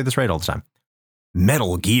sure I say this right all the time.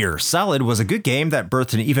 Metal Gear Solid was a good game that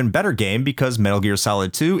birthed an even better game because Metal Gear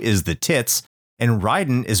Solid 2 is the tits, and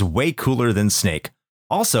Raiden is way cooler than Snake.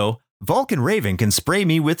 Also, Vulcan Raven can spray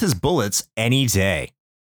me with his bullets any day.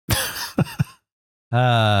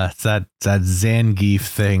 It's that Zangief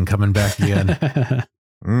thing coming back again.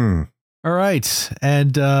 All right.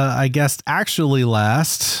 And I guess actually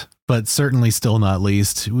last, but certainly still not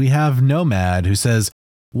least, we have Nomad, who says,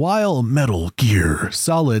 while Metal Gear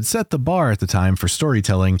Solid set the bar at the time for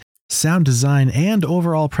storytelling, sound design, and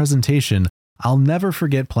overall presentation, I'll never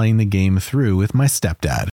forget playing the game through with my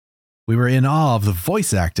stepdad. We were in awe of the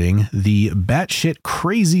voice acting, the batshit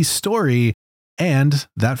crazy story, and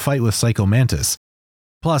that fight with Psycho Mantis.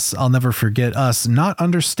 Plus, I'll never forget us not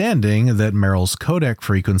understanding that Meryl's codec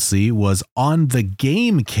frequency was on the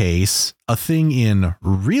game case, a thing in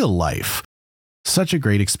real life. Such a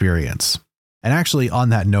great experience. And actually, on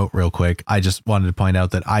that note, real quick, I just wanted to point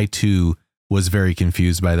out that I too was very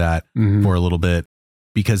confused by that for a little bit,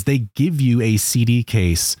 because they give you a CD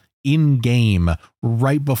case in game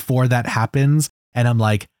right before that happens. And I'm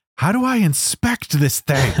like, how do I inspect this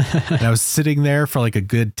thing? And I was sitting there for like a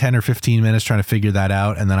good 10 or 15 minutes trying to figure that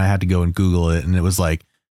out. And then I had to go and Google it. And it was like,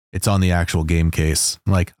 it's on the actual game case.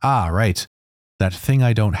 I'm like, right. That thing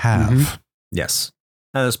I don't have. Yes.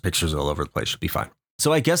 There's pictures all over the place. Should be fine.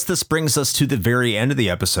 So I guess this brings us to the very end of the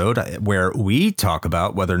episode where we talk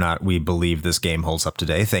about whether or not we believe this game holds up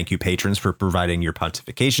today. Thank you, patrons, for providing your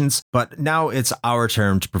pontifications. But now it's our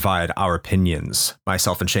turn to provide our opinions.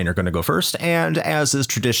 Myself and Shane are going to go first. And as is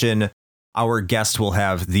tradition, our guest will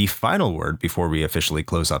have the final word before we officially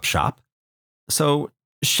close up shop. So,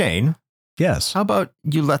 Shane. Yes. How about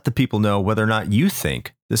you let the people know whether or not you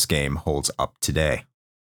think this game holds up today?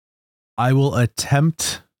 I will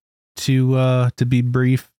attempt to be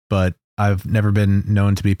brief, but I've never been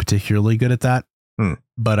known to be particularly good at that.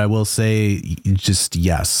 But I will say just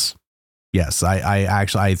yes.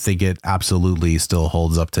 I think it absolutely still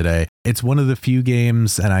holds up today. It's one of the few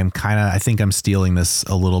games, and I think I'm stealing this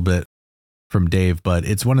a little bit from Dave, but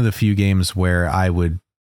it's one of the few games where I would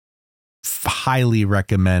highly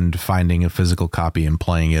recommend finding a physical copy and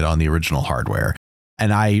playing it on the original hardware.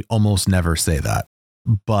 And I almost never say that.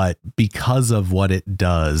 But because of what it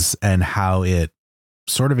does and how it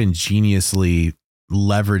sort of ingeniously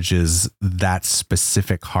leverages that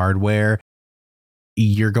specific hardware,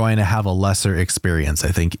 you're going to have a lesser experience, I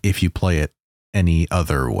think, if you play it any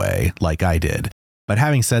other way, like I did. But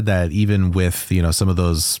having said that, even with, some of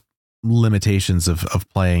those limitations of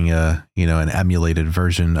playing an emulated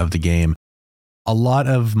version of the game, a lot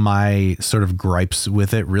of my sort of gripes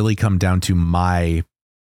with it really come down to my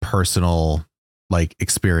personal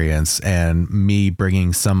experience and me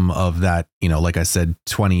bringing some of that, like I said,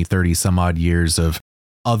 20, 30 some odd years of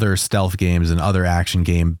other stealth games and other action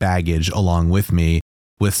game baggage along with me,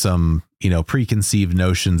 with some, preconceived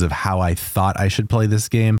notions of how I thought I should play this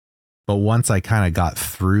game. But once I kind of got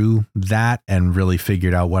through that and really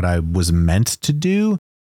figured out what I was meant to do,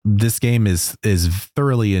 this game is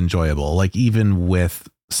thoroughly enjoyable. Like, even with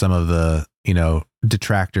some of the,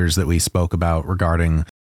 detractors that we spoke about regarding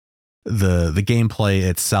the gameplay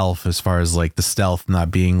itself, as far as the stealth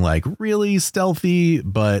not being really stealthy,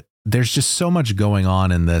 but there's just so much going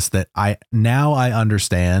on in this that I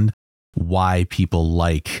understand why people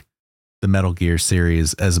like the Metal Gear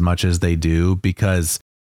series as much as they do, because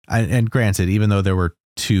and granted, even though there were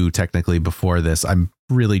 2 technically before this, I'm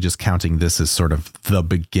really just counting this as sort of the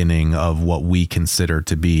beginning of what we consider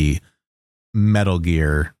to be Metal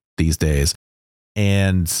Gear these days.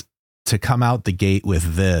 And to come out the gate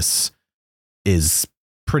with this is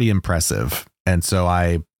pretty impressive. And so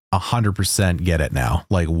I 100% get it now,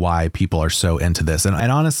 why people are so into this. And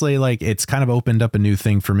honestly, it's kind of opened up a new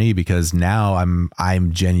thing for me, because now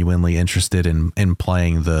I'm genuinely interested in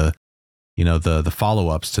playing the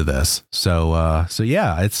follow-ups to this. So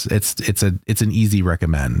yeah, it's an easy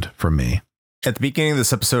recommend from me. At the beginning of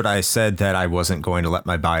this episode, I said that I wasn't going to let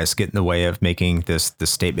my bias get in the way of making this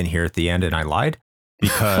statement here at the end, and I lied,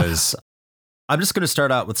 because I'm just going to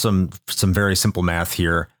start out with some very simple math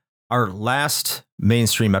here. Our last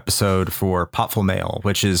mainstream episode for Potful Mail,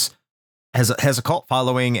 which has a cult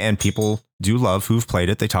following, and people do love who've played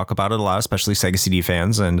it. They talk about it a lot, especially Sega CD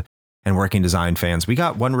fans and working design fans. We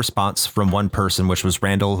got one response from one person, which was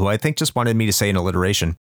Randall, who I think just wanted me to say an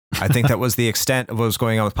alliteration. I think that was the extent of what was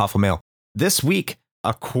going on with Potful Mail. This week,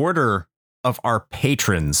 a quarter of our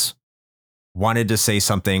patrons wanted to say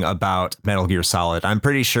something about Metal Gear Solid. I'm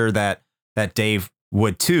pretty sure that Dave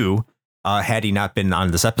would too, had he not been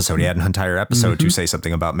on this episode. He had an entire episode to say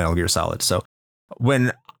something about Metal Gear Solid. So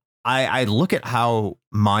when I look at how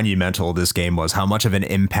monumental this game was, how much of an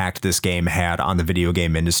impact this game had on the video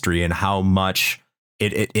game industry, and how much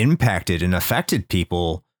it impacted and affected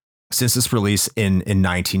people since its release in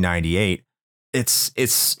 1998,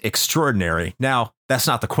 it's extraordinary. Now, that's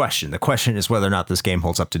not the question. The question is whether or not this game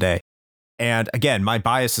holds up today. And again, my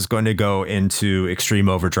bias is going to go into Extreme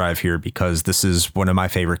Overdrive here, because this is one of my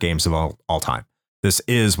favorite games of all time. This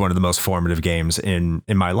is one of the most formative games in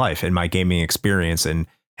my life, in my gaming experience, and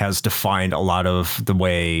has defined a lot of the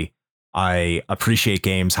way I appreciate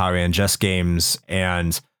games, how I ingest games,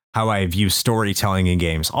 and how I view storytelling in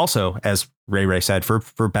games. Also, as Ray said,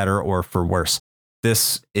 for better or for worse,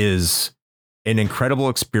 this is an incredible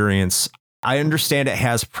experience. I understand it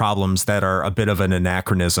has problems that are a bit of an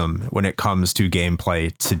anachronism when it comes to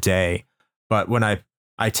gameplay today. But when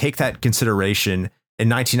I take that consideration, in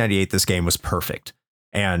 1998, this game was perfect.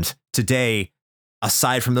 And today,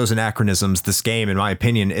 aside from those anachronisms, this game, in my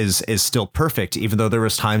opinion, is still perfect, even though there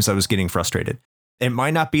was times I was getting frustrated. It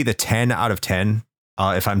might not be the 10 out of 10,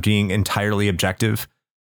 if I'm being entirely objective,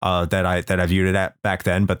 that I viewed it at back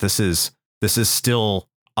then, but this is still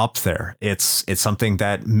up there. It's something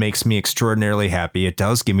that makes me extraordinarily happy. It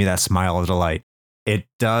does give me that smile of delight. It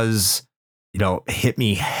does, hit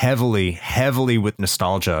me heavily with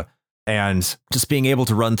nostalgia, and just being able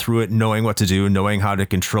to run through it, knowing what to do, knowing how to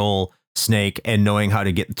control Snake, and knowing how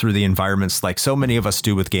to get through the environments like so many of us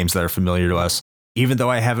do with games that are familiar to us. Even though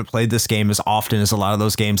I haven't played this game as often as a lot of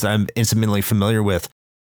those games that I'm intimately familiar with,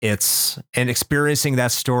 and experiencing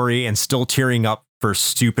that story and still tearing up for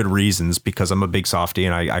stupid reasons, because I'm a big softie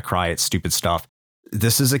and I cry at stupid stuff.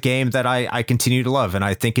 This is a game that I continue to love, and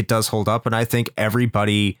I think it does hold up, and I think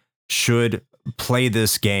everybody should play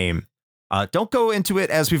this game. Don't go into it,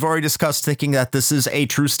 as we've already discussed, thinking that this is a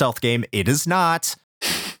true stealth game. It is not.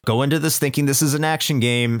 Go into this thinking this is an action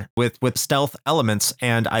game with stealth elements,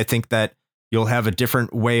 and I think that you'll have a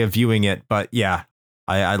different way of viewing it. But yeah,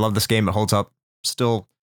 I love this game. It holds up still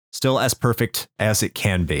as perfect as it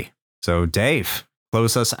can be. So Dave,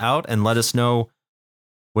 close us out and let us know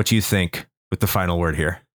what you think with the final word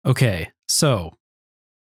here. Okay, so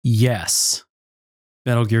yes,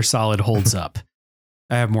 Metal Gear Solid holds up.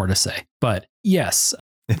 I have more to say, but yes,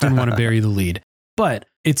 I didn't want to bury the lead. But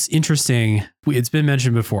it's interesting. It's been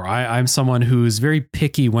mentioned before. I'm someone who's very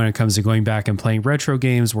picky when it comes to going back and playing retro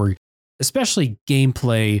games where especially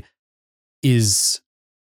gameplay is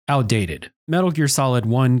outdated. Metal Gear Solid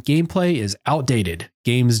 1 gameplay is outdated.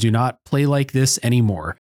 Games do not play like this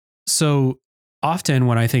anymore. So often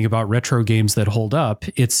when I think about retro games that hold up,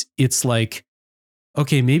 it's like,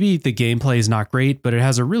 okay, maybe the gameplay is not great, but it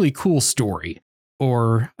has a really cool story.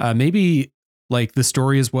 Or maybe like the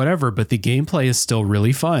story is whatever, but the gameplay is still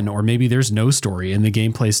really fun. Or maybe there's no story and the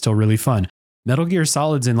gameplay is still really fun. Metal Gear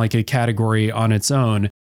Solid's in like a category on its own.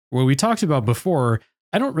 What we talked about before,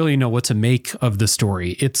 I don't really know what to make of the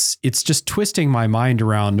story. It's just twisting my mind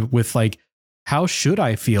around with like, how should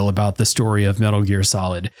I feel about the story of Metal Gear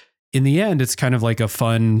Solid? In the end, it's kind of like a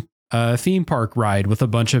fun theme park ride with a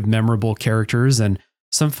bunch of memorable characters and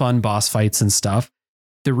some fun boss fights and stuff.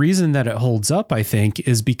 The reason that it holds up, I think,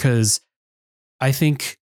 is because I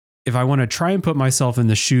think if I want to try and put myself in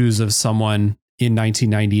the shoes of someone in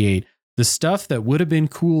 1998, the stuff that would have been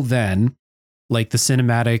cool then, like the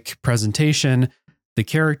cinematic presentation, the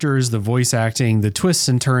characters, the voice acting, the twists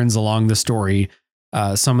and turns along the story,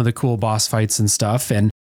 some of the cool boss fights and stuff, and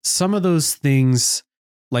some of those things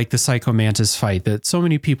like the Psycho Mantis fight that so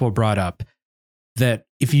many people brought up, that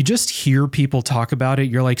if you just hear people talk about it,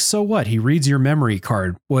 you're like, so what? He reads your memory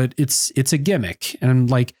card. What? It's a gimmick. And I'm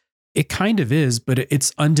like, it kind of is, but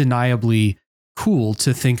it's undeniably cool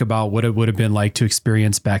to think about what it would have been like to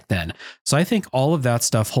experience back then. So I think all of that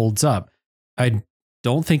stuff holds up. I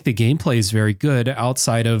don't think the gameplay is very good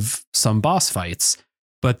outside of some boss fights,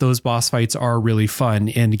 but those boss fights are really fun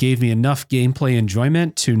and gave me enough gameplay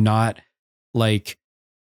enjoyment to not like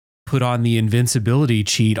put on the invincibility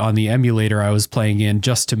cheat on the emulator I was playing in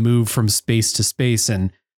just to move from space to space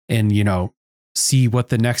and you know, see what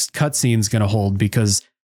the next cutscene is going to hold, because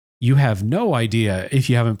you have no idea if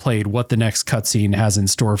you haven't played what the next cutscene has in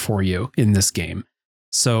store for you in this game.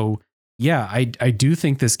 So yeah, I do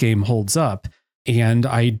think this game holds up, and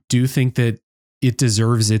I do think that it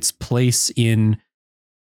deserves its place in,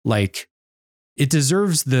 like, it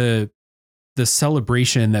deserves the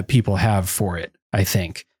celebration that people have for it. I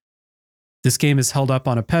think this game is held up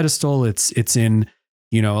on a pedestal. It's in,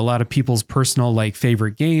 you know, a lot of people's personal like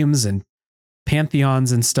favorite games and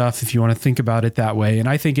pantheons and stuff, if you want to think about it that way. And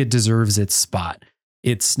I think it deserves its spot.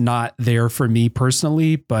 It's not there for me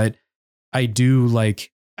personally, but I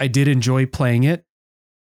did enjoy playing it.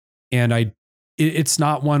 And it's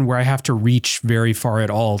not one where I have to reach very far at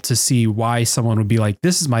all to see why someone would be like,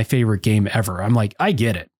 this is my favorite game ever. I'm like, I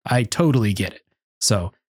get it. I totally get it.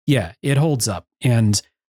 So yeah, it holds up. And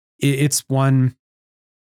it's one,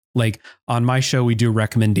 like on my show, we do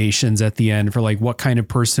recommendations at the end for like, what kind of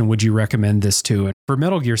person would you recommend this to? And for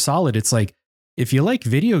Metal Gear Solid, it's like, if you like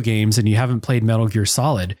video games and you haven't played Metal Gear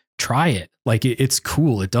Solid, try it. Like it's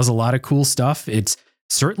cool. It does a lot of cool stuff. It's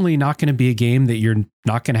certainly not going to be a game that you're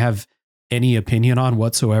not going to have any opinion on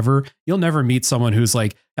whatsoever. You'll never meet someone who's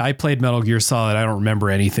like, I played Metal Gear Solid, I don't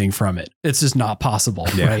remember anything from it. It's just not possible,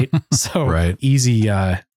 right? So right. Easy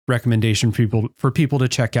recommendation for people to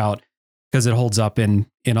check out, because it holds up in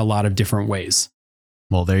a lot of different ways.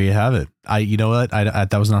 Well, there you have it. You know what? I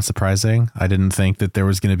that was not surprising. I didn't think that there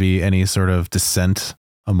was going to be any sort of dissent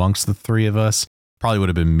amongst the three of us. Probably would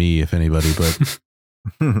have been me if anybody,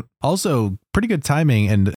 but also pretty good timing.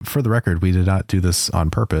 And for the record, we did not do this on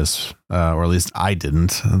purpose, or at least I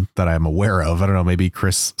didn't, that I'm aware of. I don't know. Maybe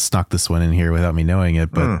Chris snuck this one in here without me knowing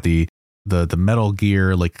it, but the Metal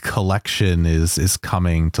Gear like collection is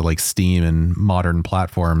coming to like Steam and modern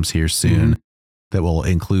platforms here soon. That will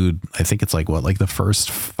include, I think it's like what, like the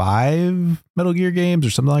first 5 Metal Gear games or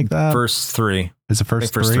something like that. First 3. Is it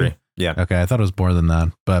first 3? Yeah. Okay. I thought it was more than that,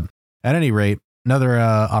 but at any rate, another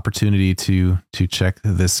opportunity to check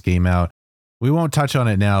this game out. We won't touch on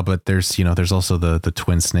it now, but there's also the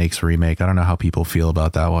Twin Snakes remake. I don't know how people feel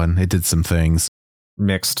about that one. It did some things.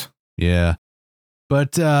 Mixed. Yeah.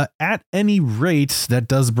 But at any rate, that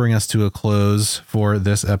does bring us to a close for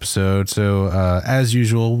this episode. So as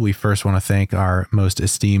usual, we first want to thank our most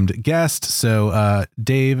esteemed guest. So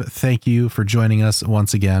Dave, thank you for joining us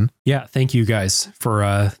once again. Yeah, thank you guys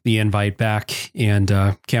for the invite back, and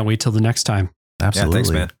can't wait till the next time. Absolutely. Yeah,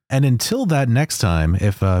 thanks, man. And until that next time,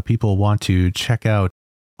 if people want to check out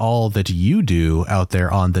all that you do out there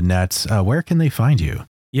on the net, where can they find you?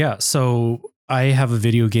 Yeah, so I have a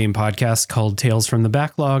video game podcast called Tales from the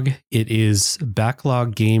Backlog. It is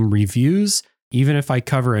backlog game reviews. Even if I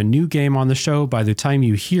cover a new game on the show, by the time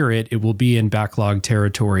you hear it, it will be in backlog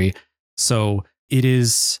territory. So it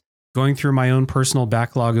is going through my own personal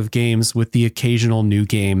backlog of games with the occasional new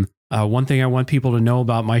game One thing I want people to know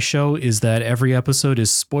about my show is that every episode is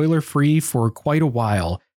spoiler free for quite a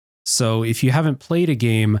while. So if you haven't played a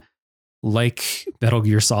game like Metal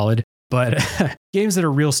Gear Solid, but games that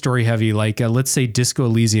are real story heavy, like let's say Disco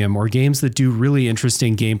Elysium, or games that do really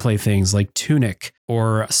interesting gameplay things like Tunic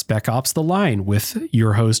or Spec Ops: The Line with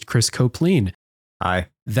your host, Chris Copleen. Hi.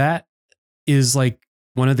 That is like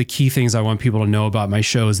one of the key things I want people to know about my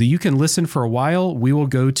show is that you can listen for a while. We will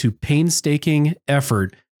go to painstaking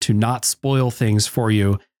effort to not spoil things for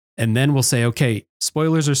you. And then we'll say, okay,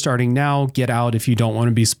 spoilers are starting now. Get out if you don't want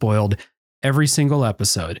to be spoiled every single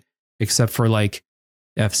episode, except for like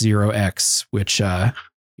F-Zero X, which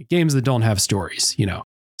games that don't have stories, you know.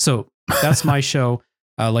 So that's my show.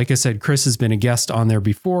 Like I said, Chris has been a guest on there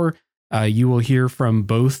before. You will hear from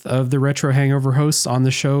both of the Retro Hangover hosts on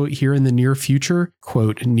the show here in the near future,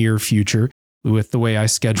 quote, near future, with the way I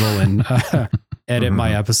schedule and edit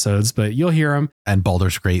my episodes, but you'll hear them. And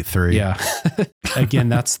Baldur's Gate 3. Yeah. Again,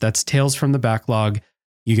 that's Tales from the Backlog.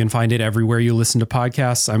 You can find it everywhere you listen to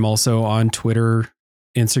podcasts. I'm also on Twitter,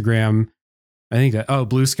 Instagram. I think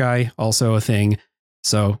Blue Sky, also a thing.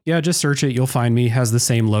 So yeah, just search it. You'll find me. Has the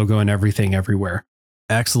same logo and everything everywhere.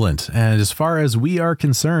 Excellent. And as far as we are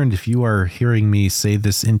concerned, if you are hearing me say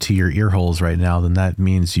this into your ear holes right now, then that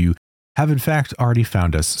means you have in fact already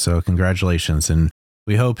found us. So congratulations. And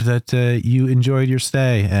we hope that you enjoyed your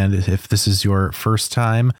stay. And if this is your first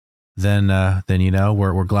time, then you know,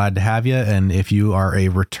 we're glad to have you. And if you are a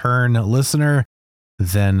return listener,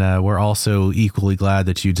 then we're also equally glad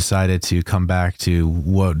that you decided to come back to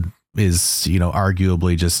what is, you know,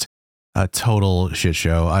 arguably just a total shit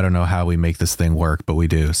show. I don't know how we make this thing work, but we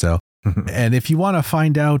do. So, and if you want to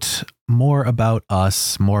find out more about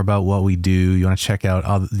us, more about what we do, you want to check out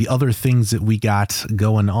the other things that we got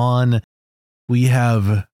going on, we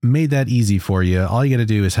have made that easy for you. All you got to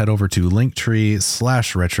do is head over to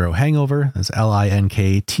Linktree/Retro Hangover. That's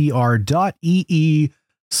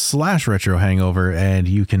linktr.ee/Retro Hangover. And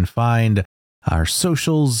you can find our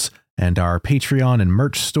socials and our Patreon and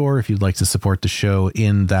merch store if you'd like to support the show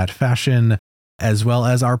in that fashion, as well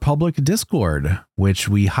as our public Discord, which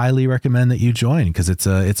we highly recommend that you join because it's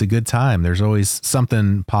a good time. There's always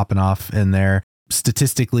something popping off in there.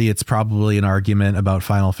 Statistically, it's probably an argument about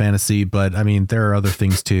Final Fantasy, but I mean, there are other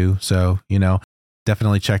things too. So, you know,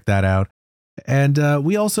 definitely check that out. And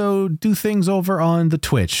we also do things over on the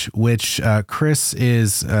Twitch, which Chris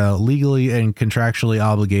is legally and contractually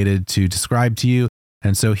obligated to describe to you.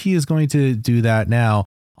 And so he is going to do that now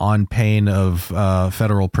on pain of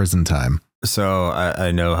federal prison time. So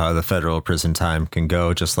I know how the federal prison time can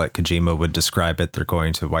go, just like Kojima would describe it. They're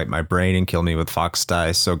going to wipe my brain and kill me with Fox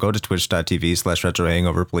dice. So go to twitch.tv/Retro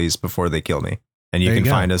Hangover, please, before they kill me. And you can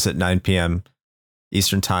find us at 9 p.m.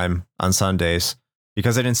 Eastern time on Sundays.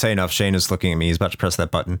 Because I didn't say enough, Shane is looking at me. He's about to press that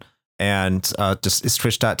button. And it's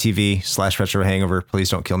twitch.tv/Retro Hangover. Please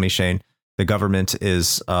don't kill me, Shane. The government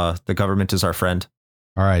is our friend.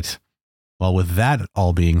 All right. Well, with that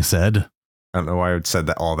all being said, I don't know why I would said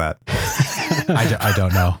that all that. I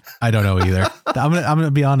don't know. I don't know either. I'm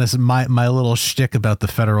gonna be honest. My little shtick about the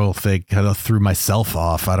federal thing kind of threw myself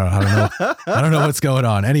off. I don't know. I don't know what's going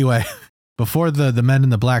on. Anyway, before the men in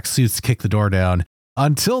the black suits kick the door down.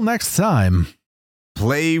 Until next time,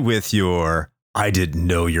 play with your I didn't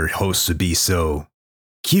know your host would be so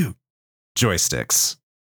cute joysticks.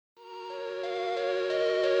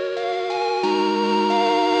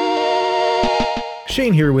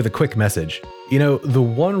 Shane here with a quick message. You know, the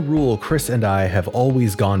one rule Chris and I have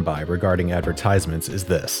always gone by regarding advertisements is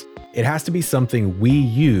this. It has to be something we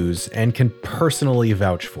use and can personally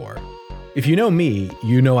vouch for. If you know me,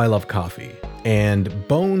 you know I love coffee. And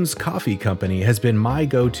Bones Coffee Company has been my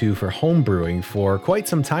go-to for home brewing for quite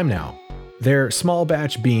some time now. Their small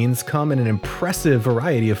batch beans come in an impressive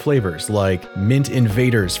variety of flavors like Mint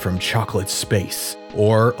Invaders from Chocolate Space,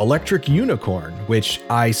 or Electric Unicorn, which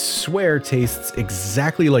I swear tastes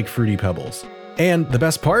exactly like Fruity Pebbles. And the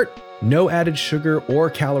best part? No added sugar or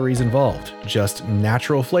calories involved, just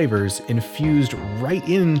natural flavors infused right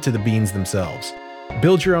into the beans themselves.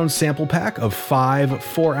 Build your own sample pack of 5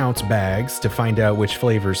 4-ounce bags to find out which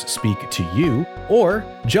flavors speak to you, or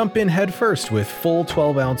jump in head first with full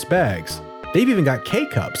 12-ounce bags. They've even got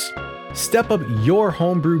K-Cups. Step up your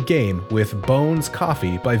homebrew game with Bones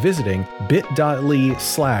Coffee by visiting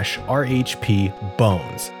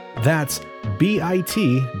bit.ly/RHPBones. That's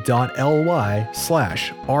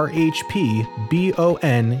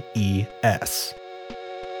bit.ly/RHPBONES.